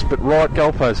anywhere else but right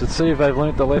goalposts. Let's see if they've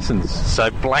learnt the lessons.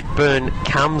 So Blackburn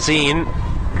comes in,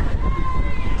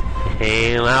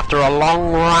 and after a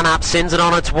long run up, sends it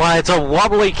on its way. It's a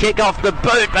wobbly kick off the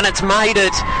boot, but it's made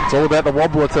it. It's all about the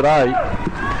wobbler today.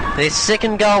 Their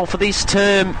second goal for this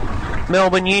term.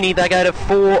 Melbourne Uni, they go to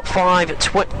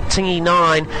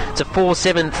 4-5-29 to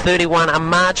 4-7-31, a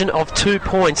margin of 2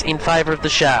 points in favour of the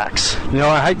Sharks. Now,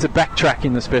 I hate to backtrack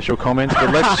in the special comments,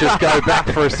 but let's just go back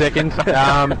for a second.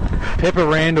 Pepper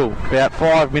Randall, about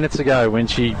 5 minutes ago, when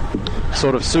she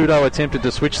sort of pseudo attempted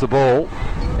to switch the ball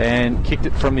and kicked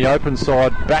it from the open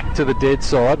side back to the dead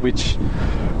side, which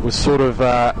was sort of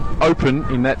open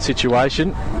in that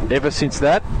situation. Ever since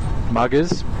that,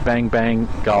 Muggers, bang, bang,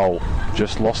 goal.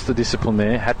 Just lost the discipline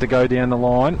there, had to go down the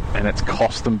line, and it's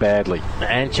cost them badly.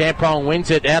 And Champong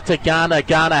wins it out to Garner.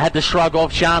 Garner had to shrug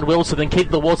off Sean Wilson and kick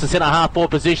towards the centre half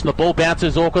forward position. The ball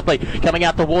bounces awkwardly. Coming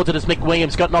out towards it is Mick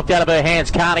Williams. Got knocked out of her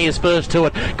hands. Carney is first to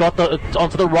it. Got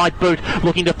onto the right boot,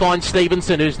 looking to find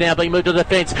Stevenson, who's now being moved to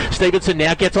defence. Stevenson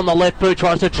now gets on the left boot,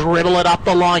 tries to dribble it up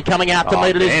the line. Coming out to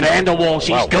meet it is Vanderwall.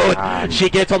 She's good. She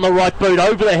gets on the right boot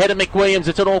over the head of Mick Williams.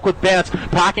 It's an awkward bounce.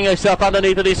 Parking herself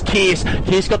underneath it is Kearse.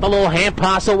 Kearse got the little hand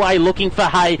pass away, looking for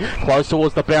Hay, close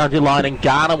towards the boundary line, and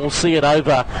Garner will see it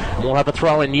over. We'll have a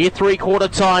throw in near three-quarter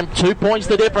time. 2 points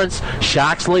the difference.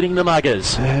 Sharks leading the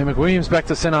Muggers. McWilliams back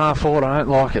to centre half forward. I don't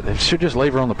like it. They should just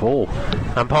leave her on the ball.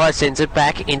 Umpire sends it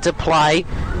back into play.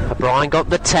 O'Brien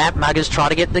got the tap. Muggers try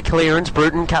to get the clearance.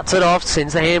 Bruton cuts it off,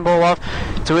 sends the handball off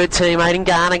to her teammate, and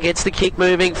Garner gets the kick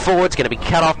moving forward. It's going to be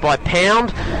cut off by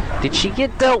Pound. Did she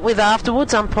get dealt with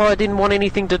afterwards? Umpire didn't want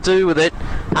anything to do with it.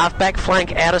 Half-back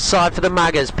flank, outer side for the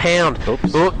Muggers. Pound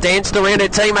danced around her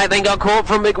teammate, then got caught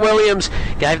from McWilliams.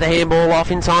 Gave the handball off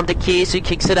in time to Kearse, who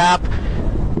kicks it up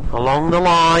along the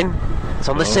line. It's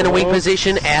on the centre wing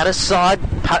position, outer side,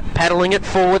 paddling it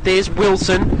forward. There's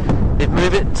Wilson. They've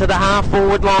moved it to the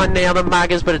half-forward line now, the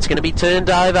Muggers, but it's going to be turned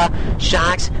over.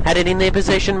 Sharks had it in their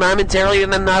possession momentarily,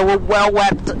 and then they were well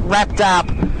wrapped up.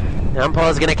 The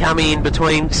umpire's going to come in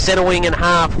between centre wing and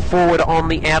half forward on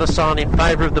the outer side in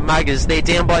favour of the Muggers. They're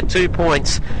down by 2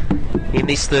 points in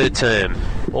this third term.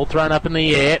 All thrown up in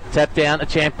the air. Tap down to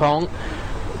Champong.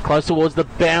 Close towards the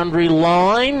boundary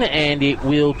line, and it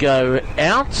will go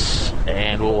out.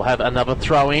 And we'll have another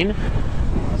throw in.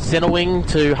 Centre wing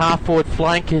to half forward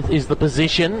flank is the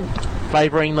position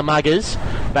favouring the Muggers.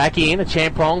 Back in, a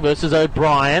Champong versus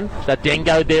O'Brien. The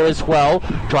Dengo there as well.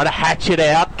 Try to hatch it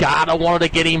out. Garner wanted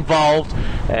to get involved.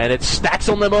 and it stacks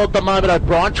on them all at the moment.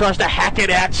 O'Brien tries to hack it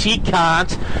out, she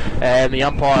can't, and the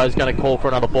umpire is going to call for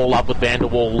another ball up with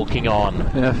Vanderwall looking on.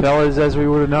 Now, fellas, as we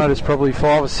would have noticed probably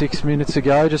 5 or 6 minutes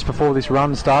ago, just before this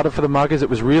run started for the Muggers, it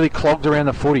was really clogged around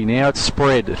the footy. Now it's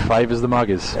spread. It favours the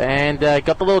Muggers. And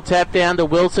got the little tap down to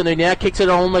Wilson, who now kicks it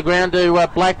on the ground to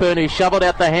Blackburn, who shoveled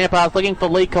out the hand pass, looking for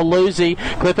Lee Calusi.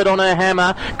 Clifford on her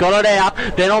hammer, got it out,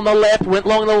 then on the left, went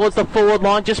long towards the forward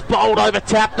line, just bowled over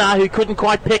Tapner, who couldn't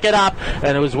quite pick it up,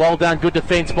 and it was well done, good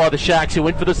defence by the Sharks, who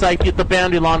went for the safety at the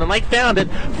boundary line, and they found it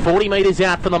 40 metres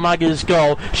out from the Muggers'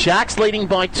 goal. Sharks leading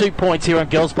by 2 points here on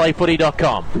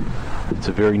GirlsPlayFooty.com. It's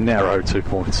a very narrow 2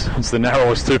 points. It's the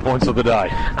narrowest 2 points of the day.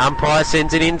 Umpire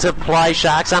sends it into play.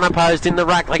 Sharks unopposed in the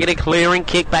ruck. They get a clearing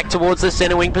kick back towards the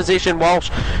centre wing position.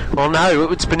 Walsh, well, no,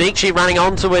 it's Benici running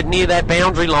onto it near that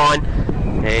boundary line.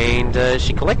 And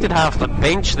she collected half the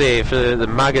bench there for the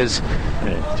Muggers.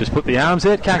 Yeah, just put the arms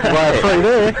out, can't get away free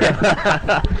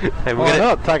there. And we're Why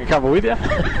not? Take a couple with you.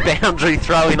 Boundary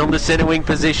throw in on the centre wing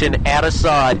position, outer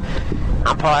side.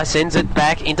 Umpire sends it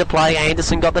back into play.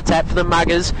 Anderson got the tap for the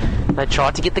Muggers. They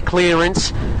tried to get the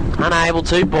clearance, unable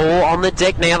to. Ball on the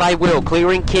deck now, they will.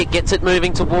 Clearing kick gets it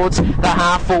moving towards the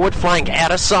half forward flank,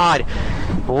 outer side.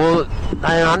 Well,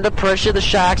 they're under pressure, the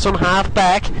Sharks on half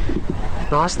back.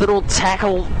 Nice little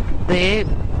tackle there.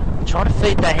 Try to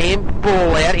feed the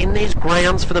handball out in these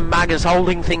grounds for the Muggers,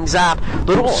 holding things up.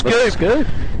 Little scoop.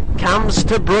 Comes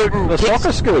to Bruton. The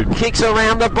soccer scoop. Kicks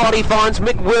around the body, finds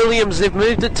McWilliams. They've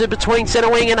moved it to between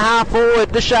centre wing and half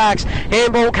forward. The Sharks.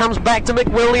 Handball comes back to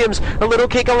McWilliams. A little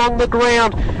kick along the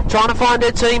ground. Trying to find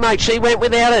her teammate. She went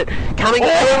without it. Coming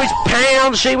through is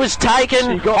Pounds. She was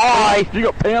taken high. She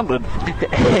got pounded.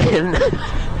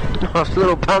 Nice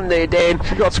little pun there, Dan.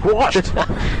 She got squashed.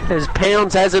 As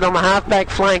Pounds has it on the half-back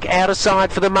flank, outer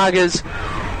side for the Muggers.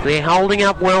 They're holding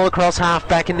up well across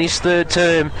half-back in this third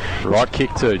term. Right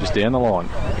kick too, just down the line.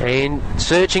 And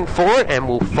searching for it, and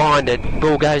we'll find it.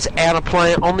 Ball goes out of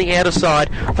play on the outer side.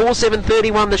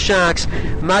 4-7-31 the Sharks.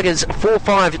 Muggers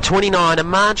 4-5-29, a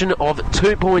margin of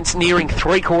 2 points nearing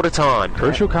three-quarter time.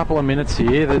 Crucial couple of minutes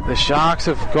here. The Sharks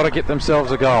have got to get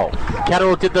themselves a goal.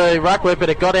 Catterall did the ruck work, but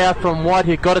it got out from White,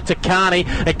 who got it to Carney,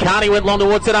 and Carney went long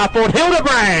towards it half forward.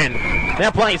 Hildebrand now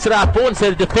playing it half forward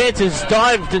instead of defence, has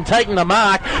dived and taken the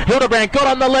mark. Hildebrand got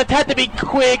on the left, had to be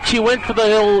quick. She went for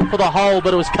the hole,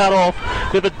 but it was cut off.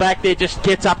 Pivot back there, just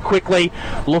gets up quickly,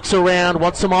 looks around,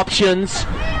 wants some options.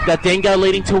 Dadengo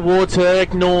leading towards her,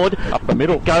 ignored. Up the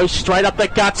middle. Goes straight up the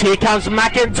guts. Here comes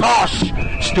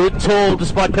McIntosh. Stood tall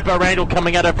despite Pippa Randall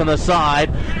coming at her from the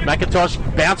side. McIntosh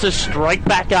bounces straight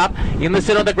back up. In the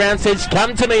centre of the ground says,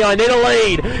 come to me, I need a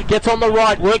lead. Gets on the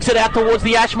right, works it out towards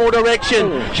the Ashmore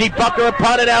direction. She bucked her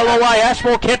opponent out of the way.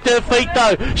 Ashmore kept her feet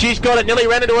though. She's got it, nearly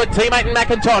ran into her teammate in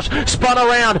McIntosh. Spun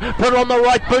around, put it on the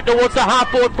right boot towards the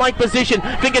half-forward flank position.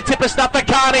 Fingertip a stuff for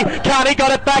Carney. Carney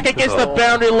got it back against the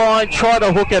boundary line. Tried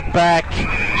to hook it back.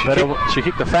 She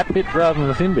kicked the fat bit rather than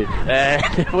the thin bit.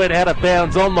 And it went out of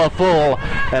bounds on the full.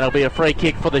 And it'll be a free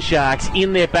kick for the Sharks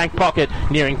in their back pocket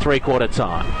nearing three-quarter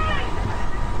time.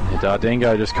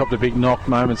 Dardengo just copped a big knock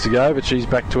moments ago, but she's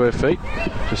back to her feet.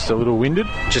 Just a little winded.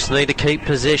 Just need to keep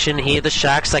possession here. The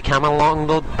Sharks, they come along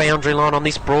the boundary line on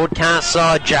this broadcast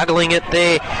side, juggling it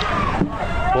there.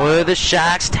 Were the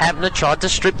Sharks. Tabner tried to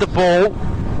strip the ball.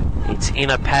 It's in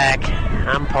a pack.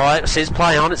 Umpire says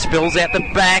play on. It spills out the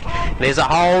back. There's a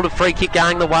hold, a free kick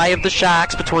going the way of the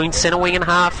Sharks between centre wing and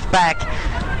half back.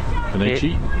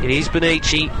 Benici. It is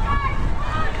Benici.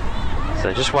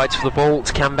 So just waits for the ball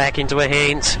to come back into her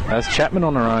hands. There's Chapman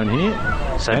on her own here.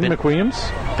 So and McWilliams.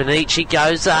 Benici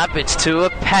goes up. It's to a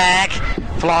pack.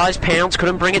 Flies. Pounds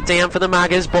couldn't bring it down for the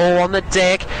Muggers. Ball on the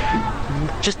deck.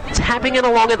 Just tapping it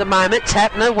along at the moment.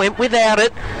 Tapner went without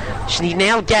it. She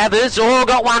now gathers. Oh,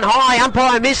 got one high.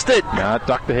 Umpire missed it. No,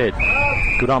 ducked the head.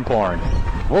 Good umpiring.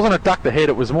 It wasn't a duck the head,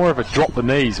 it was more of a drop the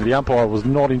knees. The umpire was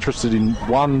not interested in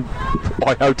one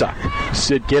iota. He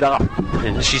said, get up.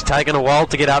 And she's taken a while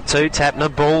to get up to.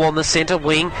 Tapner, ball on the centre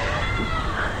wing.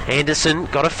 Anderson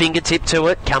got a fingertip to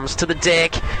it, comes to the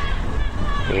deck.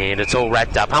 And it's all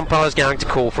wrapped up. Umpire's going to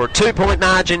call for a 2-point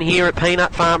margin here at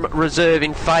Peanut Farm Reserve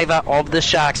in favour of the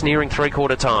Sharks nearing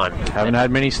three-quarter time. Haven't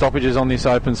had many stoppages on this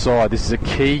open side. This is a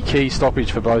key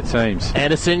stoppage for both teams.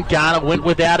 Anderson, Garner went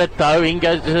without it though. In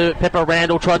goes to Pepper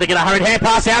Randall, tried to get a hurried hand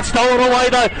pass out, stolen away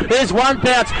though. There's one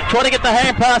bounce, trying to get the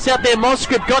hand pass out there.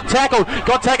 Mosquip got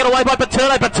taken away by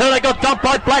Paterno. Paterno got dumped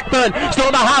by Blackburn. Still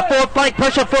on the half-forward flank,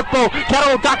 pressure football.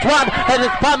 Catterall ducked one, and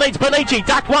it needs Benici.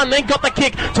 Ducked one, then got the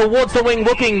kick towards the wing.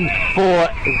 looking for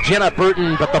Jenna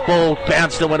Bruton, but the ball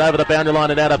bounced and went over the boundary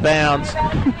line and out of bounds.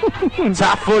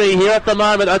 Tough footy here at the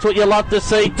moment. That's what you love to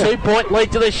see. 2-point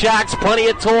lead to the Sharks. Plenty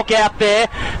of talk out there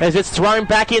as it's thrown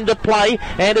back into play.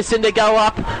 Anderson to go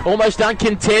up, almost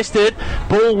uncontested.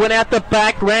 Ball went out the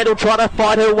back. Randall trying to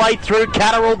fight her way through.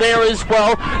 Catterall there as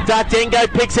well. Dardengo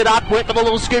picks it up, went for the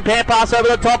little scoop hand pass over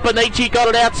the top. Benici got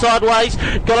it out sideways.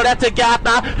 Got it out to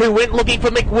Gardner, who went looking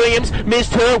for McWilliams.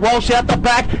 Missed her. Walsh out the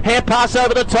back. Hand pass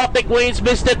over the top. McWilliams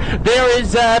missed it. There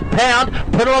is Pound.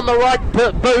 Put it on the right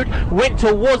boot. Went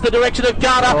towards the direction of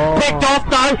Gardner. Picked off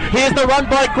though. Here's the run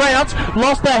by Grounds.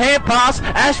 Lost the hand pass.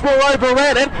 Ashmore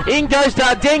overran it. In goes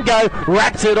Dardengo.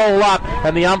 Wraps it all up.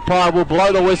 And the umpire will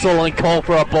blow the whistle and call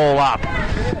for a ball up.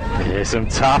 Yeah, some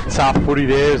tough footy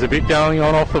there. There's a bit going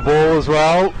on off the ball as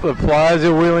well. The players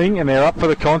are willing and they're up for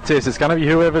the contest. It's going to be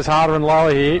whoever's harder and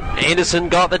lower here. Anderson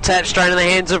got the tap straight in the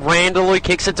hands of Randall, who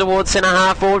kicks it towards centre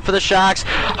half forward for the Sharks.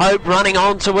 Hope running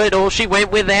onto it, or she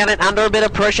went without it, under a bit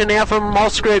of pressure now from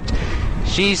Moscript.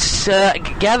 She's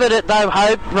gathered it though,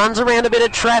 Hope. Runs around a bit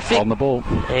of traffic. On the ball.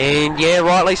 And yeah,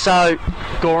 rightly so.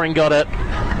 Goring got it.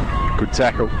 Good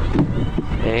tackle.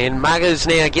 And Muggers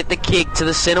now get the kick to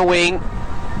the centre wing.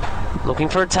 Looking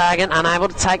for a target, unable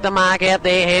to take the mark out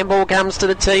there. Handball comes to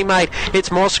the teammate.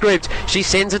 It's Moscript. She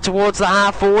sends it towards the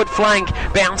half-forward flank.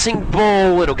 Bouncing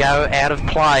ball. It'll go out of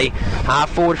play.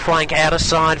 Half-forward flank out of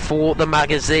side for the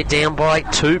Muggers. They're down by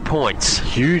 2 points.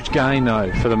 Huge gain,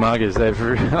 though, for the Muggers. They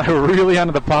were really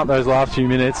under the pump those last few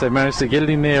minutes. They managed to get it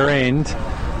in their end.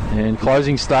 And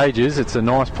closing stages, it's a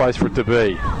nice place for it to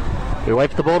be. We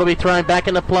wait for the ball to be thrown back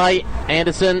into play.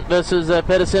 Anderson versus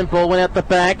Pedersen. Ball went out the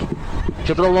back.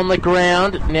 Dribble on the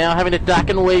ground. Now having to duck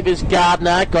and weave is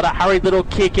Gardner. Got a hurried little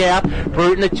kick out.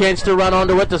 Bruton a chance to run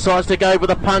onto it. Decides to go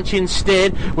with a punch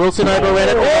instead. Wilson overran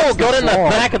it. Oh, got in the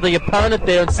back of the opponent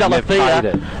there in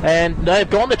Salafia. And they've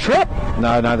gone the trip.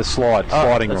 No, the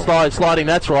sliding rule. Sliding,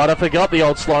 that's right. I forgot the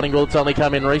old sliding rule. It's only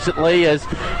come in recently as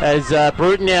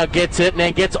Bruton now gets it.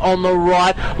 Now gets on the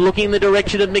right. Looking in the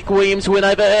direction of McWilliams. Went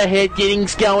over her head.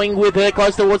 Giddings going with her.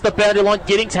 Close towards the boundary line.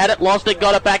 Giddings had it, lost it,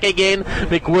 got it back again.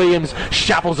 McWilliams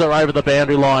shuffles her over the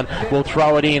boundary line. Will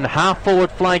throw it in. Half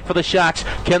forward flank for the Sharks.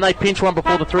 Can they pinch one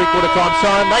before the 3/4 time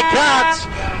sign? They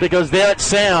can't, because there it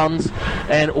sounds.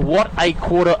 And what a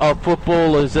quarter of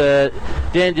football as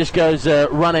Dan just goes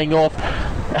running off.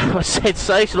 A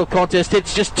sensational contest.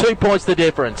 It's just 2 points the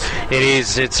difference. It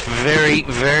is. It's very,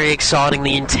 very exciting.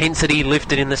 The intensity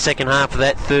lifted in the second half of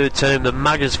that third term. The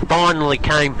Muggers finally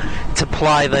came to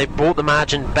play. They brought the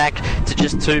margin back to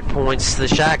just 2 points. The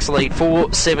Sharks lead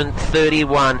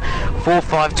 4-7-31,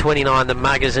 4-5-29 the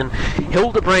Muggers. And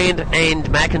Hildebrand and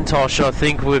McIntosh, I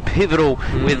think, were pivotal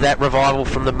with that revival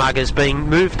from the Muggers being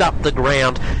moved up the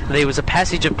ground. There was a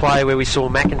passage of play where we saw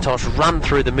McIntosh run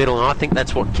through the middle, and I think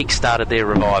that's what kick-started their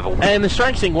revival. And the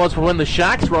strange thing was, when the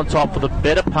Sharks were on top for the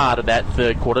better part of that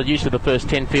third quarter, usually the first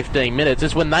 10-15 minutes,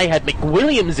 is when they had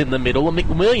McWilliams in the middle, and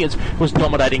McWilliams was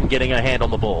dominating, getting a hand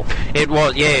on the ball. It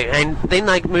was, yeah, and then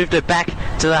they moved her back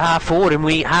to the half forward, and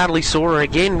we hardly saw her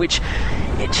again, which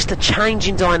just a change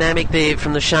in dynamic there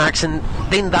from the Sharks, and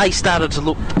then they started to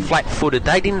look flat-footed.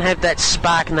 They didn't have that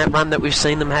spark and that run that we've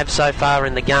seen them have so far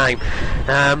in the game.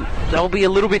 They'll be a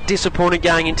little bit disappointed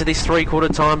going into this 3/4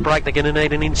 time break. They're going to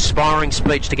need an inspiring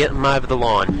speech to get them over the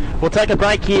line. We'll take a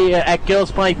break here at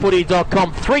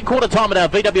GirlsPlayFooty.com. 3/4 time at our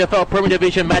VWFL Premier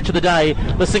Division match of the day.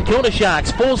 The St Kilda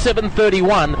Sharks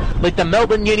 4-7-31 lead the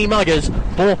Melbourne Uni Muggers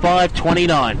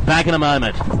 4-5-29. Back in a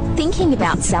moment. Thinking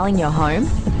about selling your home?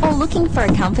 Or looking for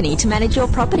a company to manage your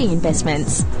property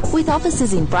investments? With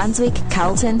offices in Brunswick,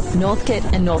 Carlton, Northcote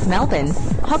and North Melbourne,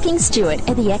 Hocking Stewart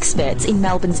are the experts in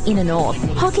Melbourne's inner north.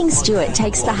 Hocking Stewart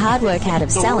takes the hard work out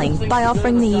of selling by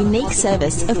offering the unique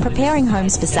service of preparing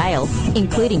homes for sale,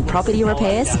 including property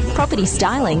repairs, property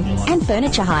styling and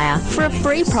furniture hire. For a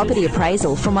free property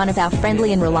appraisal from one of our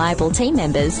friendly and reliable team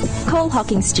members, call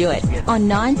Hocking Stewart on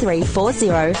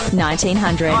 9340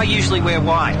 1900. I usually wear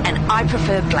white and I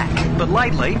prefer black. But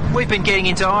lately, we've been getting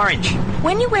into orange.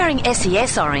 When you're wearing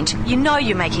SES orange, you know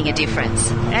you're making a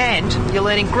difference. And you're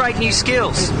learning great new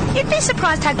skills. You'd be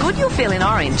surprised how good you'll feel in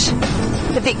orange.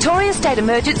 The Victoria State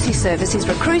Emergency Service is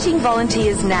recruiting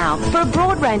volunteers now for a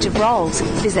broad range of roles.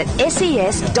 Visit ses.vic.gov.au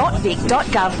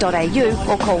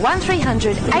or call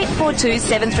 1300 842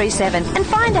 737 and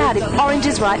find out if orange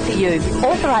is right for you.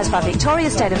 Authorised by Victoria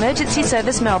State Emergency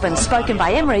Service Melbourne. Spoken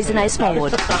by Emery Zane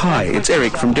Smallwood. Hi, it's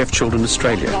Eric from Deaf Children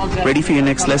Australia. Ready for your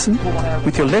next lesson?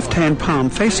 With your left hand palm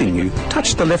facing you,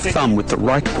 touch the left thumb with the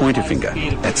right pointer finger.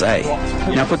 That's A.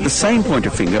 Now put the same pointer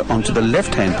finger onto the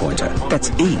left hand pointer. That's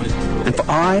E. And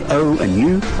For I, O and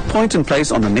U, point and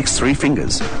place on the next 3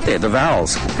 fingers. They're the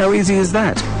vowels. How easy is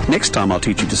that? Next time I'll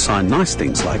teach you to sign nice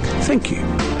things like thank you.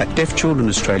 At Deaf Children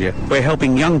Australia, we're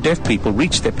helping young deaf people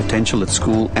reach their potential at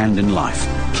school and in life.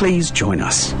 Please join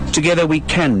us. Together we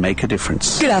can make a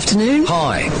difference. Good afternoon.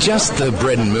 Hi, just the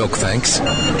bread and milk, thanks.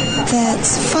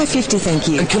 That's $5.50, thank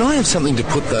you. And can I have something to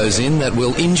put those in that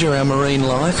will injure our marine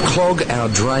life, clog our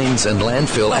drains and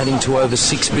landfill, adding to over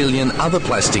 6 billion other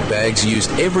plastic bags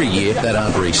used every year that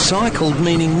aren't recycled,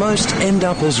 meaning most end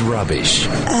up as rubbish?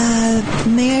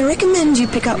 May I recommend you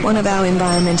pick up one of our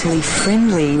environmentally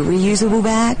friendly reusable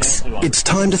bags? It's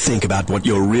time to think about what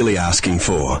you're really asking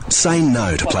for. Say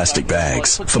no to plastic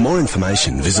bags. For more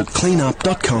information, visit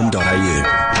cleanup.com.au.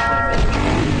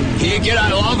 Here,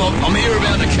 g'day, love. I'm here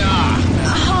about the car.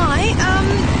 Hi,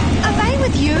 are they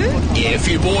with you? Yeah, a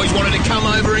few boys wanted to come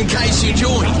over in case you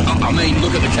joined. I mean,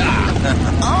 look at the car.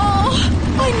 Oh,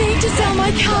 I need to sell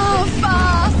my car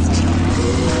fast.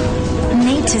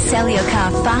 Need to sell your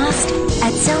car fast?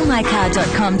 At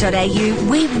sellmycar.com.au,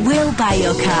 we will buy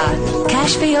your car.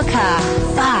 Cash for your car,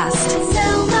 fast.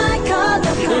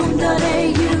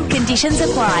 Sellmycar.com.au. Conditions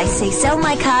apply. See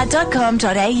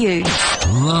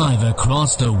sellmycar.com.au. Live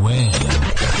across the web.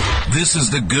 This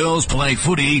is the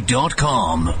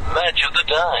GirlsPlayFooty.com match of the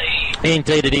day.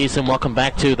 Indeed it is, and welcome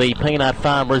back to the Peanut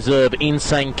Farm Reserve in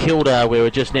St Kilda, where we're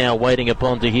just now waiting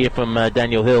upon to hear from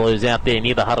Daniel Hill, who's out there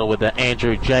near the huddle with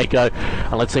Andrew Jaco.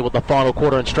 And let's see what the final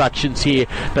quarter instructions here.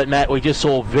 But Matt, we just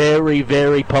saw very,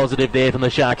 very positive there from the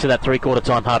Sharks in that three-quarter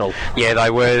time huddle. Yeah,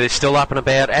 they were. They're still up and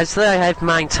about, as they have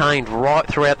maintained right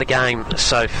throughout the game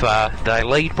so far. They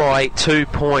lead by 2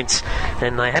 points,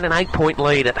 and they had an 8-point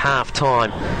lead at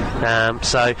half-time.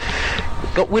 So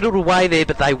got whittled away there,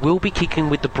 but they will be kicking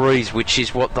with the breeze, which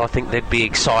is what I think they'd be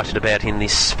excited about in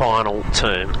this final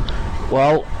term.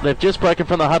 Well, they've just broken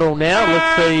from the huddle now.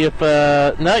 Let's see if...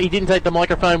 no, he didn't take the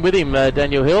microphone with him,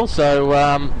 Daniel Hill, so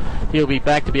he'll be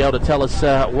back to be able to tell us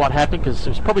what happened, because it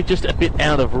was probably just a bit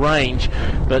out of range.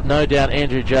 But no doubt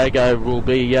Andrew Jago will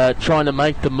be trying to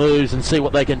make the moves and see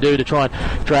what they can do to try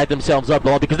and drag themselves up the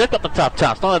line, because they've got the tough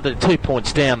task. Not only 2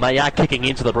 points down, they are kicking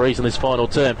into the breeze in this final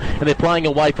term, and they're playing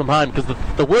away from home, because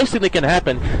the worst thing that can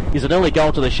happen is an early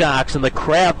goal to the Sharks and the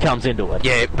crowd comes into it.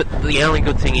 Yeah, but the only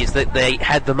good thing is that they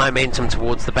had the momentum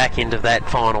towards the back end of that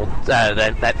final,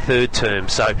 that third term.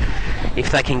 So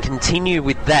if they can continue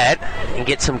with that and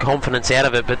get some confidence out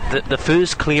of it, but the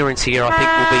first clearance here I think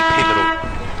will be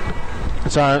pivotal.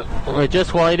 So we're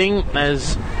just waiting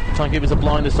as timekeepers are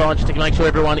blowing the side just to make sure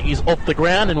everyone is off the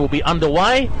ground, and we'll be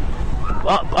underway.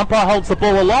 Umpire holds the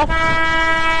ball aloft.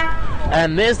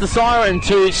 And there's the siren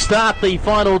to start the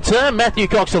final term. Matthew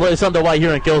Cox will let us underway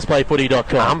here at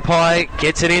GirlsPlayFooty.com. Umpire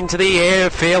gets it into the air,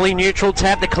 fairly neutral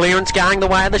tap. The clearance going the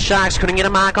way of the Sharks. Couldn't get a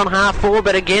mark on half forward,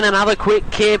 but again another quick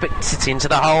kick. It's into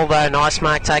the hole though. Nice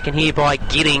mark taken here by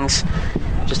Giddings.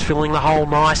 Just filling the hole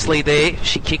nicely there.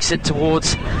 She kicks it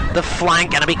towards the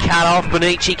flank, going to be cut off.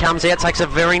 Bonici comes out, takes a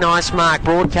very nice mark.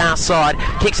 Broadcast side,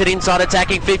 kicks it inside,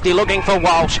 attacking 50, looking for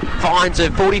Walsh. Finds her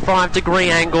 45-degree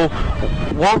angle.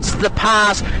 Wants the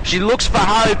pass. She looks for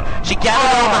hope. She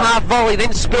gathered on the half volley,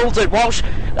 then spills it. Walsh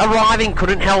arriving,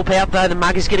 couldn't help out though. The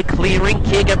Muggers get a clearing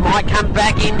kick. It might come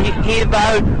back in here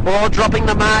though. Or dropping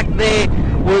the mark there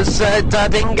was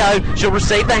Dardingo. She'll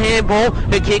receive the handball.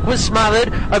 Her kick was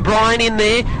smothered. O'Brien in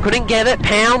there, couldn't get it.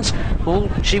 Pounds. Well,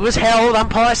 she was held.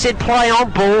 Umpire said play on,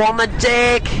 ball on the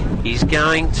deck. He's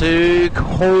going to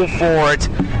call for it.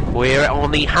 We're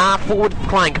on the half-forward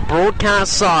flank,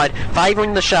 broadcast side,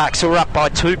 favouring the Sharks, who are up by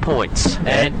 2 points.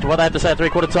 And what they have to say at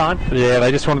three-quarter time? Yeah,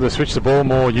 they just wanted to switch the ball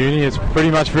more, Uni. It's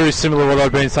pretty much very similar to what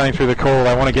I've been saying through the call.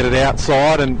 They want to get it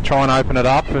outside and try and open it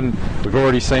up, and we've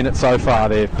already seen it so far.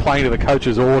 They're playing to the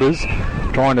coach's orders,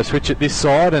 trying to switch it this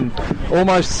side, and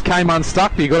almost came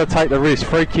unstuck, but you've got to take the risk.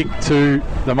 Free kick to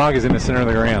the Muggers in the centre of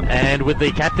the ground. And with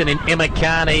the captain in Emma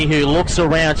Carney, who looks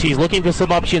around, she's looking for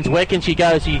some options. Where can she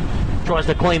go? She tries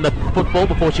to clean the football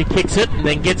before she kicks it, and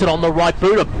then gets it on the right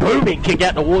boot. A booming kick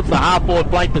out towards the half-forward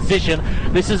flank position.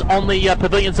 This is on the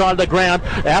pavilion side of the ground.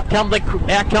 Out come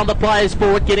the players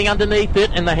forward, getting underneath it,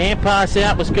 and the hand pass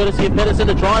out was courtesy of Pedersen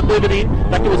to try and move it in.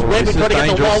 Back it was Redmond trying to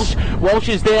get to Walsh. Walsh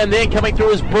is there, and then coming through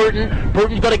is Bruton.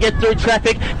 Bruton's got to get through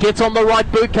traffic, gets on the right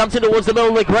boot, comes in towards the middle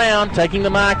of the ground, taking the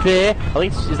mark there. I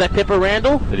think, is that Pepper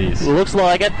Randall? It is. Looks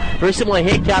like it. Very similar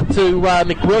haircut to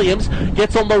McWilliams.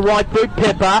 Gets on the right boot,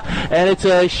 Pepper, and it's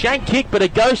a shank kick, but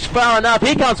it goes far enough.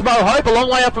 Here comes Mo Hope, a long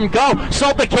way up from goal.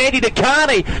 Salt the candy to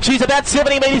Carney. She's about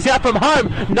 70 metres out from home.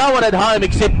 No one at home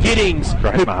except Giddings,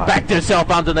 who backed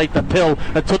herself underneath the pill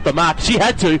and took the mark. She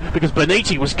had to because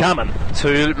Benici was coming.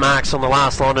 2 marks on the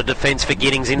last line of defence for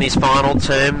Giddings in this final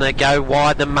term. They go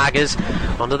wide, the muggers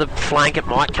onto the flank. It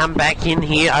might come back in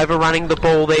here. Overrunning the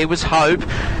ball there was Hope.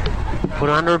 Put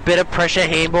under a bit of pressure.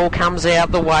 Handball comes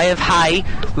out the way of Hay.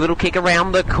 Little kick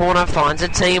around the corner. Finds a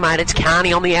teammate. It's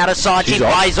Carney on the outer side. She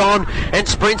plays on and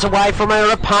sprints away from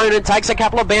her opponent. Takes a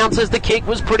couple of bounces. The kick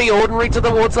was pretty ordinary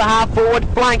towards the half-forward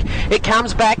flank. It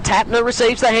comes back. Tapner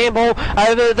receives the handball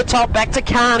over the top. Back to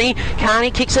Carney. Carney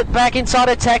kicks it back inside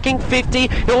attacking 50.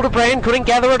 Hildebrand couldn't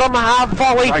gather it on the half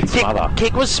volley.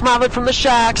 Kick was smothered from the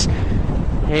Sharks.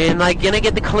 And they're going to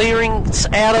get the clearings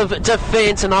out of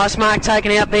defence. A nice mark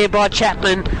taken out there by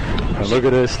Chapman. And look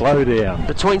at her slow down.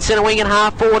 Between centre wing and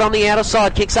half forward on the outer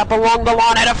side. Kicks up along the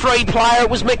line. At a free player, it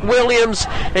was McWilliams.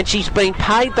 And she's been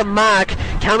paid the mark.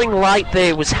 Coming late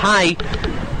there was Hay.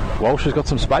 Walsh has got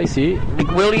some space here.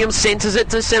 McWilliams centres it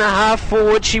to centre half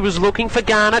forward. She was looking for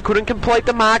Garner, couldn't complete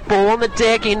the mark. Ball on the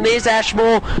deck. In there's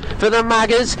Ashmore for the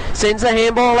muggers. Sends the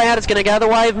handball out. It's going to go the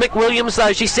way of McWilliams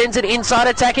though. She sends it inside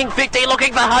attacking 50.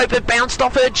 Looking for Hope. It bounced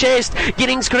off her chest.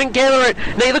 Giddings couldn't gather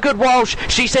it. Neither could Walsh.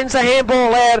 She sends the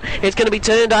handball out. It's going to be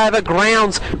turned over.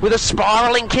 Grounds with a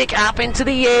spiralling kick up into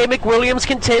the air. McWilliams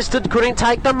contested. Couldn't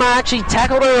take the mark. She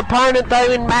tackled her opponent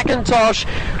though in McIntosh.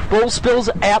 Ball spills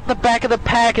out the back of the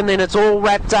pack and then it's all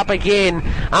wrapped up again.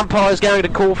 Umpire's going to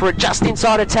call for it just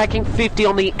inside attacking 50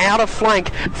 on the outer flank,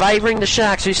 favouring the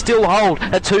Sharks who still hold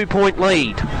a 2-point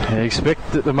lead. Yeah,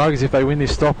 expect the Muggers, if they win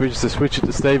this stoppage, to switch it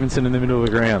to Stevenson in the middle of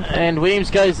the ground. And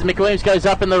McWilliams goes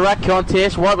up in the ruck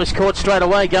contest. White was caught straight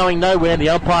away going nowhere, and the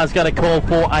umpire's going to call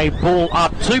for a ball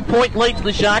up. 2-point lead to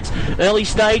the Sharks. Early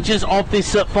stages of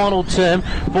this final term.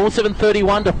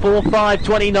 4-7-31 to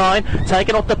 4-5-29.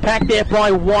 Taken off the pack there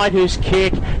by White, whose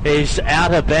kick is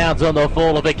out of bounds on the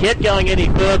fall. If it kept going any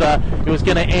further, it was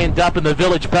going to end up in the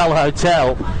Village Bell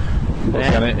Hotel. It's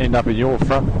going to end up in your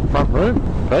front room,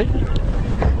 Pete.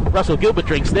 Russell Gilbert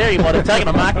drinks there. He might have taken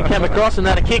a mark and came across and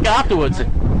had a kick afterwards.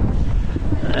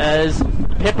 As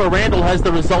Pepper Randall has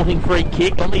the resulting free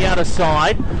kick on the outer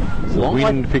side. The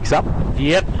wind picks up.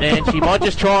 Yep, and she might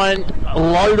just try and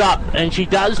load up, and she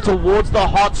does towards the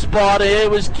hot spot. There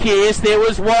was Kearse, there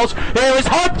was Walsh, there was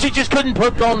Hope. She just couldn't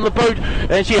put on the boot,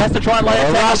 and she has to try and lay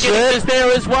a tackle. Giddings is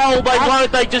there as well. They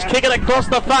won't. They just kick it across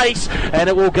the face, and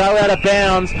it will go out of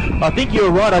bounds. I think you're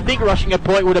right. I think rushing a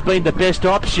point would have been the best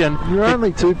option. You're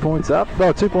only 2 points up.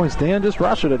 No, 2 points down. Just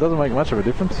rush it. It doesn't make much of a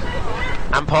difference.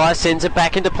 Umpire sends it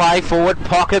back into play forward.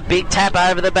 Pocket, big tap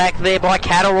over the back there by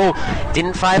Catterall.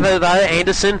 Didn't favour though.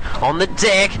 Anderson on the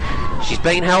deck. She's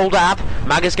been held up.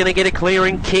 Mugger's going to get a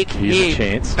clearing kick here.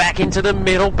 Chance. Back into the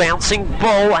middle. Bouncing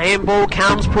ball. Handball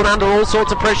comes. Put under all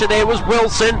sorts of pressure. There was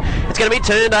Wilson. It's going to be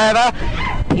turned over.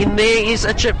 In there is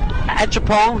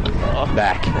Achapong.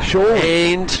 Back. Sure.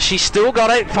 And she's still got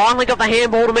it. Finally got the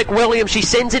handball to McWilliams. She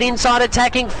sends it inside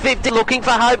attacking 50. Looking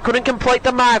for Hope. Couldn't complete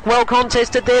the mark. Well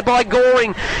contested there by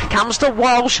Goring. Comes to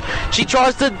Walsh. She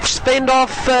tries to fend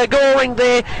off Goring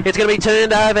there. It's going to be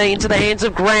turned over into the hands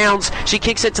of Grounds. She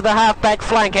kicks it to the half-back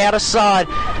flank outer side.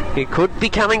 It could be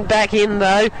coming back in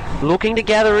though. Looking to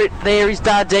gather it there is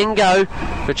Dardengo.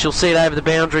 But she'll see it over the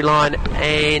boundary line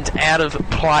and out of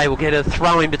play. We'll get a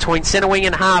throw in between centre wing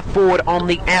and half forward on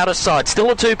the outer side. Still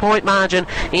a 2-point margin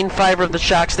in favour of the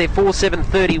Sharks. They're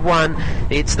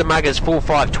 4-7-31. It's the Muggers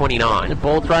 4-5-29. The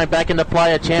ball thrown back into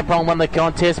play. Champong won the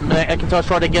contest. McIntosh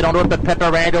tried to get onto it, but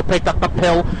Pepper Randall picked up the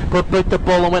pill, put the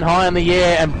ball and went high in the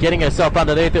air, and getting herself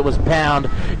underneath it was Pound.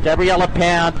 Gabriella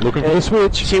Pound. Looking for the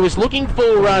switch. She was looking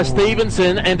for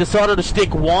Stevenson and decided to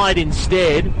stick wide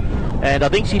instead. And I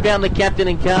think she found the captain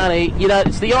in Carney. You know,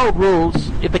 it's the old rules.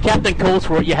 If the captain calls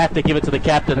for it, you have to give it to the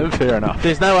captain. Fair enough.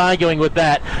 There's no arguing with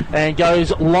that. And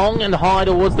goes long and high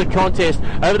towards the contest.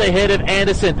 Over the head of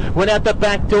Anderson. Went out the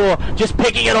back door. Just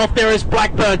picking it off there is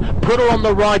Blackburn. Put her on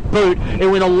the right boot. It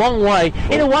went a long way.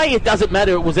 In a way, it doesn't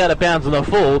matter. It was out of bounds on the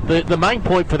full. The main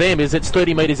point for them is it's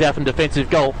 30 metres out from defensive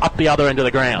goal, up the other end of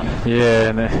the ground. Yeah,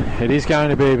 and it is going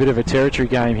to be a bit of a territory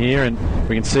game here. And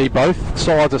we can see both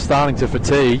sides are starting to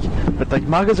fatigue. But the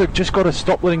Muggers have just got to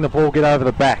stop letting the ball get over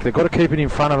the back. They've got to keep it in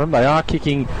front of them. They are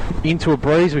kicking into a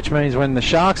breeze, which means when the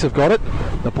Sharks have got it,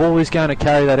 the ball is going to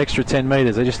carry that extra 10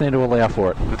 metres. They just need to allow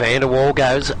for it. Van der Waal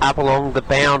goes up along the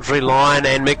boundary line,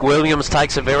 and McWilliams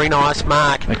takes a very nice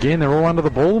mark. Again, they're all under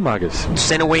the ball, Muggers.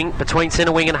 Centre wing, between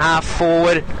centre wing and half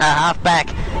forward, half back.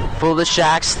 for the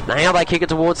Sharks. Now they kick it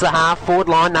towards the half-forward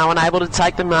line. No one able to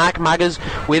take the mark. Muggers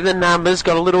with the numbers.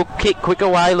 Got a little kick quick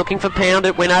away, looking for Pound.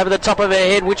 It went over the top of her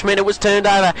head, which meant it was turned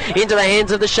over into the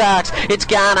hands of the Sharks. It's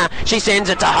Garner. She sends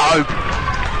it to Hope.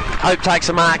 Hope takes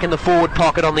a mark in the forward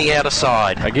pocket on the outer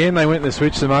side. Again, they went to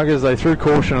switch the Muggers. They threw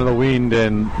caution to the wind,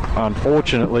 and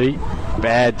unfortunately,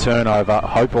 bad turnover.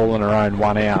 Hope all on her own,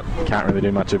 one out. Can't really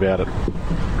do much about it.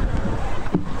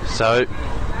 So,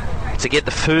 to get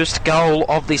the first goal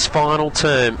of this final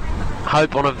term,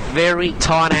 Hope on a very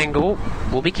tight angle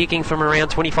will be kicking from around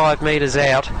 25 metres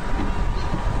out.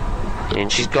 And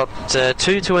she's got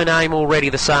 2 to her name already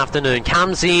this afternoon.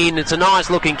 Comes in, it's a nice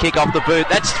looking kick off the boot.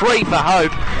 That's 3 for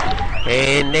Hope.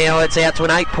 And now it's out to an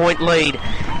 8-point lead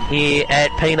here at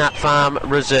Peanut Farm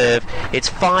Reserve. It's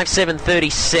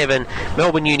 5-7-37.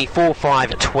 Melbourne Uni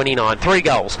 4-5-29. 3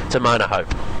 goals to Mona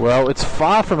Hope. Well, it's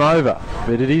far from over,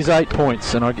 but it is 8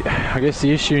 points. And I guess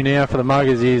the issue now for the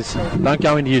Muggers is don't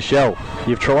go into your shell.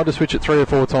 You've tried to switch it 3 or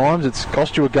 4 times. It's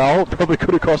cost you a goal. It probably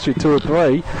could have cost you 2 or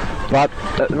 3. But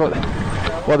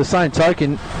by the same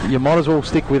token, you might as well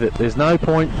stick with it. There's no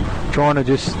point trying to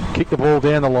just kick the ball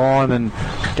down the line and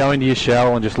go into your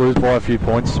shell and just lose by a few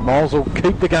points. Might as well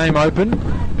keep the game open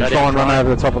and try and run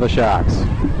over the top of the Sharks.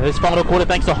 This final quarter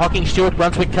thanks to Hocking, Stewart,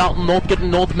 Brunswick, Carlton, Northcote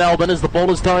and North Melbourne as the ball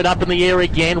is thrown up in the air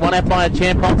again. One out by a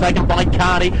Champon taken by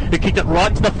Carney, who kicked it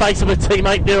right to the face of a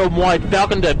teammate there on wide.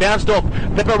 Falconer bounced off.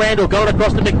 Pepper Randall got it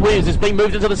across to McWilliams. It's been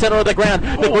moved into the centre of the ground.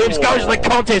 McWilliams goes to the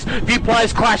contest. Few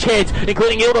players clash heads,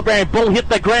 including Hildebrand. Ball hit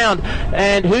the ground.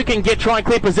 And who can try and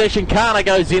clear possession? Carner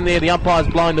goes in there. The umpire's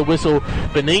blowing the whistle.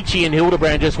 Benici and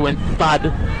Hildebrand just went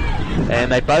thud.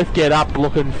 And they both get up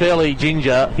looking fairly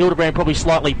ginger. Hildebrand probably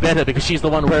slightly better because she's the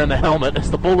one wearing the helmet. As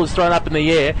the ball is thrown up in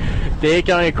the air, there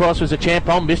going across was a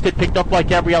Champon. Missed it, picked up by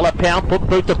Gabriella Pound. Put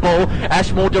boot the ball.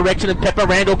 Ashmore direction and Pepper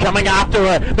Randall coming after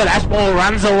her. But Ashmore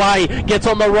runs away. Gets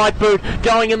on the right boot.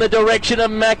 Going in the direction of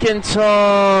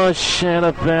McIntosh. Out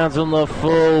of bounds on the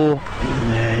full.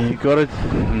 Yeah, you got it.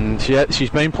 She's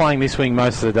been playing this wing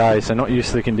most of the day, so not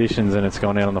used to the conditions, and it's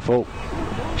gone out on the full.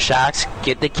 Sharks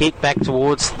get the kick back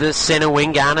towards the centre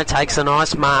wing. Garner takes a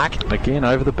nice mark. Again,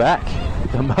 over the back.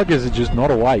 The Muggers are just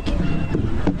not awake.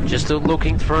 Just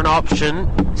looking for an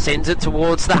option. Sends it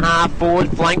towards the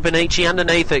half-forward flank. Benici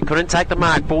underneath it. Couldn't take the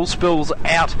mark. Ball spills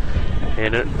out.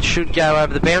 And it should go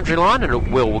over the boundary line, and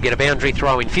it will. We'll get a boundary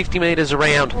throw in 50 metres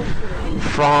around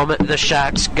from the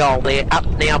Sharks' goal. They're up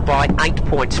now by 8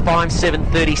 points.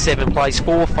 5-7-37 plays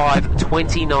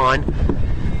 4-5-29.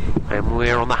 And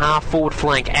we're on the half-forward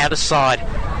flank, outer side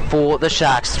for the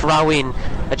Sharks. Throw in.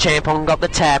 A Champon got the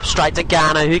tap, straight to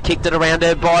Garner, who kicked it around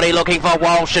her body, looking for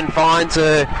Walsh and finds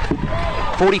her.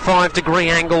 45-degree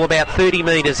angle, about 30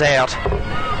 metres out.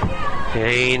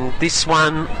 And this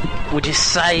one, would you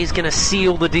say, is going to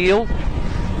seal the deal?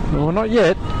 Well, not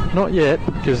yet,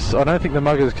 because I don't think the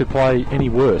Muggers could play any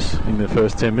worse in the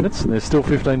first 10 minutes, and there's still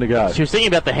 15 to go. She was thinking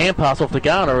about the hand pass off to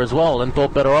Garner as well and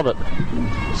thought better of it.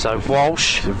 So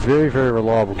Walsh. It's a very, very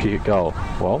reliable kick at goal,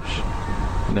 Walsh.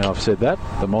 Now I've said that,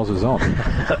 the Moz is on.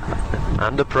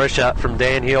 Under pressure from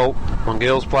Dan Hill on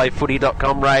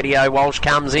GirlsPlayFooty.com radio. Walsh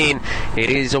comes in. It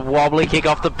is a wobbly kick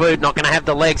off the boot, not going to have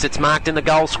the legs. It's marked in the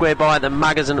goal square by the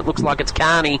Muggers, and it looks like it's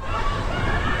Carney.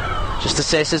 Just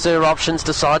assesses her options,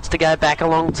 decides to go back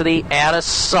along to the outer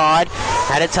side.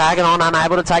 Had a target on,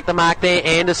 unable to take the mark there.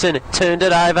 Anderson turned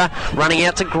it over, running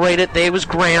out to greet it. There was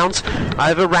Grounds,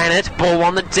 overran it. Ball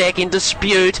on the deck in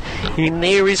dispute. In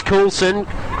there is Coulson,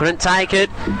 couldn't take it.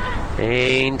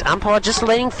 And umpire just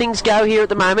letting things go here at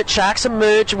the moment. Sharks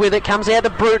emerge with it, comes out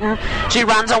to Bruton. She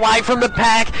runs away from the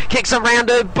pack, kicks around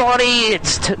her body.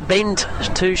 It's bent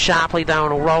too sharply though,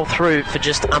 and will roll through for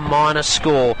just a minor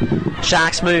score.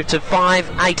 Sharks move to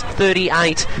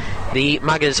 5-8-38. The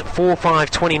Muggers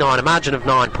 4-5-29, a margin of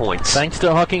 9 points. Thanks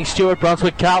to Hocking, Stewart,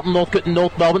 Brunswick, Carlton, Northcote and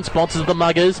North Melbourne, sponsors of the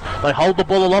Muggers. They hold the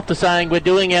ball aloft to saying we're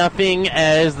doing our thing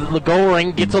as the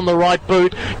Goring gets on the right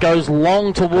boot, goes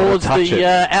long towards the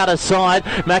outer side.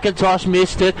 McIntosh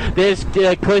missed it. There's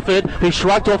Clifford, who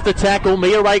shrugged off the tackle.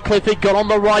 Mia Ray Clifford got on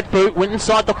the right boot, went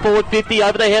inside the forward 50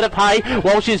 over the head of Hay.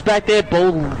 Walsh is back there.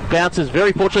 Ball bounces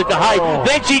very fortunately to Hay.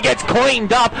 Then she gets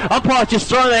cleaned up. Umpire's just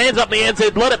thrown their hands up in the air and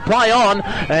said let it play on.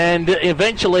 And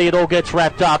eventually it all gets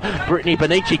wrapped up. Brittany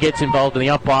Benici gets involved and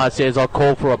the umpire says I'll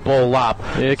call for a ball up.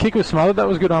 Yeah, kick was smothered. That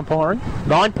was good umpiring.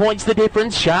 9 points the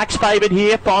difference. Sharks favoured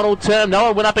here. Final term. No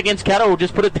one went up against Catterall.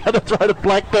 Just put it down the throat of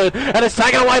Blackburn. And it's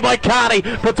taken away by Carney.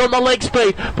 Puts on the leg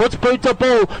speed. Puts boot to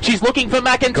ball. She's looking for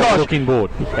McIntosh. Looking board.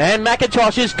 And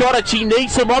McIntosh has got it. She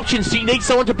needs some options. She needs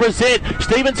someone to present.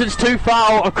 Stevenson's too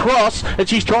far across and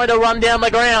she's trying to run down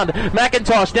the ground.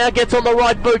 McIntosh now gets on the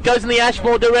right boot. Goes in the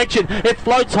Ashmore direction. It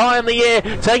floats high high in the air,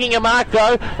 taking a mark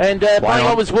though, and playing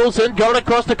on was Wilson. Got it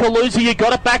across to Kalusi. You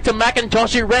got it back to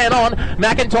McIntosh, who ran on.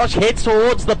 McIntosh heads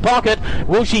towards the pocket.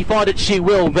 Will she find it? She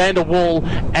will. Vanderwall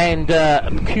and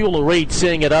Kilda Reid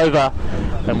seeing it over,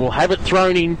 and we'll have it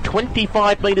thrown in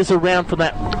 25 metres around from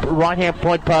that right-hand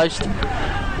point post.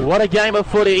 What a game of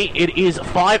footy. It is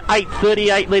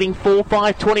 5-8-38 leading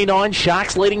 4-5-29.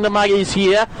 Sharks leading the Muggers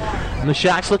here. And the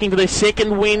Sharks looking for their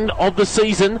second win of the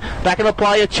season. Back in the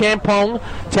play, a Champong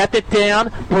tapped it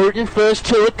down. Bruton first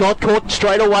to it. Got caught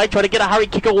straight away. Tried to get a hurry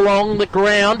kick along the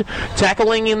ground.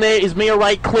 Tackling in there is Mia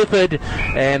Ray Clifford.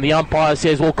 And the umpire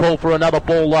says we'll call for another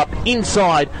ball up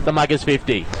inside the Muggers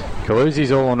 50.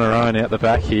 Kalusi's all on her own out the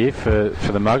back here for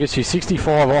the Muggers. She's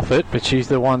 65 off it, but she's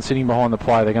the one sitting behind the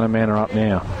play. They're going to man her up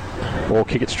now. Or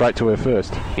kick it straight to her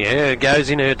first. Yeah, it goes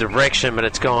in her direction, but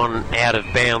it's gone out of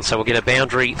bounds. So we'll get a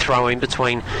boundary throw in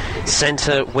between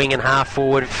centre, wing and half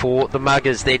forward for the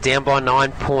Muggers. They're down by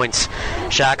 9 points.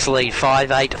 Sharks lead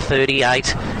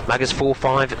 5-8-38. Muggers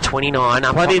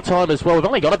 4-5-29. Plenty of time as well. We've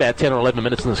only got about 10 or 11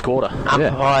 minutes in this quarter.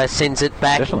 Umpire sends it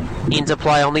back into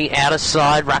play on the outer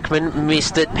side. Ruckman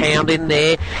missed it. Pound in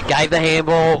there. Gave the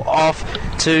handball off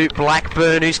to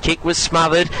Blackburn, whose kick was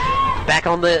smothered. Back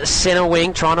on the centre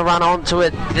wing, trying to run onto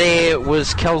it. There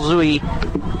was Kalzui,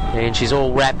 and she's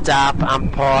all wrapped up.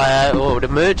 Umpire, it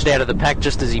emerged out of the pack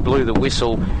just as he blew the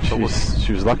whistle. She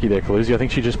was lucky there, Kalusi. I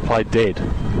think she just played dead.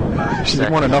 She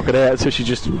didn't want to knock it out, so she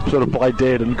just sort of played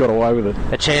dead and got away with it.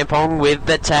 A Champong with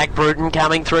the tack. Bruton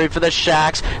coming through for the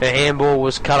Sharks. Her handball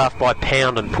was cut off by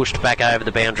Pound and pushed back over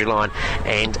the boundary line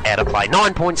and out of play.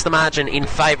 9 points the margin in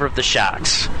favour of the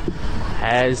Sharks.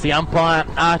 As the umpire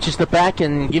arches the back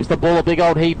and gives the ball a big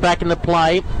old heave back into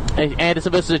play.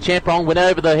 Anderson versus a Champong went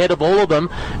over the head of all of them.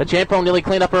 A Champong nearly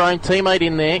cleaned up her own teammate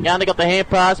in there. Garner got the hand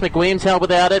pass. McWilliams held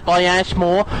without it by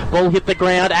Ashmore. Ball hit the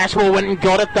ground. Ashmore went and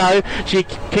got it though. She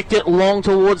kicked it long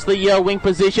towards the wing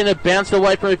position. It bounced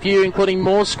away from a few, including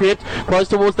more script. Close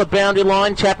towards the boundary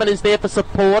line. Chapman is there for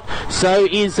support. So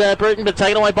is Bruton, but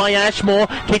taken away by Ashmore.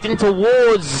 Kicked in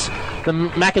towards the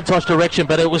McIntosh direction,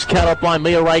 but it was cut off by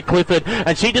Mia Ray Clifford,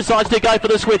 and she decides to go for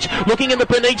the switch, looking in the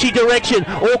Benici direction.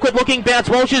 Awkward looking bounce.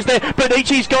 Walsh is there.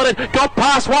 Benici's got it. Got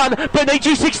past one.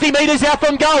 Benici 60 metres out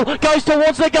from goal. Goes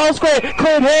towards the goal square.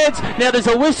 Cleared hands. Now there's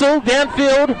a whistle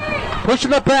downfield.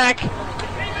 Pushing it back,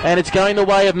 and it's going the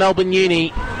way of Melbourne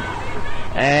Uni.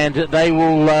 And they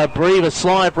will breathe a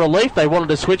sigh of relief. They wanted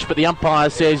to switch, but the umpire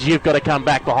says you've got to come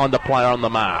back behind the player on the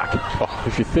mark. Oh,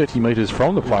 if you're 30 metres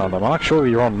from the player on the mark, surely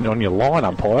you're on your line,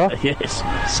 umpire. Yes.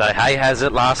 So Hay has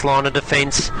it. Last line of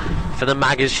defence for the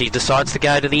Muggers. She decides to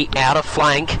go to the outer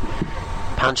flank.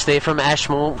 Punch there from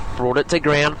Ashmore. Brought it to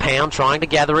ground. Pound trying to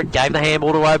gather it. Gave the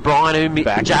handball to O'Brien, who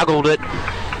juggled it.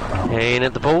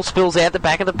 And the ball spills out the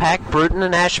back of the pack. Bruton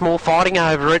and Ashmore fighting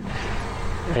over it.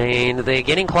 And they're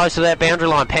getting close to that boundary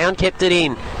line. Pound kept it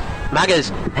in. Muggers,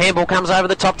 handball comes over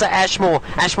the top to Ashmore.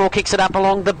 Ashmore kicks it up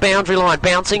along the boundary line.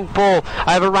 Bouncing ball.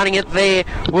 Overrunning it there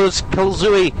was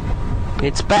Kalzui.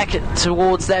 It's back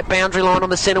towards that boundary line on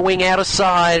the centre wing outer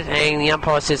side. And the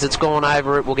umpire says it's gone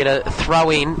over it. We'll get a throw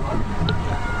in.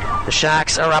 The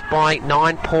Sharks are up by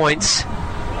 9 points.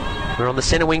 We're on the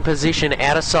centre wing position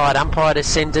outer side. Umpire to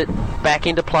send it back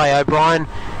into play. O'Brien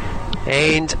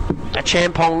and a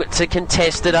Champong to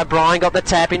contest it. O'Brien got the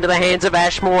tap into the hands of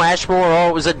Ashmore. Ashmore,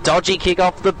 it was a dodgy kick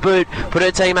off the boot. Put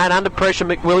her teammate under pressure.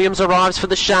 McWilliams arrives for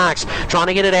the Sharks, trying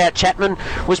to get it out. Chapman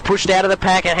was pushed out of the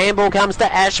pack. A handball comes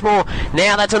to Ashmore.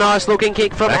 Now that's a nice looking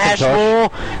kick from Ashmore.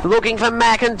 Looking for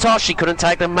McIntosh. She couldn't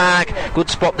take the mark. Good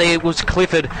spot there was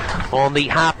Clifford on the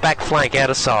half-back flank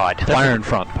outer side. Player in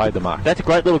front paid the mark. That's a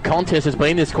great little contest has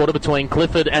been this quarter between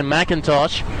Clifford and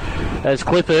McIntosh, as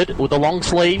Clifford with the long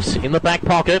sleeves in the back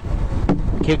pocket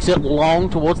kicks it long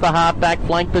towards the half-back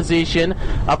flank position.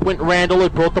 Up went Randall, who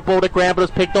brought the ball to ground, but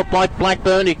was picked up by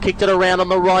Blackburn, who kicked it around on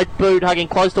the right boot, hugging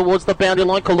close towards the boundary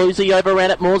line. Kalusi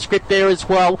overran it. More script there as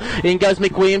well. In goes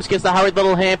McWilliams, gets the hurried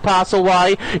little hand pass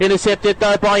away. Intercepted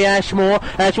though by Ashmore.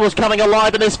 Ashmore's coming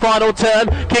alive in his final turn.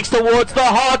 Kicks towards the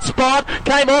hot spot.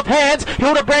 Came off hands.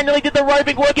 Hildebrand nearly did the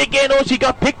roping work again, or she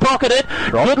got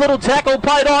pickpocketed. Good little tackle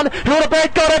played on.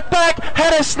 Hildebrand got it back.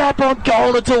 Had a snap on goal,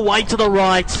 and it's away to the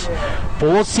right.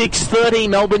 4-6-30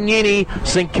 Melbourne Uni,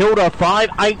 St Kilda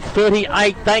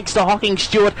 5-8-38 thanks to Hocking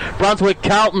Stewart, Brunswick,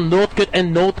 Carlton, Northcote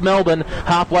and North Melbourne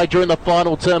halfway during the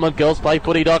final term on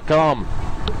GirlsPlayFooty.com.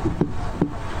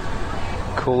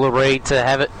 Kilda Reid to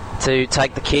have it to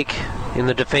take the kick in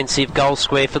the defensive goal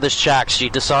square for the Sharks. She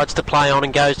decides to play on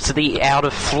and goes to the outer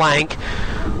flank,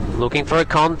 looking for a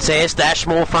contest.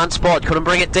 Ashmore front spot, couldn't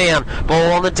bring it down.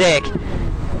 Ball on the deck.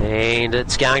 And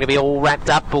it's going to be all wrapped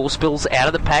up. Ball spills out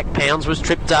of the pack. Pounds was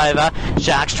tripped over.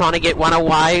 Sharks trying to get one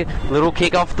away. Little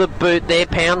kick off the boot there.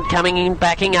 Pound coming in,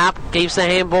 backing up. Gives the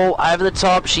handball over the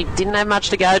top. She didn't have much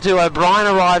to go to. O'Brien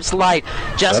arrives late.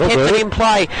 Just kept it in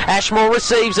play. Ashmore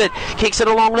receives it. Kicks it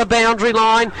along the boundary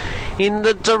line. In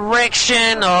the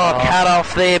direction. Cut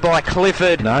off there by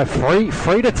Clifford. No, free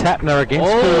to Tapner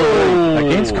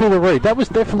against Cooler-Reid. That was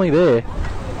definitely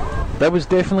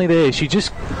there. She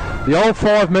just, the old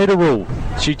 5 metre rule,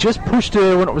 she just pushed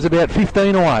her when it was about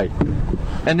 15 away.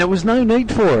 And there was no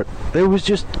need for it. There was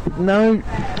just no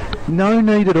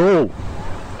need at all.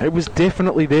 It was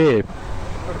definitely there.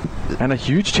 And a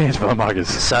huge chance for the Muggers.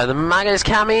 So the Muggers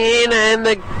come in and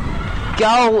the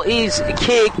goal is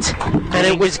kicked, and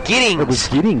it was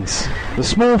Giddings. The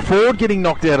small forward getting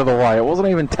knocked out of the way. It wasn't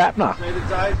even Tapner.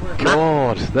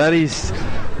 God,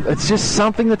 it's just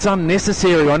something that's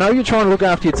unnecessary. I know you're trying to look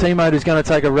after your teammate who's going to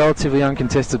take a relatively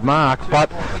uncontested mark,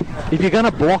 but if you're going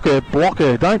to block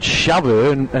her. Don't shove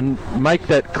her and make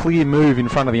that clear move in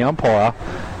front of the umpire.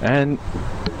 And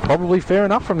probably fair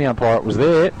enough from the umpire. It was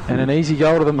there, and an easy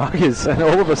goal to the Muggers. And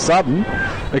all of a sudden,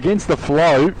 against the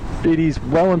flow, it is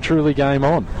well and truly game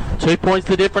on. 2 points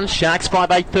the difference. Sharks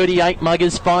 5-8-38,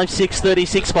 Muggers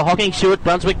 5-6-36 for Hocking Stewart,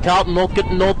 Brunswick, Carlton,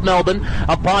 Northcote, North Melbourne.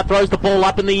 Umpire throws the ball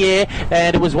up in the air,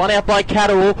 and it was one out by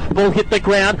Catterall. Ball hit the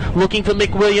ground, looking for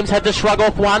Mick Williams, had to shrug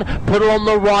off one, put it on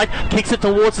the right, kicks it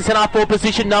towards the centre forward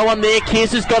position. No one there.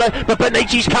 Kears has got it, but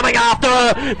Bonici's coming after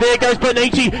her. There goes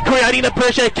Bonici, creating the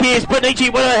pressure. Kears,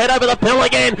 Bonici with her head over the pill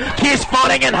again. Kears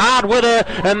fighting and hard with her,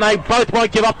 and they both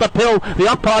won't give up the pill. The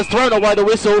umpire's thrown away the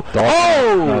whistle.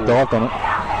 Dived on it.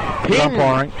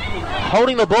 Pin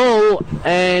holding the ball,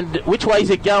 and which way is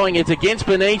it going? It's against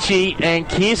Bonici, and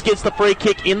Kears gets the free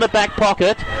kick in the back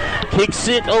pocket, kicks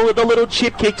it with a little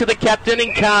chip kick to the captain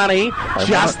in Carney,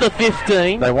 the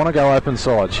 15. They want to go open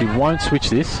side. She won't switch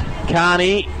this.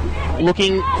 Carney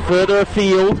looking further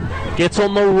afield, gets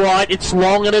on the right, it's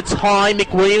long and it's high.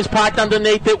 McWilliams parked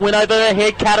underneath it, went over her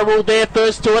head. Catterall there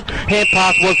first to it. Hand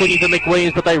pass was looking for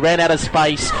McWilliams, but they ran out of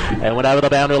space and went over the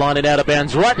boundary line and out of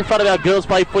bounds, right in front of our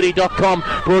GirlsPlayFooty.com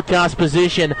broadcast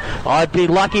position. I'd be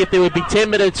lucky if there would be 10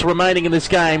 minutes remaining in this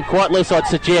game, quite less I'd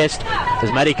suggest,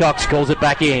 as Matty Cox calls it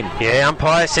back in. Yeah,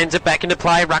 umpire sends it back into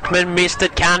play. Ruckman missed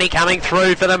it. Carney coming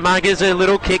through for the Muggers. A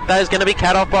little kick, though, is going to be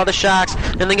cut off by the Sharks,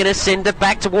 and they're going to send it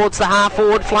back towards the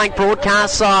half-forward flank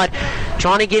broadcast side.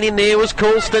 Trying to get in there was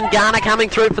Coulston. Garner coming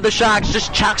through for the Sharks.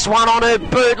 Just chucks one on her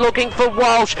boot, looking for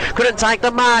Walsh. Couldn't take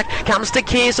the mark. Comes to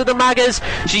Kears of the Muggers.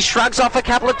 She shrugs off a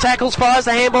couple of tackles, fires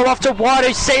the handball off to White,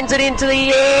 who sends it into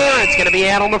the air. It's going to be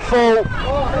out on the full.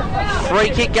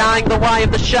 Free kick going the way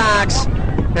of the Sharks,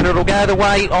 and it'll go the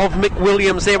way of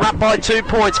McWilliams. They're up by 2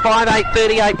 points.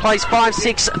 5-8-38 plays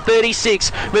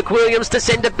 5-6-36. McWilliams to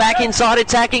send it back inside,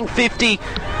 attacking 50.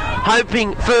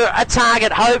 Hoping for a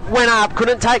target. Hope went up,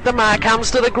 couldn't take the mark,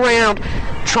 comes to the ground,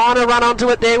 trying to run onto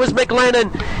it. There was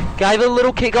McLennan, gave a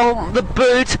little kick on the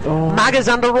boot. Muggers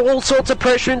under all sorts of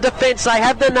pressure in defence. They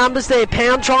have the numbers there.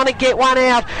 Pound trying to get one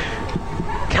out.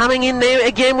 Coming in there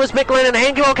again was McLennan.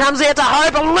 Handball comes out to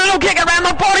Hope. A little kick around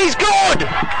the body's good.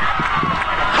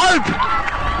 Hope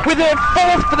with her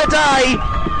fourth for the day.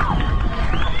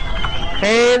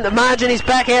 And the margin is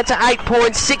back out to 8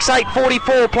 points.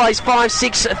 6-8-44 plays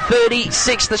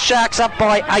 5-6-36. The Sharks up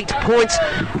by 8 points,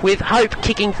 with Hope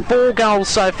kicking 4 goals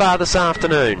so far this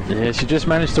afternoon. Yeah, she just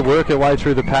managed to work her way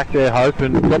through the pack there, Hope,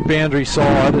 and got boundary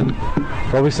side. And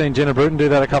probably seen Jenna Bruton do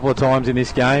that a couple of times in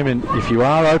this game. And if you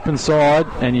are open side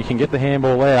and you can get the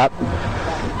handball out,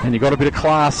 and you've got a bit of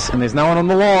class, and there's no one on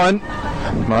the line,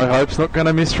 Mo Hope's not going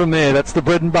to miss from there. That's the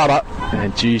bread and butter.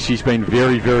 And gee, she's been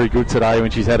very, very good today when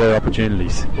she's had her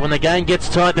opportunities. When the game gets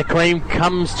tight, the cream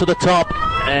comes to the top,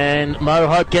 and Mo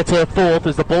Hope gets her fourth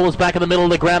as the ball is back in the middle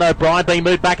of the ground. O'Brien being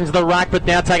moved back into the ruck, but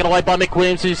now taken away by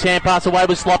McWilliams, whose hand pass away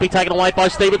was sloppy, taken away by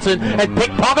Stevenson, and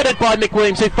pickpocketed by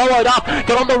McWilliams, who followed up,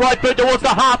 got on the right boot towards the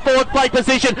half-forward play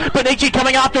position. Bonici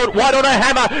coming after it, wide on a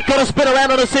hammer, got a spin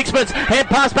around on a sixpence, hand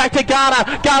pass back to Garner.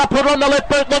 Garner put it on the left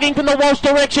boot, looking from the Walsh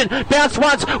direction, bounced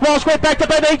once, Walsh went back to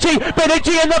Bonici.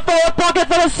 Bonici in the forward pocket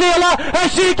for the sealer.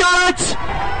 Has she got it?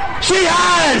 She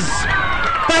has!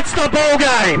 That's the ball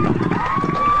game.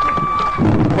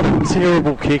 What a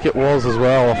terrible kick it was as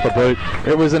well off the boot.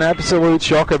 It was an absolute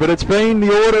shocker, but it's been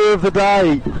the order of the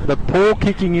day. The poor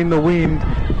kicking in the wind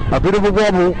a bit of a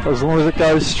wobble as long as it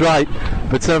goes straight.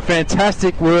 But some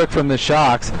fantastic work from the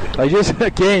Sharks. They just,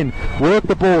 again, worked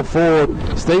the ball forward.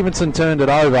 Stevenson turned it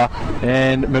over,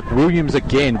 and McWilliams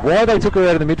again. Why they took her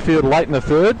out of the midfield late in the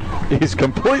third is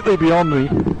completely beyond me.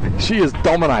 She has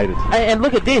dominated. And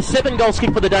look at this, 7 goals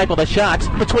kicked for the day for the Sharks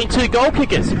between 2 goal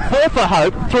kickers. 4 for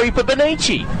Hope, 3 for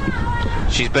Benici.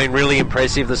 She's been really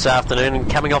impressive this afternoon, and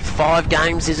coming off 5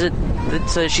 games, is it,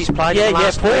 that she's played in the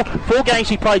last week? 4 games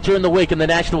she played during the week in the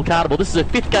National Carnival. This is her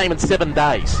 5th game in 7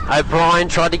 days. O'Brien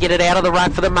tried to get it out of the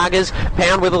ruck for the Muggers.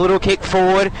 Pound with a little kick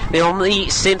forward. They're on the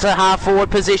centre half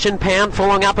forward position. Pound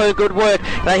following up her good work.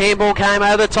 The handball came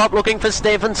over the top looking for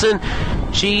Stephenson.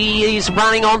 She is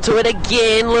running onto it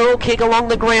again. Little kick along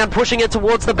the ground, pushing it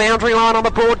towards the boundary line on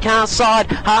the broadcast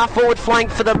side. Half forward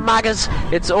flank for the Muggers.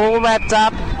 It's all wrapped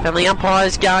up, and the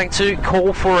umpire's going to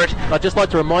call for it. I'd just like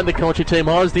to remind the commentary team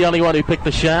I was the only one who picked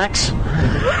the Sharks.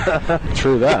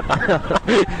 True that.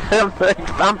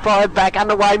 Umpire back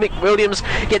underway. McWilliams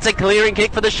gets a clearing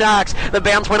kick for the Sharks. The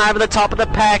bounce went over the top of the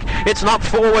pack. It's not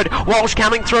forward. Walsh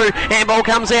coming through. Handball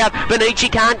comes out. Benici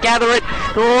can't gather it.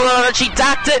 Oh, she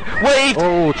ducked it. Weaved.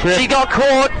 She got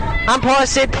caught. Umpire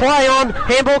said play on.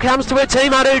 Handball comes to her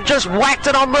teammate who just whacked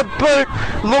it on the boot.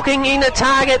 Looking in the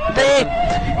target there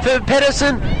for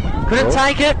Pedersen. Couldn't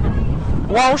take it.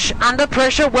 Walsh under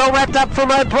pressure, well wrapped up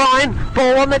from O'Brien.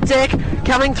 Ball on the deck,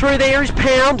 coming through there is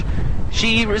Pound.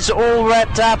 She was all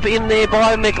wrapped up in there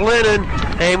by McLennan,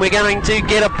 and we're going to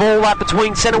get a ball up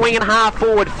between centre wing and half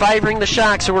forward, favouring the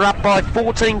Sharks, who are up by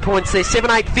 14 points. They're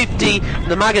 7-8-50,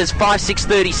 the Muggers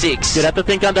 5-6-36. You'd have to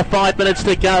think under 5 minutes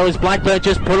to go as Blackburn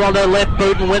just put it on her left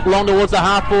boot and went long towards the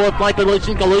half forward flank.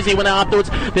 Galuzzi went afterwards.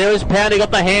 There is Pound. He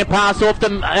got the hand pass off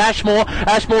to Ashmore.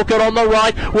 Ashmore got on the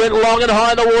right, went long and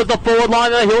high towards the forward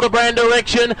line in the Hildebrand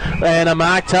direction, and a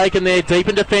mark taken there deep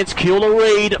in defence. Kilda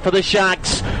Reid for the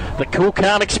Sharks. The cool,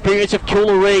 calm experience of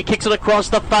Kilda Reid kicks it across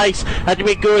the face. Had to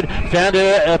be good. Found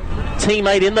her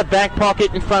teammate in the back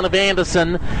pocket in front of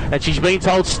Anderson, and she's been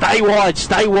told stay wide,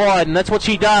 and that's what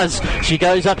she does. She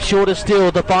goes up shorter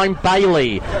still to find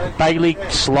Bailey. Bailey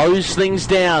slows things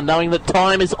down, knowing that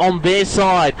time is on their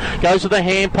side. Goes with a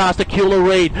hand pass to Kilda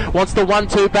Reid. Wants the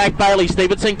 1-2 back. Bailey.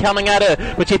 Stevenson coming at her,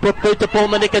 but she put boot the ball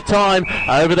in the nick of time.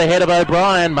 Over the head of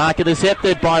O'Brien. Mark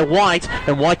intercepted by White,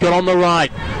 and White got on the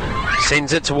right.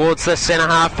 Sends it towards the centre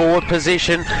half forward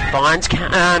position. Finds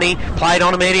Carney. Played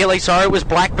on immediately. Sorry, it was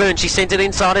Blackburn. She sent it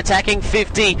inside attacking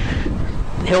 50.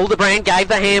 Hildebrand gave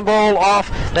the handball off.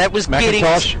 That was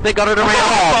Giddings. They got it around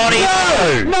the body.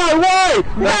 No way!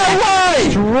 No way!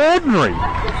 Extraordinary.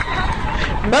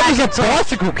 That was a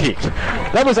bicycle kick.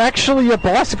 That was actually a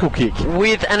bicycle kick.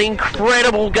 With an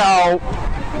incredible goal.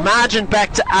 Margin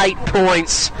back to 8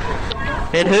 points.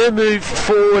 And her move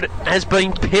forward has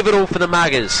been pivotal for the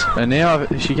Muggers. And now,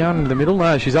 is she going into the middle?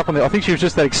 No, she's up on the... I think she was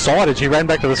just that excited. She ran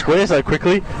back to the square so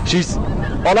quickly.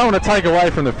 I don't want to take away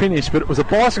from the finish, but it was a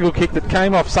bicycle kick that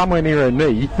came off somewhere near her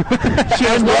knee. She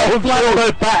was not flat on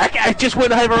her back. It just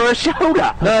went over her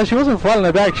shoulder. No, she wasn't flat on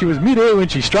her back. She was mid-air when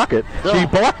she struck it. She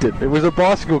biked it. It was a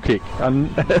bicycle kick.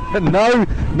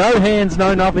 No hands,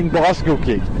 no nothing, bicycle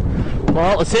kick.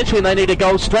 Well, essentially they need a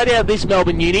goal straight out of this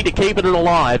Melbourne uni to keep it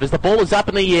alive. As the ball is up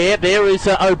in the air, there is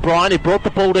O'Brien who brought the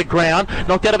ball to ground,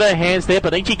 knocked out of her hands there.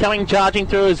 Benici coming charging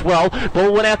through as well.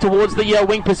 Ball went out towards the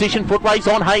wing position. Foot race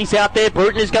on. Hayes out there.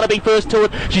 Bruton is going to be first to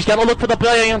it. She's going to look for the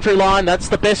boundary line. That's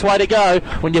the best way to go.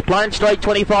 When you're playing straight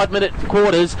 25-minute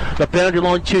quarters, the boundary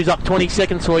line chews up 20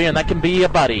 seconds for you, and that can be your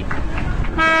buddy.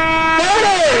 There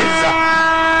it is!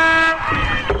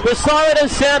 The siren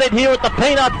has sounded here at the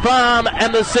Peanut Farm,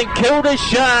 and the St Kilda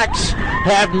Sharks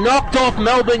have knocked off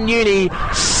Melbourne Uni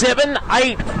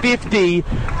 7-8-50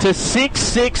 to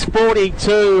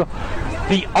 6-6-42.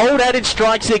 The old adage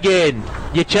strikes again.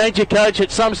 You change your coach at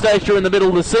some stage during the middle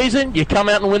of the season, you come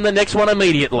out and win the next one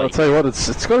immediately. I'll tell you what,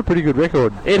 it's got a pretty good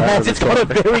record. It has. It's got a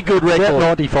very good record.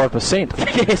 About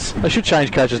 95%. Yes. They should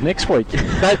change coaches next week.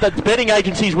 The betting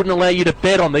agencies wouldn't allow you to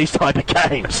bet on these type of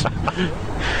games.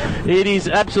 It is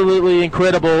absolutely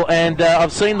incredible, and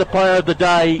I've seen the player of the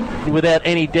day without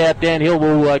any doubt. Dan Hill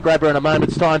will grab her in a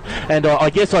moment's time, and I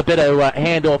guess I better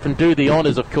hand off and do the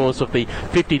honours, of course, of the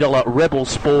 $50 Rebel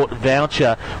Sport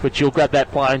voucher, which you'll grab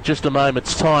that player in just a moment's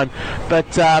time.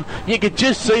 But you could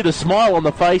just see the smile on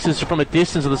the faces from a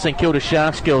distance of the St Kilda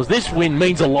Sharks girls. This win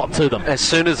means a lot to them. As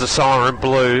soon as the siren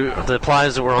blew, the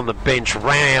players that were on the bench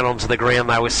ran out onto the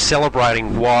ground. They were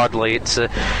celebrating wildly. It's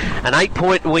an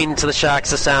 8-point win to the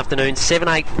Sharks this afternoon,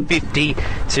 7-8-50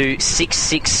 to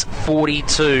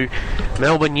 6-6-42.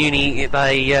 Melbourne Uni,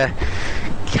 they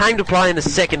came to play in the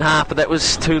second half, but that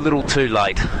was too little too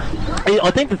late.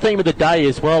 I think the theme of the day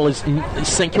as well is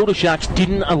St Kilda Sharks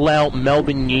didn't allow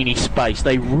Melbourne Uni space.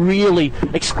 They really,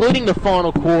 excluding the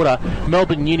final quarter,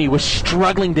 Melbourne Uni was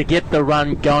struggling to get the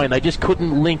run going. They just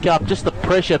couldn't link up, just the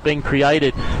pressure being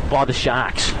created by the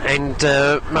Sharks. And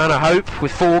Mona Hope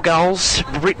with 4 goals,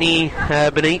 Brittany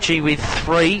Benici with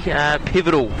 3,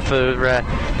 pivotal for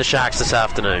the Sharks this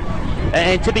afternoon.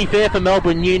 And to be fair for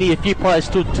Melbourne Uni, a few players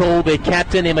stood tall. Their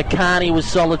captain, Emma Carney, was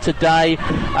solid today.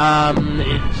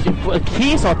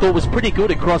 Kears, I thought, was pretty good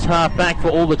across half-back for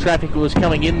all the traffic that was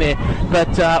coming in there.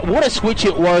 But what a switch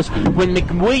it was when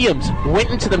McWilliams went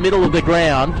into the middle of the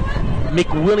ground.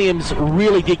 McWilliams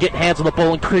really did get hands on the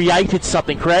ball and created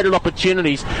something, created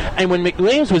opportunities. And when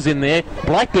McWilliams was in there,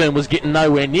 Blackburn was getting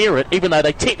nowhere near it, even though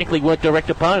they technically weren't direct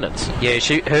opponents. Yeah,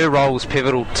 her role was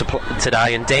pivotal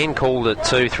today, and Dan called it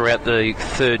too throughout the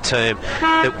third term.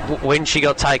 That when she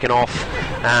got taken off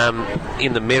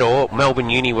in the middle, Melbourne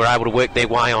Uni were able to work their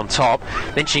way on top.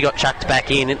 Then she got chucked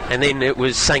back in, and then it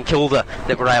was St Kilda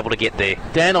that were able to get there.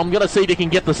 Dan, I'm going to see if you can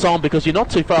get the song because you're not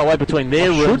too far away between their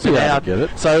rooms and ours.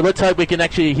 So let's hope we can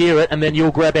actually hear it, and then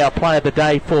you'll grab our player of the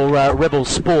day for Rebel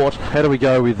Sport. How do we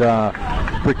go with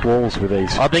brick walls with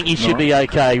these? I think you should be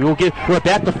okay. We're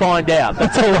about to find out.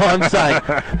 That's all I'm saying.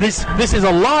 This is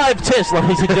a live test,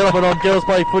 ladies and gentlemen, on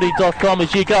GirlsPlayFooty.com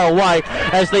as you go away.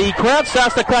 As the crowd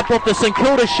starts to clap off the St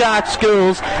Kilda Sharks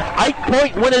schools.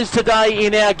 8-point winners today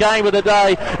in our game of the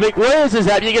day. McWilliams is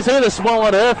happy. You can see the smile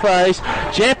on her face.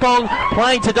 Jampong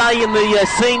playing today in the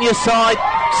senior side.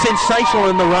 Sensational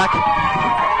in the ruck.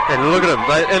 And look at them.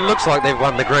 It looks like they've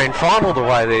won the grand final the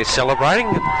way they're celebrating.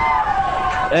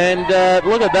 And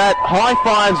look at that. High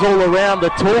fives all around. The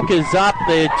talk is up.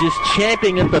 They're just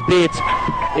champing at the bit.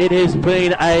 It has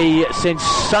been a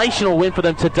sensational win for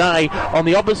them today. On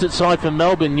the opposite side for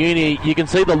Melbourne Uni, you can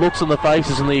see the looks on the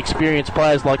faces and the experienced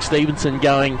players like Stevenson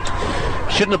going,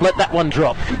 shouldn't have let that one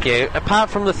drop. Yeah, apart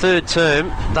from the third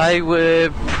term, they were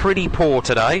pretty poor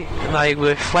today. They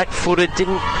were flat-footed,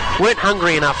 weren't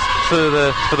hungry enough for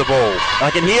the ball.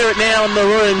 I can hear it now in the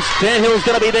rooms. Dan Hill's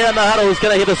going to be there in the huddle. He's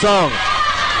going to hear the song.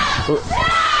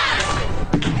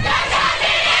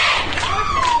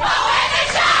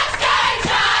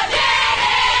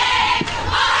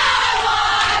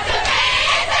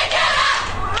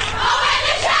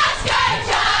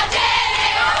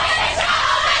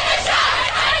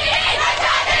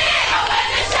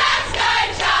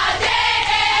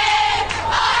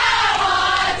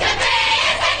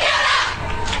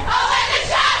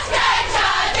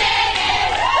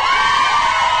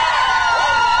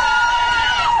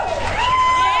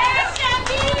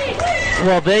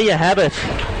 Well, there you have it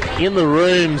in the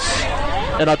rooms.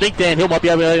 And I think Dan Hill might be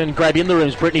able to grab in the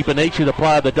rooms Brittany Benici, the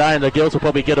player of the day, and the girls will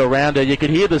probably get around her. You could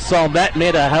hear the song. That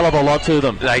meant a hell of a lot to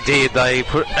them. They did.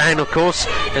 And, of course,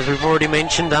 as we've already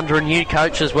mentioned, under a new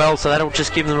coach as well, so that'll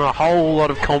just give them a whole lot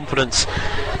of confidence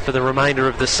for the remainder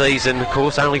of the season. Of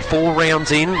course, only 4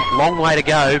 rounds in, long way to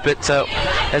go, but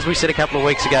as we said a couple of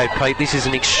weeks ago, Pete, this is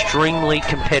an extremely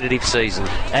competitive season.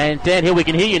 And Dan Hill, we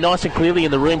can hear you nice and clearly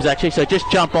in the rooms, actually, so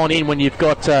just jump on in when you've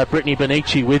got Brittany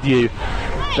Benici with you.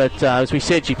 But as we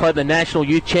said, she played the National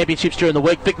Youth Championships during the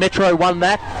week. Vic Metro won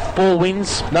that. 4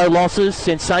 wins, no losses.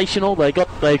 Sensational. They got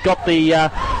the cup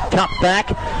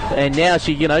back, and now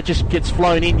she, just gets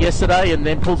flown in yesterday and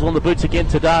then pulls on the boots again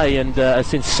today. And a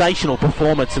sensational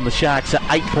performance in the Sharks. An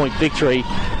 8-point victory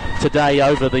today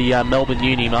over the Melbourne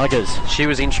Uni Muggers. She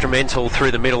was instrumental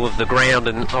through the middle of the ground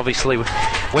and obviously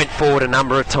went forward a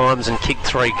number of times and kicked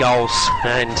 3 goals.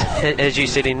 And as you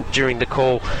said during the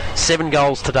call, 7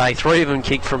 goals today, 3 of them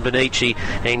kicked from Benici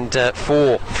and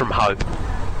 4 from Hope.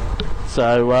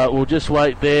 So we'll just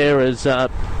wait there as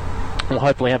we'll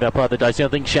hopefully have our player of the day. So I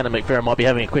think Shannon McFerrin might be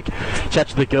having a quick chat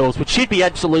to the girls, but she'd be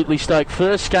absolutely stoked.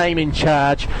 First game in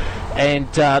charge.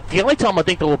 And the only time I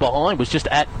think they were behind was just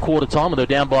at quarter time when they were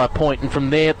down by a point, and from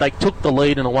there they took the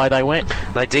lead and away they went.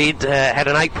 They did, had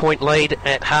an 8-point lead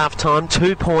at half time,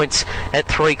 2 points at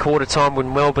 3/4 time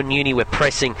when Melbourne Uni were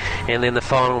pressing, and then the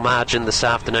final margin this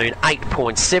afternoon, 8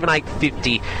 points,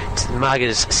 7-8-50 to the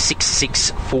Muggers,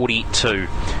 6-6-42.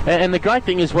 And the great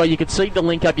thing is, well, you could see the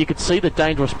link up, you could see the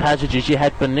dangerous passages. You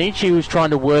had Benici who was trying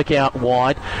to work out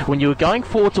wide. When you were going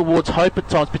forward towards Hope at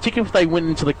times, particularly if they went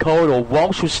into the corridor,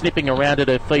 Walsh was snipping around at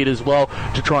her feet as well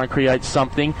to try and create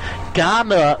something.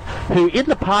 Gardner, who in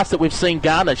the past that we've seen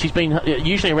Gardner, she's been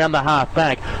usually around the half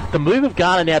back. The move of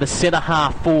Gardner now to centre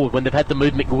half forward when they've had to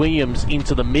move McWilliams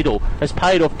into the middle has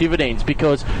paid off dividends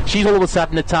because she's all of a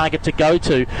sudden a target to go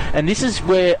to. And this is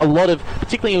where a lot of,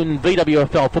 particularly in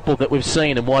VWFL football that we've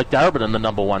seen and why Darebin are the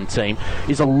number one team,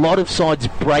 is a lot of sides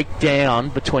break down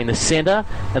between the centre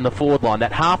and the forward line.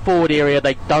 That half-forward area,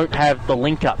 they don't have the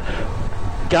link-up.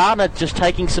 Gardner just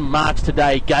taking some marks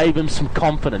today gave him some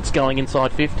confidence going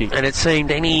inside 50. And it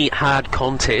seemed any hard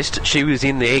contest, she was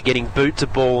in there getting boot to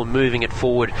ball and moving it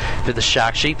forward for the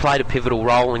Sharks. She played a pivotal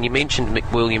role, and you mentioned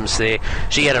McWilliams there.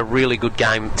 She had a really good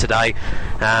game today,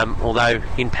 although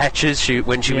in patches,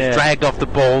 when she was dragged off the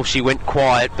ball, she went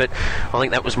quiet, but I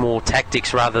think that was more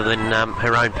tactics rather than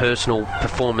her own personal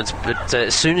performance. But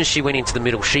as soon as she went into the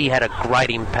middle, she had a great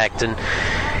impact. And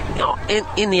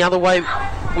in the other way,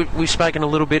 we've spoken a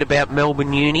little bit about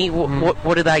Melbourne Uni.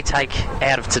 What do they take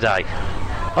out of today?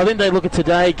 I think they look at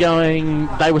today going,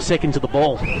 they were second to the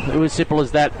ball. It was simple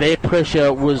as that. Their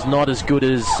pressure was not as good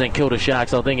as St Kilda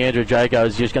Sharks. I think Andrew Jago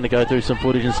is just going to go through some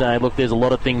footage and say, look, there's a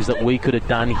lot of things that we could have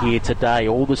done here today,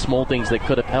 all the small things that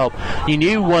could have helped. You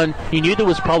knew there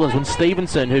was problems when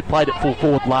Stevenson, who played at full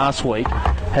forward last week,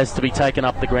 has to be taken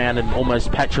up the ground and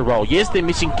almost patch a role. Yes, they're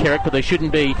missing Carrick, but that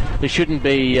shouldn't be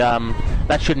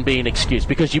an excuse,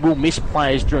 because you will miss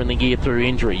players during the year through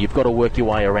injury. You've got to work your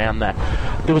way around that.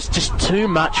 There was just too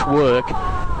much work,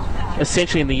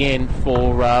 essentially in the end,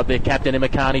 for their captain Emma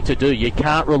Carney to do. You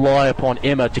can't rely upon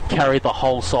Emma to carry the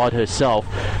whole side herself,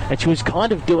 and she was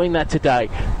kind of doing that today.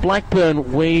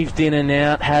 Blackburn weaved in and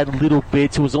out, had little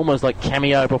bits. It was almost like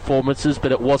cameo performances,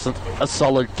 but it wasn't a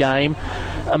solid game.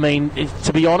 I mean,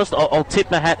 to be honest, I'll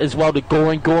tip my hat as well to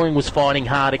Goring. Goring was fighting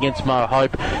hard against Mo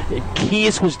Hope.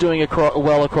 Kearse was doing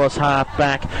well across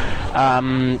half-back.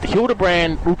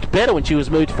 Hildebrand looked better when she was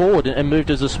moved forward and moved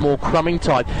as a small crumbing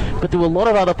type. But there were a lot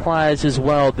of other players as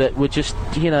well that were just,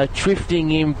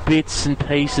 drifting in bits and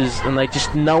pieces, and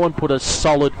no one put a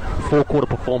solid four-quarter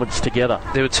performance together.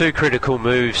 There were two critical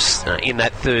moves in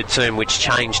that third term which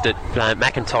changed it.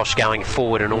 McIntosh going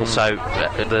forward, and also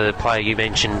the player you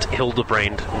mentioned,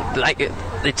 Hildebrand.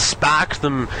 It sparked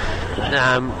them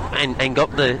and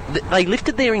got they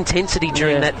lifted their intensity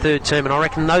during that third term, and I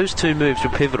reckon those two moves were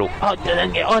pivotal. I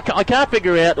can't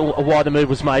figure out why the move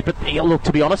was made, but look,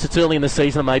 to be honest, it's early in the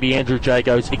season. Maybe Andrew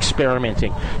Jago's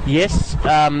experimenting. Yes,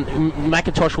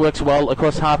 McIntosh works well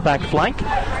across half-back flank,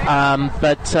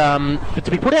 but to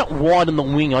be put out wide in the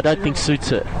wing, I don't think suits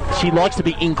her. She likes to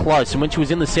be in close, and when she was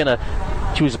in the centre,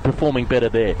 she was performing better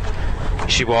there.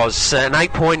 She was an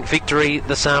 8-point victory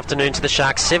this afternoon to the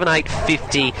Sharks,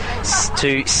 7-8-50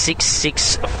 to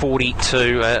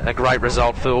 6-6-42. A great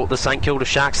result for the St Kilda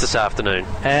Sharks this afternoon.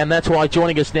 And that's why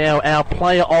joining us now, our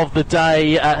player of the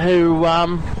day, who I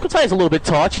could say is a little bit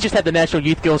tight. She just had the National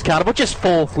Youth Girls Carnival, just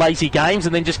 4 lazy games,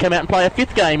 and then just came out and play a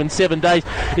 5th game in 7 days,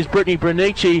 is Brittany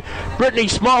Brunici. Brittany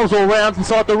smiles all round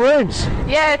inside the rooms.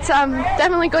 Yeah, it's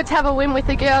definitely good to have a win with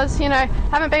the girls.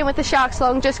 Haven't been with the Sharks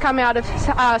long, just come out of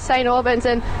St Albans,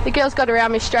 and the girls got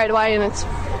around me straight away, and it's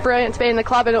brilliant to be in the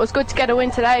club, and it was good to get a win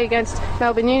today against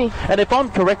Melbourne Uni. And if I'm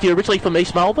correct, you're originally from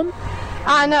East Melbourne?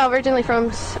 No, originally from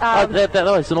that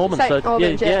was St Albans. St.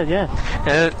 Albans, yeah.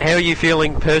 How are you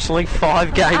feeling personally?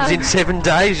 5 games in 7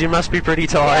 days, you must be pretty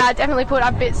tired. Yeah, I definitely put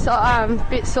up a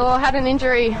bit sore. Had an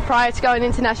injury prior to going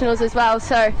into nationals as well,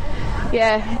 so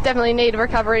yeah, definitely need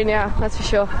recovery now, that's for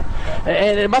sure.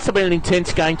 And it must have been an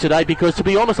intense game today, because to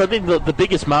be honest, I think the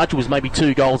biggest margin was maybe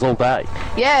 2 goals all day.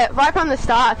 Yeah, right from the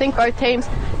start, I think both teams,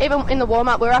 even in the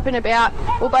warm-up, we were up and about.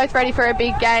 We're both ready for a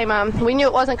big game. We knew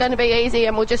it wasn't going to be easy,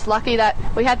 and we're just lucky that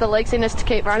we had the legs in us to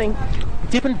keep running.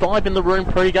 Different vibe in the room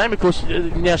pre-game, of course.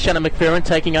 Now Shannon McFerrin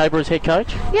taking over as head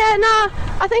coach. Yeah,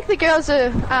 I think the girls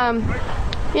are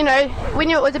we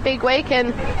knew it was a big week,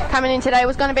 and coming in today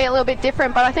was going to be a little bit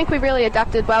different, but I think we really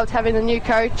adapted well to having the new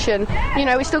coach, and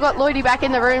we still got Lloydie back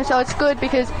in the room, so it's good,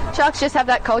 because Sharks just have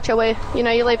that culture where you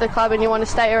leave the club and you want to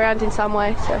stay around in some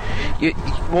way. So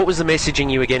what was the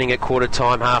messaging you were getting at quarter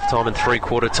time, half time and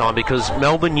 3/4 time? Because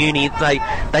Melbourne Uni, they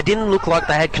didn't look like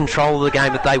they had control of the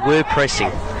game, but they were pressing.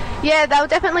 Yeah, they were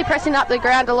definitely pressing up the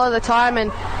ground a lot of the time,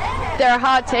 and they're a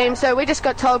hard team, so we just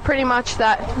got told pretty much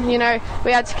that,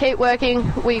 we had to keep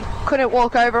working. We couldn't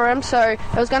walk over them, so it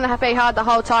was going to be hard the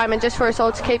whole time, and just for us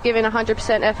all to keep giving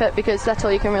 100% effort, because that's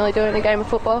all you can really do in a game of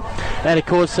football. And of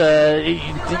course,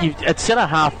 at centre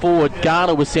half forward,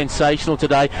 Garner was sensational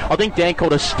today. I think Dan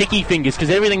called her sticky fingers,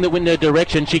 because everything that went in her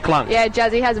direction, she clung. Yeah,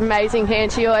 Jazzy has amazing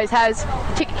hands. She always has.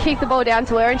 Kick the ball down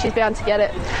to her, and she's bound to get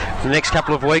it. The next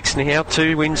couple of weeks now,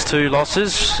 2 wins, 2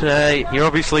 losses. You're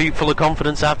obviously full of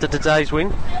confidence after today's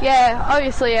win. Yeah,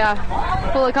 obviously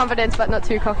full of confidence, but not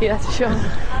too cocky, that's for sure.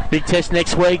 Big test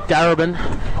next week, Darebin.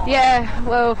 Yeah,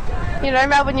 well,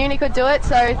 Melbourne Uni could do it,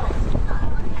 so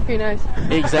who knows?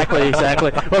 Exactly.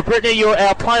 Well, Brittany, you're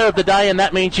our player of the day, and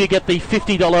that means you get the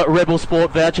 $50 Rebel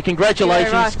Sport voucher.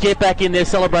 Congratulations. Yeah, right. Get back in there,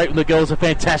 celebrate with the girls. A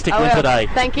fantastic win today.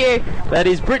 Thank you. That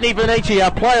is Brittany Benici,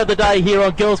 our player of the day here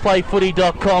on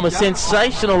GirlsPlayFooty.com. A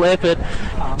sensational effort.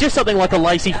 Just something like a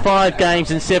Lacey, 5 games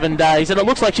in 7 days, and it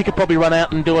looks like she could probably run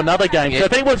out and do another game. So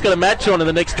if anyone's got a match on in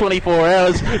the next 24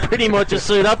 hours, pretty much just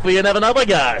suit up for you and have another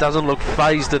go. Doesn't look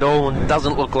phased at all, and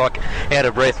doesn't look like out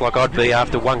of breath like I'd be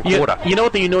after one quarter. You know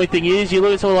what the annoying thing is? You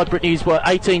look at someone like Brittany who's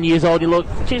 18 years old, you look,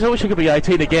 geez, I wish I could be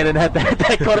 18 again and have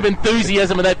that kind of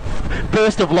enthusiasm and that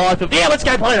burst of life of, let's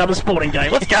go play another sporting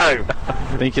game, let's go.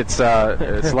 I think it's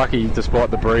lucky, despite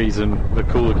the breeze and the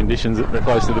cooler conditions, that they're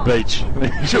close to the beach.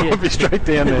 She'll be straight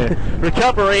down there.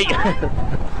 Recovery.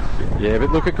 Yeah,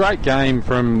 but look, a great game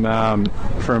from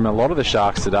a lot of the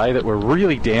Sharks today that were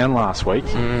really down last week.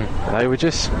 They were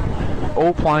just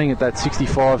all playing at that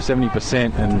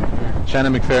 65-70%, and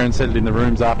Shannon McFerrin said it in the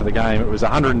rooms after the game. It was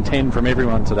 110 from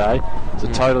everyone today. It's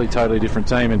a totally different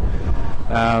team, and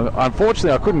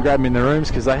unfortunately I couldn't grab them in the rooms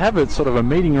because they have a sort of a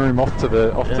meeting room off to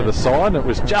the side, and it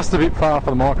was just a bit far for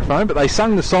the microphone, but they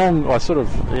sung the song. I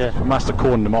must have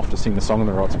cordoned them off to sing the song in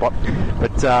the right spot,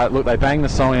 but look, they banged the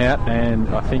song out, and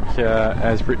I think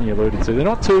as Brittany alluded to, they're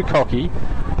not too cocky,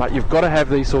 but you've got to have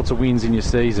these sorts of wins in your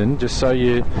season just so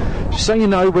you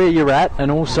know where you're at, and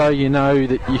also you know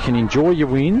that you can enjoy your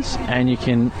wins and you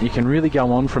can really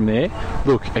go on from there.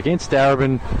 Look, against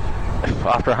Darebin,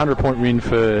 after a 100-point win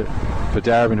for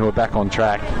Darebin, who are back on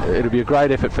track, it'll be a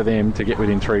great effort for them to get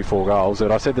within 3-4 goals.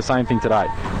 And I said the same thing today.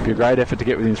 It'll be a great effort to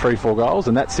get within 3-4 goals,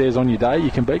 and that says on your day you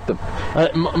can beat them.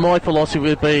 My philosophy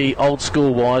would be old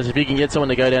school wise, if you can get someone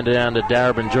to go down to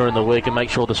Darebin during the week and make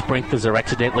sure the sprinklers are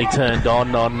accidentally turned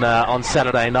on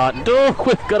Saturday night, and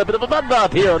we've got a bit of a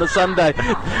mudbath here on a Sunday.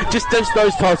 Just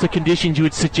those types of conditions you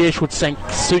would suggest would suit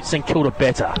St Kilda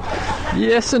better.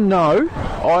 Yes and no.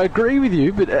 I agree with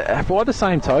you, but by the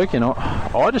same token,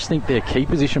 I just think their key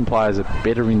position players are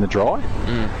better in the dry.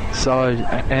 So,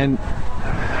 and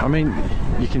I mean,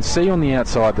 you can see on the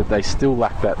outside that they still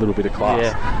lack that little bit of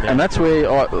class, and that's where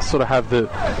I sort of have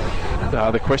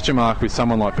the question mark with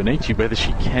someone like Benici, whether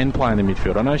she can play in the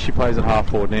midfield. I know she plays at half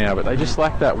forward now, but they just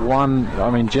lack that one. I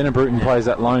mean, Jenna Bruton plays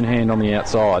that lone hand on the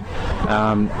outside.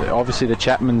 Obviously, the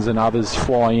Chapmans and others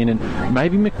fly in, and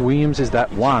maybe McWilliams is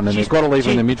that one, and they've got to leave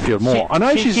her in the midfield more. I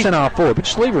know she's centre half forward, but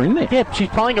just leave her in there. Yeah, she's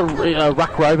playing a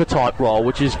ruck rover type role,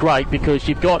 which is great because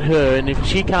you've got her, and if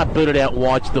she can't boot it out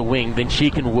wide to the wing, then she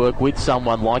can work with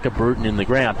someone like a Bruton in the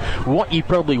ground. What you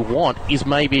probably want is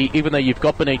maybe, even though you've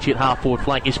got Benici at half forward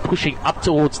flank, is pushing up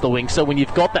towards the wing. So when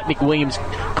you've got that McWilliams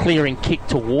clearing kick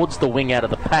towards the wing out of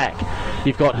the pack,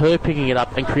 you've got her picking it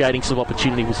up and creating some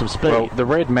opportunity with some speed. Well, the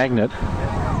red magnet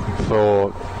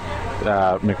for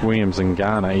McWilliams and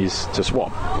Garner is to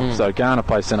swap. So Garner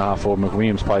plays centre half forward,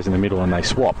 McWilliams plays in the middle, and they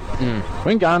swap.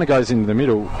 When Garner goes into the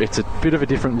middle, it's a bit of a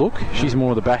different look. She's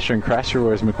more the basher and crasher,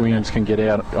 whereas McWilliams can get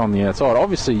out on the outside.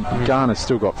 Obviously, Garner's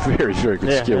still got very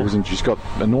good skills, and she's got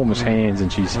enormous hands,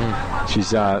 and she's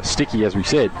sticky, as we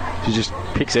said. She just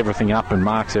picks everything up and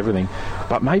marks everything.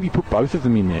 But maybe put both of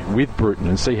them in there with Bruton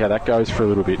and see how that goes for a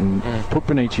little bit, and put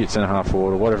Benici at centre half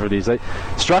forward or whatever it is.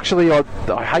 Structurally,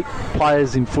 I hate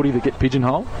players in footy that get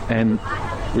pigeonholed, and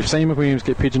we've seen McWilliams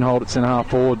get pigeonholed at centre half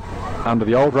forward under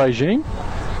the old regime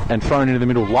and thrown into the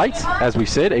middle late, as we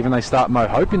said. Even they start Mo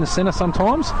Hope in the centre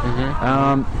sometimes.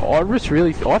 I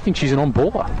think she's an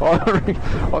on-baller.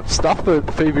 I stuff the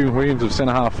Phoebe Williams of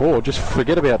centre half forward. Just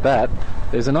forget about that.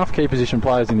 There's enough key position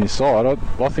players in this side.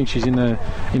 I think she's in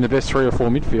the best 3 or 4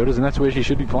 midfielders, and that's where she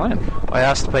should be playing. I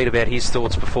asked Pete about his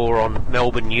thoughts before on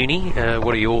Melbourne Uni.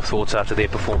 What are your thoughts after their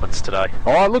performance today?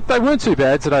 Oh, look, they weren't too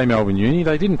bad today, Melbourne Uni.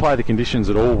 They didn't play the conditions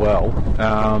at all well,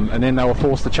 and then they were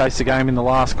forced to chase the game in the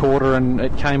last quarter, and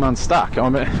it came unstuck. I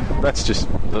mean,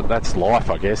 that's life,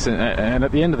 I guess. And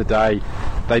at the end of the day,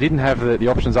 they didn't have the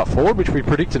options up forward, which we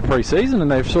predicted pre-season,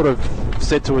 and they've sort of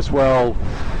said to us, well,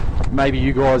 maybe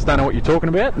you guys don't know what you're talking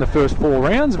about in the first 4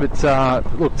 rounds, but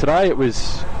look, today it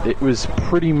was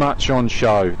pretty much on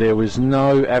show. There was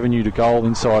no avenue to goal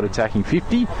inside attacking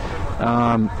 50.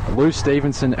 Lou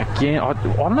Stevenson, again, I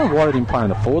don't know why they didn't play on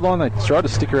the forward line. They tried to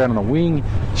stick her out on the wing.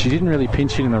 She didn't really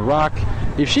pinch it in the ruck.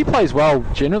 If she plays well,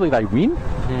 generally they win.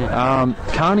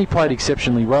 Carney played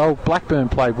exceptionally well. Blackburn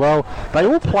played well. They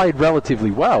all played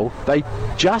relatively well. They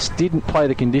just didn't play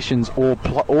the conditions or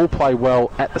all play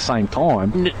well at the same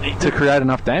time to create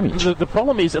enough damage. The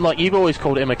problem is, and like you've always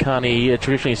called Emma Carney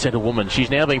traditionally a centre woman, she's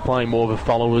now been playing more of a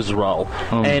follower's role.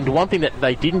 And one thing that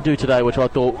they didn't do today, which I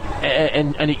thought,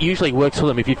 and it usually works for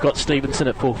them if you've got Stevenson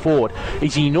at full forward,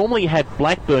 is you normally have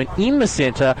Blackburn in the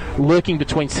centre, lurking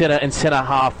between centre and centre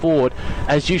half forward,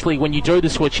 as usually when you do the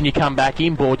switch and you come back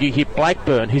inboard, you hit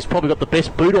Blackburn, who's probably got the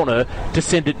best boot on her, to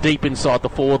send it deep inside the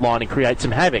forward line and create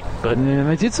some havoc. But yeah,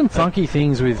 they did some funky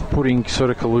things with putting sort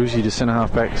of Calusi to centre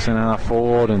half back, centre half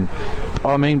forward, and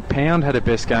I mean, Pound had her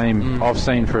best game I've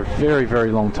seen for a very,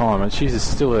 very long time, and she's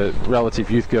still a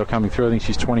relative youth girl coming through. I think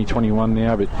she's 20, 21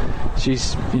 now, but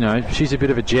she's a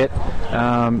bit of a jet.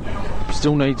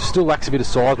 Still lacks a bit of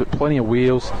size, but plenty of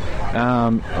wheels.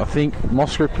 I think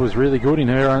Moscrip was really good in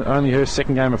only her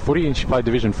second game of footy, and she played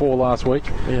Division 4 last week.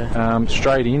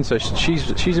 Straight in, so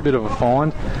she's a bit of a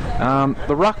find.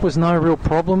 The ruck was no real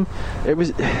problem. It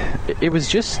was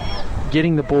just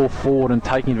getting the ball forward and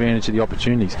taking advantage of the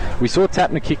opportunities. We saw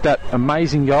Tapner kick that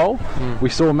amazing goal. We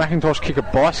saw McIntosh kick a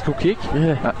bicycle kick.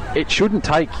 It shouldn't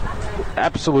take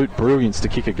absolute brilliance to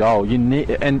kick a goal.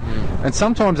 And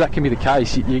sometimes that can be the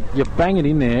case. You bang it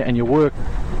in there and you work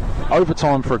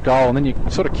overtime for a goal, and then you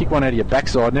sort of kick one out of your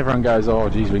backside and everyone goes, oh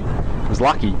geez, we was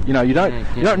lucky. You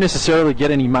don't necessarily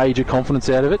get any major confidence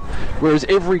out of it, whereas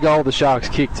every goal the Sharks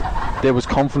kicked, there was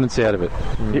confidence out of it.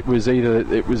 It was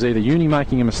either Uni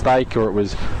making a mistake, or it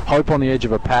was Hope on the edge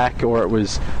of a pack, or it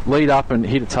was lead up and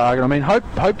hit a target. I mean,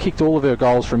 Hope kicked all of her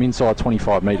goals from inside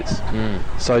 25 metres.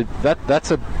 So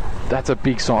that's a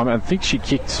big sign. I think she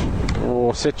kicked,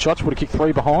 or set shots, would have kicked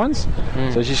 3 behinds.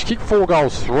 So she's kicked 4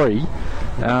 goals, 3.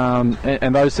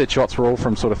 And those set shots were all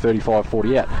from sort of 35,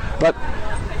 40 out. But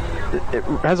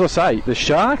as I say, the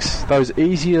Sharks, those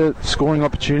easier scoring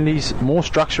opportunities, more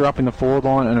structure up in the forward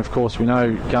line, and of course we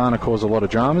know Garner caused a lot of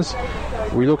dramas.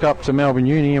 We look up to Melbourne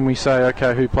Uni and we say,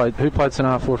 okay, who played centre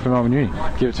half forward for Melbourne Uni?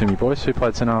 Give it to me, boys. Who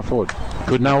played centre half forward?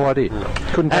 No idea.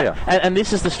 Couldn't tell you. And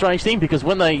this is the strange thing, because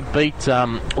when they beat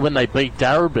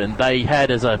Darebin, they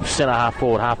had as a centre half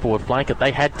forward flanker,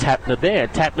 they had Tapner there.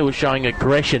 Tapner was showing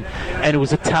aggression, and it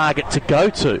was a target to go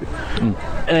to.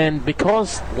 And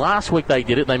because last week they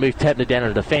did it, they moved Tapner down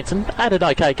to defence and had an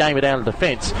okay game down to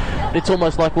defence. It's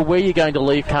almost like, well, where are you going to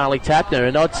leave Carly Tapner?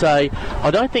 And I'd say,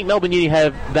 I don't think Melbourne Uni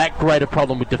have that great a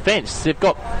problem with defence. They've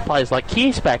got players like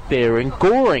Kearse back there, and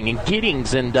Goring, and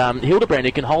Giddings, and Hildebrand,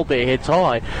 who can hold their heads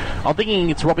high. I'm thinking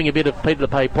it's robbing a bit of Peter to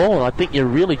pay Paul, and I think you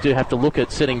really do have to look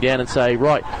at sitting down and say,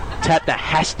 right, Tapner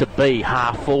has to be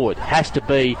half forward, has to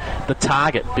be the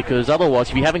target, because otherwise,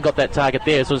 if you haven't got that target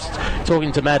there, as I was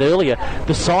talking to Matt earlier,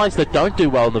 the sides that don't do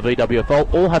well in the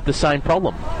VWFL all have the same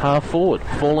problem, half forward,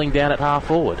 falling down at half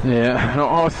forward. Yeah,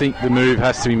 I think the move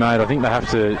has to be made. I think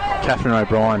Catherine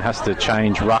O'Brien has to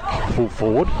change ruck full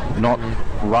forward, not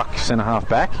ruck centre half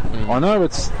back. I know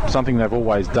it's something they've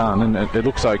always done, and it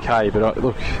looks okay, but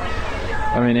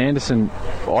Anderson,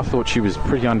 I thought she was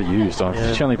pretty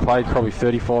underused. She only played probably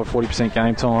 35-40%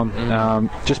 game time.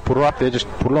 Just put her up there, just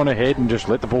put it on her head and just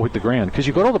let the ball hit the ground, because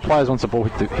you've got all the players once the ball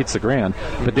hits the ground,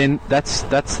 but then that's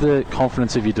the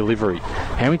confidence of your delivery.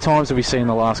 How many times have we seen in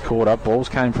the last quarter balls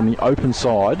came from the open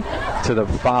side to the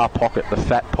far pocket, the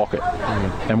fat pocket,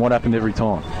 and what happened every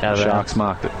time? Sharks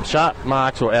marked it. Shark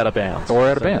marks or out of bounds.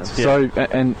 So,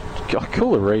 and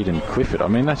Cooler Reid and Clifford, I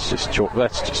mean, that's just chalk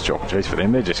and cheese for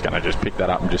them. They're just going to just pick that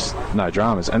up and just no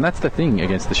dramas. And that's the thing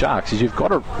against the Sharks, is you've got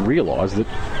to realise that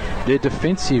their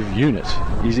defensive unit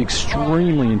is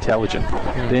extremely intelligent.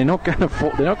 They're not going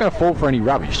to fall for any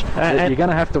rubbish. You're going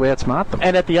to have to outsmart them.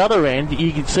 And at the other end,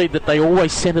 you can see that they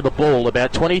always centre the ball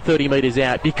about 20-30 metres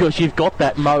out, because you've got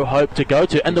that Mo Hope to go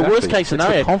to. And the worst case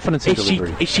scenario,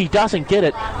 if she doesn't get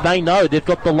it, they know they've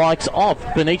got the likes of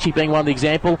Benici being one of the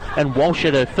example, and Walsh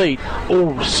at her feet,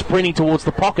 all sprinting towards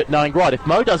the pocket, knowing, right, if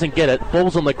Mo doesn't get it,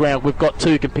 ball's on the ground, we've got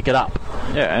 2 who can pick it up.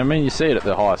 Yeah, I mean, you see it at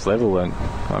the highest level, and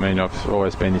I mean, I've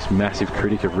always been this massive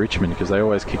critic of Richmond, because they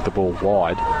always kick the ball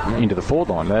wide into the forward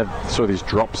line. They have sort of this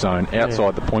drop zone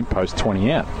outside the point post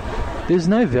 20 out. There's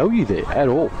no value there at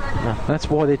all. That's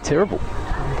why they're terrible.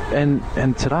 And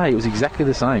today it was exactly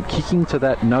the same. Kicking to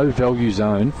that no value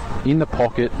zone in the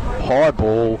pocket, high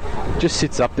ball, just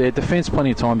sits up there. Defence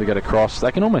plenty of time to get across.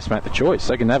 They can almost make the choice.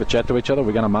 They can have a chat to each other.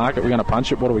 We're going to mark it. We're going to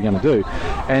punch it. What are we going to do?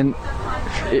 And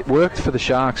it worked for the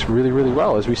Sharks really, really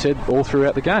well, as we said all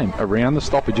throughout the game. Around the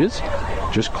stoppages,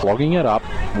 just clogging it up,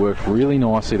 worked really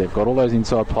nicely. They've got all those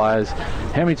inside players.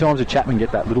 How many times did Chapman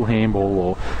get that little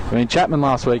handball? Chapman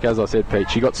last week, as I said, Pete,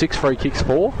 she got 6 free kicks,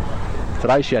 4.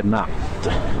 Today she had none.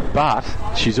 But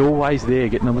she's always there,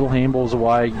 getting the little handballs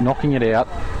away, knocking it out,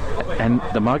 and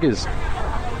the Muggers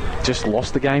just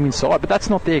lost the game inside. But that's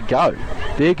not their go.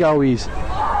 Their go is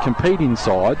compete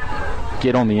inside,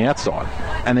 get on the outside.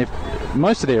 And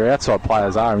most of their outside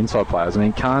players are inside players. I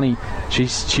mean, Carney,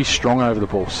 she's strong over the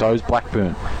ball. So is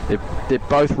Blackburn. They're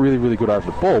both really, really good over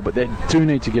the ball, but they do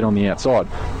need to get on the outside.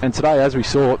 And today, as we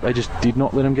saw, they just did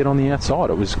not let them get on the outside.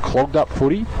 It was clogged up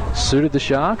footy, suited the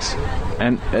Sharks,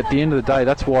 and at the end of the day,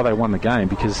 that's why they won the game,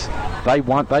 because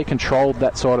they controlled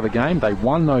that side of the game. They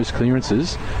won those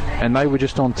clearances, and they were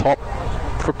just on top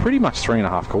for pretty much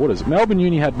 3.5 quarters. Melbourne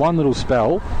Uni had one little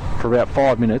spell for about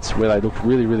 5 minutes where they looked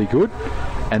really, really good.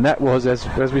 And that was,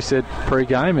 as we said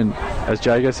pre-game, and as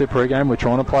Jago said pre-game, we're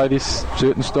trying to play this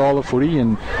certain style of footy,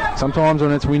 and sometimes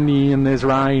when it's windy and there's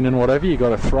rain and whatever, you've got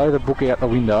to throw the book out the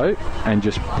window and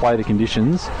just play the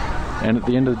conditions. And at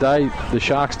the end of the day, the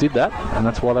Sharks did that, and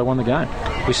that's why they won the game.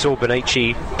 We saw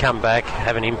Benici come back,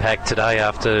 have an impact today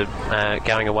after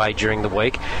going away during the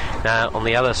week. On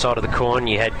the other side of the coin,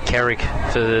 you had Kerrick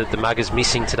for the Muggers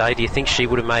missing today. Do you think she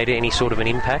would have made any sort of an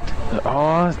impact?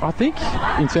 I think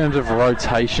in terms of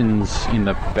rotations in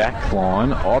the back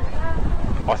line,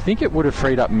 I think it would have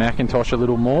freed up McIntosh a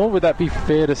little more. Would that be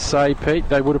fair to say, Pete?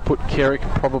 They would have put Kerrick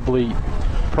probably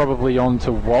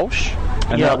onto Walsh,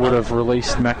 and that would have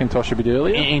released McIntosh a bit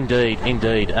earlier.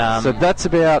 Indeed. So that's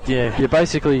about, you're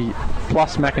basically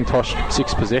plus McIntosh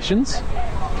 6 possessions,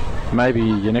 maybe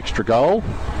an extra goal,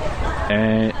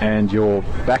 and your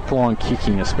backline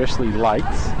kicking, especially late.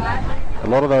 A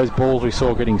lot of those balls we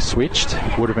saw getting switched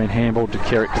would have been handballed to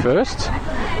Kerrick first,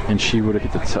 and she would have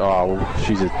hit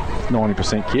she's a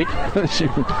 90% kick. She's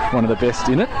one of the best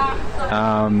in it.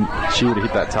 She would have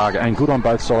hit that target, and good on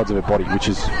both sides of her body, which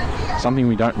is something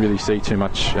we don't really see too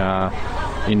much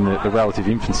in the relative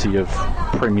infancy of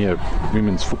Premier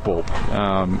women's football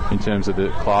in terms of the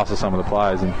class of some of the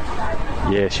players.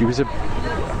 And she was a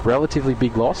relatively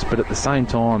big loss, but at the same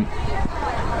time,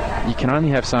 you can only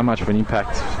have so much of an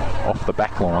impact off the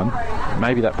back line.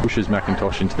 Maybe that pushes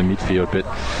McIntosh into the midfield, but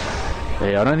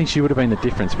I don't think she would have been the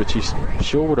difference, but she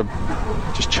sure would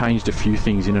have just changed a few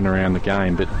things in and around the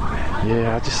game. But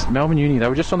Melbourne Uni, they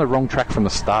were just on the wrong track from the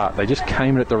start. They just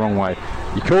came at it the wrong way.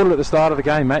 You called it at the start of the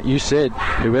game, Matt. You said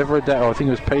whoever adapts, I think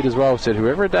it was Pete as well, said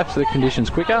whoever adapts to the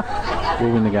conditions quicker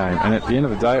will win the game. And at the end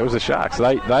of the day, it was the Sharks.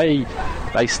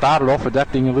 They started off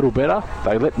adapting a little better.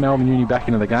 They let Melbourne Uni back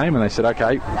into the game, and they said,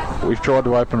 okay, we've tried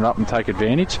to open it up and take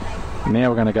advantage. Now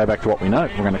we're going to go back to what we know.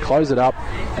 We're going to close it up,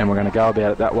 and we're going to go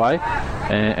about it that way.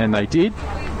 And they did,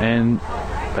 and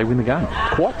they win the game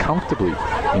quite comfortably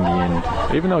in the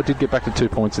end. Even though it did get back to 2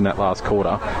 points in that last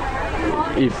quarter,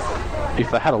 if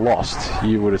they had lost,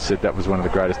 you would have said that was one of the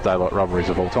greatest daylight robberies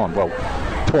of all time. Well,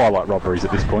 twilight robberies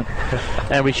at this point.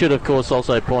 And we should, of course,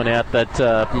 also point out that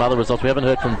from other results, we haven't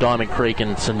heard from Diamond Creek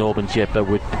and St Albans yet, but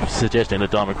we're suggesting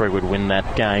that Diamond Creek would win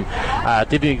that game.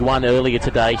 Division 1 earlier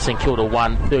today, St Kilda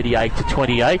won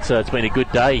 38-28, so it's been a good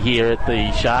day here at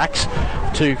the Sharks.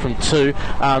 2 from 2.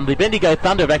 The Bendigo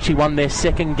Thunder have actually won their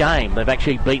second game. They've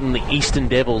actually beaten the Eastern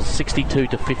Devils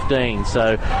 62-15.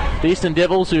 So the Eastern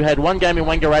Devils, who had one game in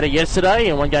Wangaratta yesterday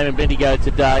and one game in Bendigo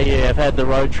today, have had the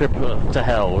road trip to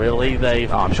hell, really. They've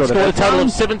scored a total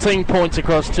of 17 points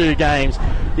across 2 games.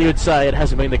 You would say it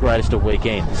hasn't been the greatest of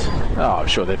weekends. I'm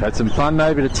sure they've had some fun,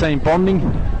 maybe, to team bonding.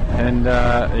 And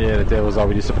the Devils will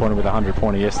be disappointed with a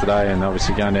 100-pointer yesterday, and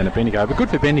obviously going down to Bendigo. But good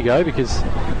for Bendigo, because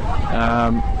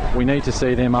we need to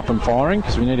see them up and firing,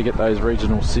 because we need to get those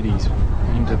regional cities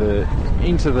into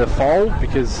the fold,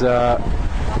 because the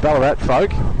Ballarat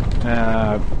folk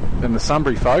and the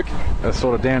Sunbury folk are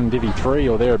sort of down in Divi 3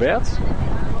 or thereabouts.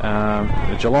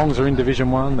 The Geelongs are in Division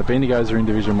 1, the Bendigos are in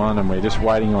Division 1, and we're just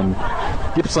waiting on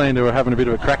Gippsland, who are having a bit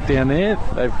of a crack down there.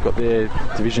 They've got their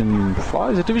Division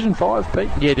 5. Is it Division 5, Pete?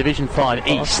 Yeah, Division 5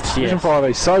 East. Division 5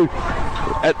 East. So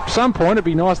at some point it'd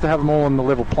be nice to have them all on the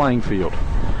level playing field.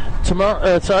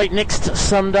 Next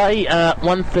Sunday,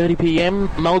 1:30 p.m,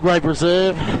 Mulgrave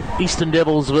Reserve, Eastern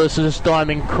Devils versus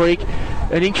Diamond Creek.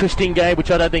 An interesting game, which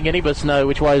I don't think any of us know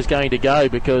which way is going to go,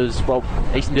 because,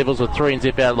 Eastern Devils were 3-0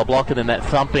 out of the block, and then that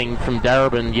thumping from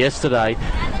Darebin yesterday.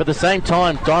 But at the same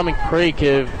time, Diamond Creek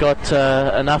have got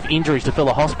enough injuries to fill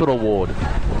a hospital ward.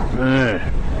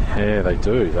 Yeah, they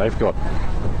do. They've got,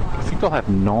 I think they'll have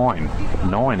 9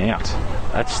 out.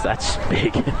 That's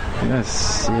big.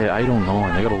 Yes, 8 or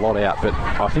 9. They got a lot out, but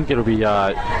I think it'll be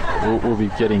we'll be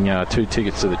getting 2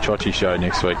 tickets to the Chochi show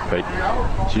next week, Pete.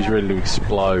 She's ready to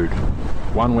explode.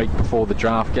 1 week before the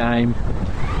draft game,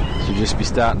 she'll just be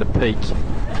starting to peak.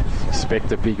 Expect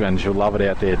a big one. She'll love it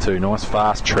out there too. Nice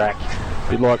fast track.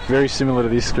 Very similar to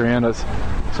this ground.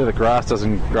 so the grass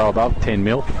doesn't grow above 10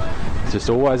 mil. It's just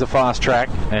always a fast track.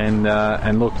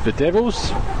 And look, the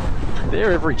Devils,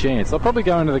 they're every chance. They'll probably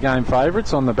go into the game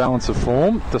favourites on the balance of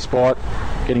form, despite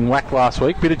getting whacked last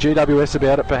week. Bit of GWS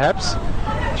about it, perhaps.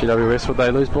 GWS, would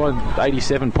they lose by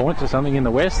 87 points or something in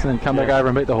the West and then come back over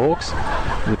and beat the Hawks?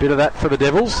 There's a bit of that for the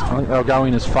Devils. I think they'll go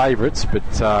in as favourites, but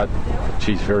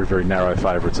she's very, very narrow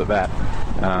favourites at that,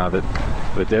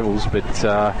 the Devils. But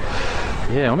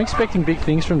I'm expecting big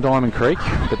things from Diamond Creek,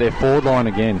 but their forward line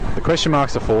again. The question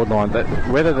mark's the forward line.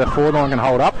 Whether the forward line can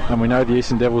hold up, and we know the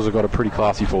Eastern Devils have got a pretty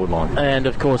classy forward line. And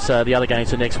of course, the other games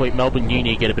for next week, Melbourne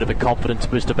Uni get a bit of a confidence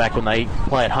booster back when they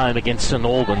play at home against St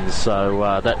Albans,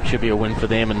 so that should be a win for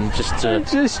them. And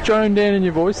just drone down in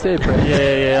your voice there, Brett.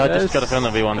 I just got a feeling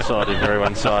they'll be one-sided, very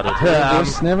one-sided.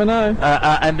 Just never know.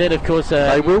 And then, of course,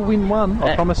 they will win one,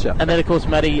 I promise you. And then, of course,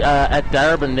 Matty, at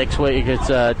Darebin next week, it's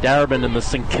Darebin and the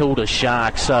St Kilda Sharks.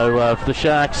 So for the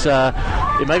Sharks,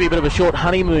 it may be a bit of a short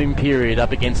honeymoon period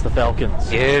up against the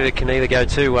Falcons. Yeah, it can either go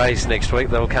two ways next week.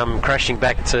 They'll come crashing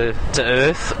back to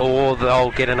earth, or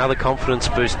they'll get another confidence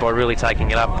boost by really taking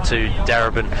it up to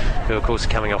Darebin, who, of course, are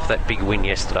coming off that big win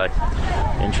yesterday.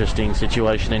 Interesting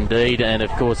situation indeed. And, of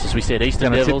course, as we said,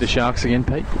 Eastern Devils... Going to tip the Sharks again,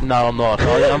 Pete? No, I'm not.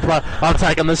 I'm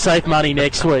taking the safe money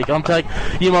next week.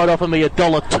 You might offer me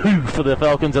 $1.02 for the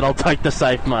Falcons, and I'll take the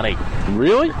safe money.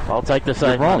 Really? I'll take the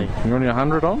safe money. You're only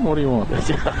 100 on? What do you want?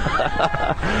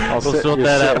 We'll sort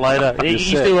that out later. You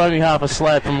still owe me half a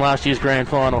slab from last year's grand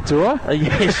final. Do I?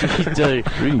 Yes, you do.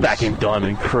 Back in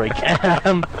Diamond Creek.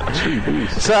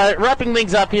 So, wrapping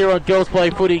things up here on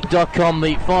GirlsPlayFooty.com,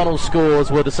 the final scores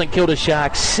were the St Kilda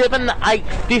Sharks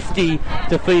 7-8-50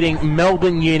 defeating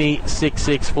Melbourne Uni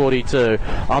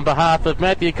 6-6-42. On behalf of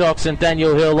Matthew Cox and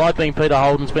Daniel Hill, I've been Peter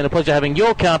Holden. It's been a pleasure having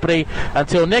your company.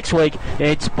 Until next week,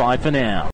 it's bye for now.